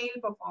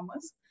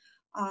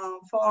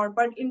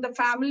 But in the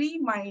family,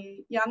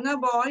 my younger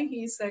boy,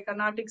 he's a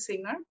Carnatic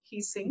singer.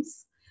 He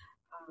sings.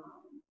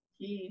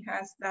 He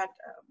has that,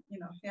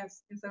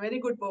 he's a very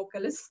good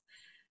vocalist.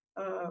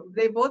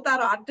 They both are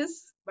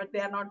artists, but they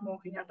are not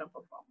Mohiniyattam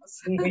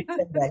performers.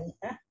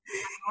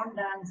 Not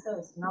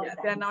dancers.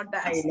 They're not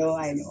dancers.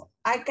 I know.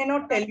 I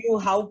cannot tell you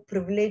how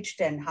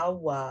privileged and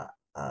how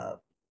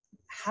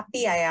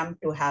happy I am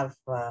to have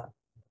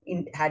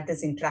had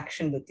this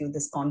interaction with you,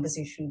 this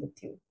conversation with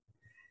you.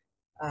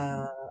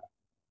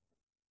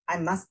 I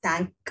must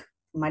thank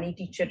Mani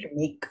teacher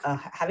to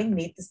having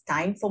made this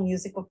time for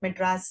Music of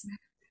Madras,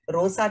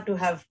 Rosa to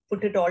have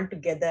put it all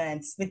together,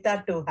 and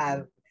Smita to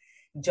have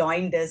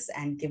joined us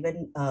and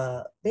given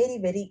a very,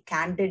 very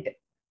candid,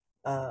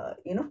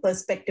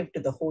 perspective to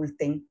the whole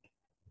thing.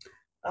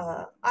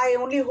 I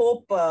only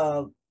hope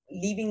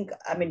leaving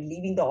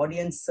the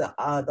audience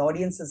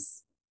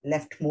is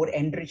left more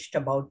enriched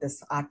about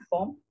this art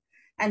form.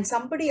 And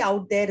somebody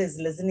out there is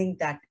listening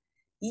that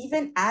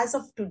even as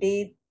of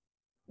today,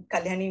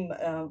 Kalyani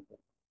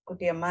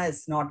Kutiyamma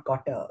has not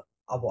got a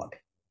award.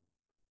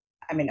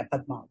 A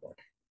Padma award.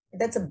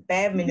 That's a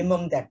bare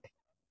minimum that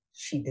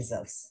she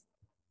deserves.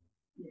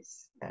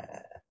 Yes.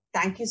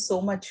 Thank you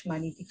so much,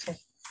 Mani teacher.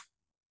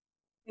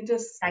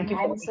 Thank you.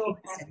 I'm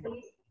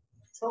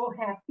so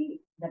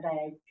happy that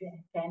I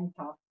can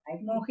talk.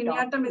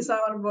 Mohiniyattam is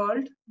our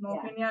world.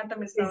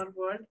 Mohiniyattam is our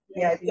world.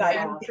 Yeah,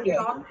 and to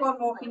talk for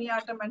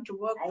Mohiniyattam and to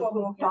work for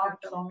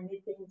Mohiniyattam. So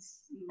many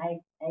things. I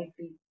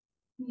feel.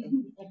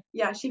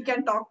 Yeah, she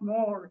can talk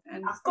more.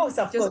 And of course,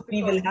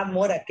 we will have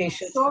more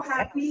occasions. So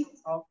happy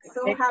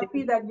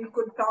that we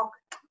could talk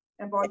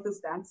about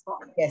this dance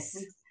form. Yes.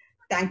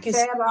 Thank you.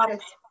 Share our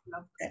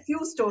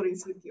few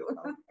stories with you.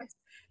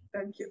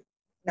 Thank you.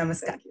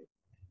 Namaskar. Thank you.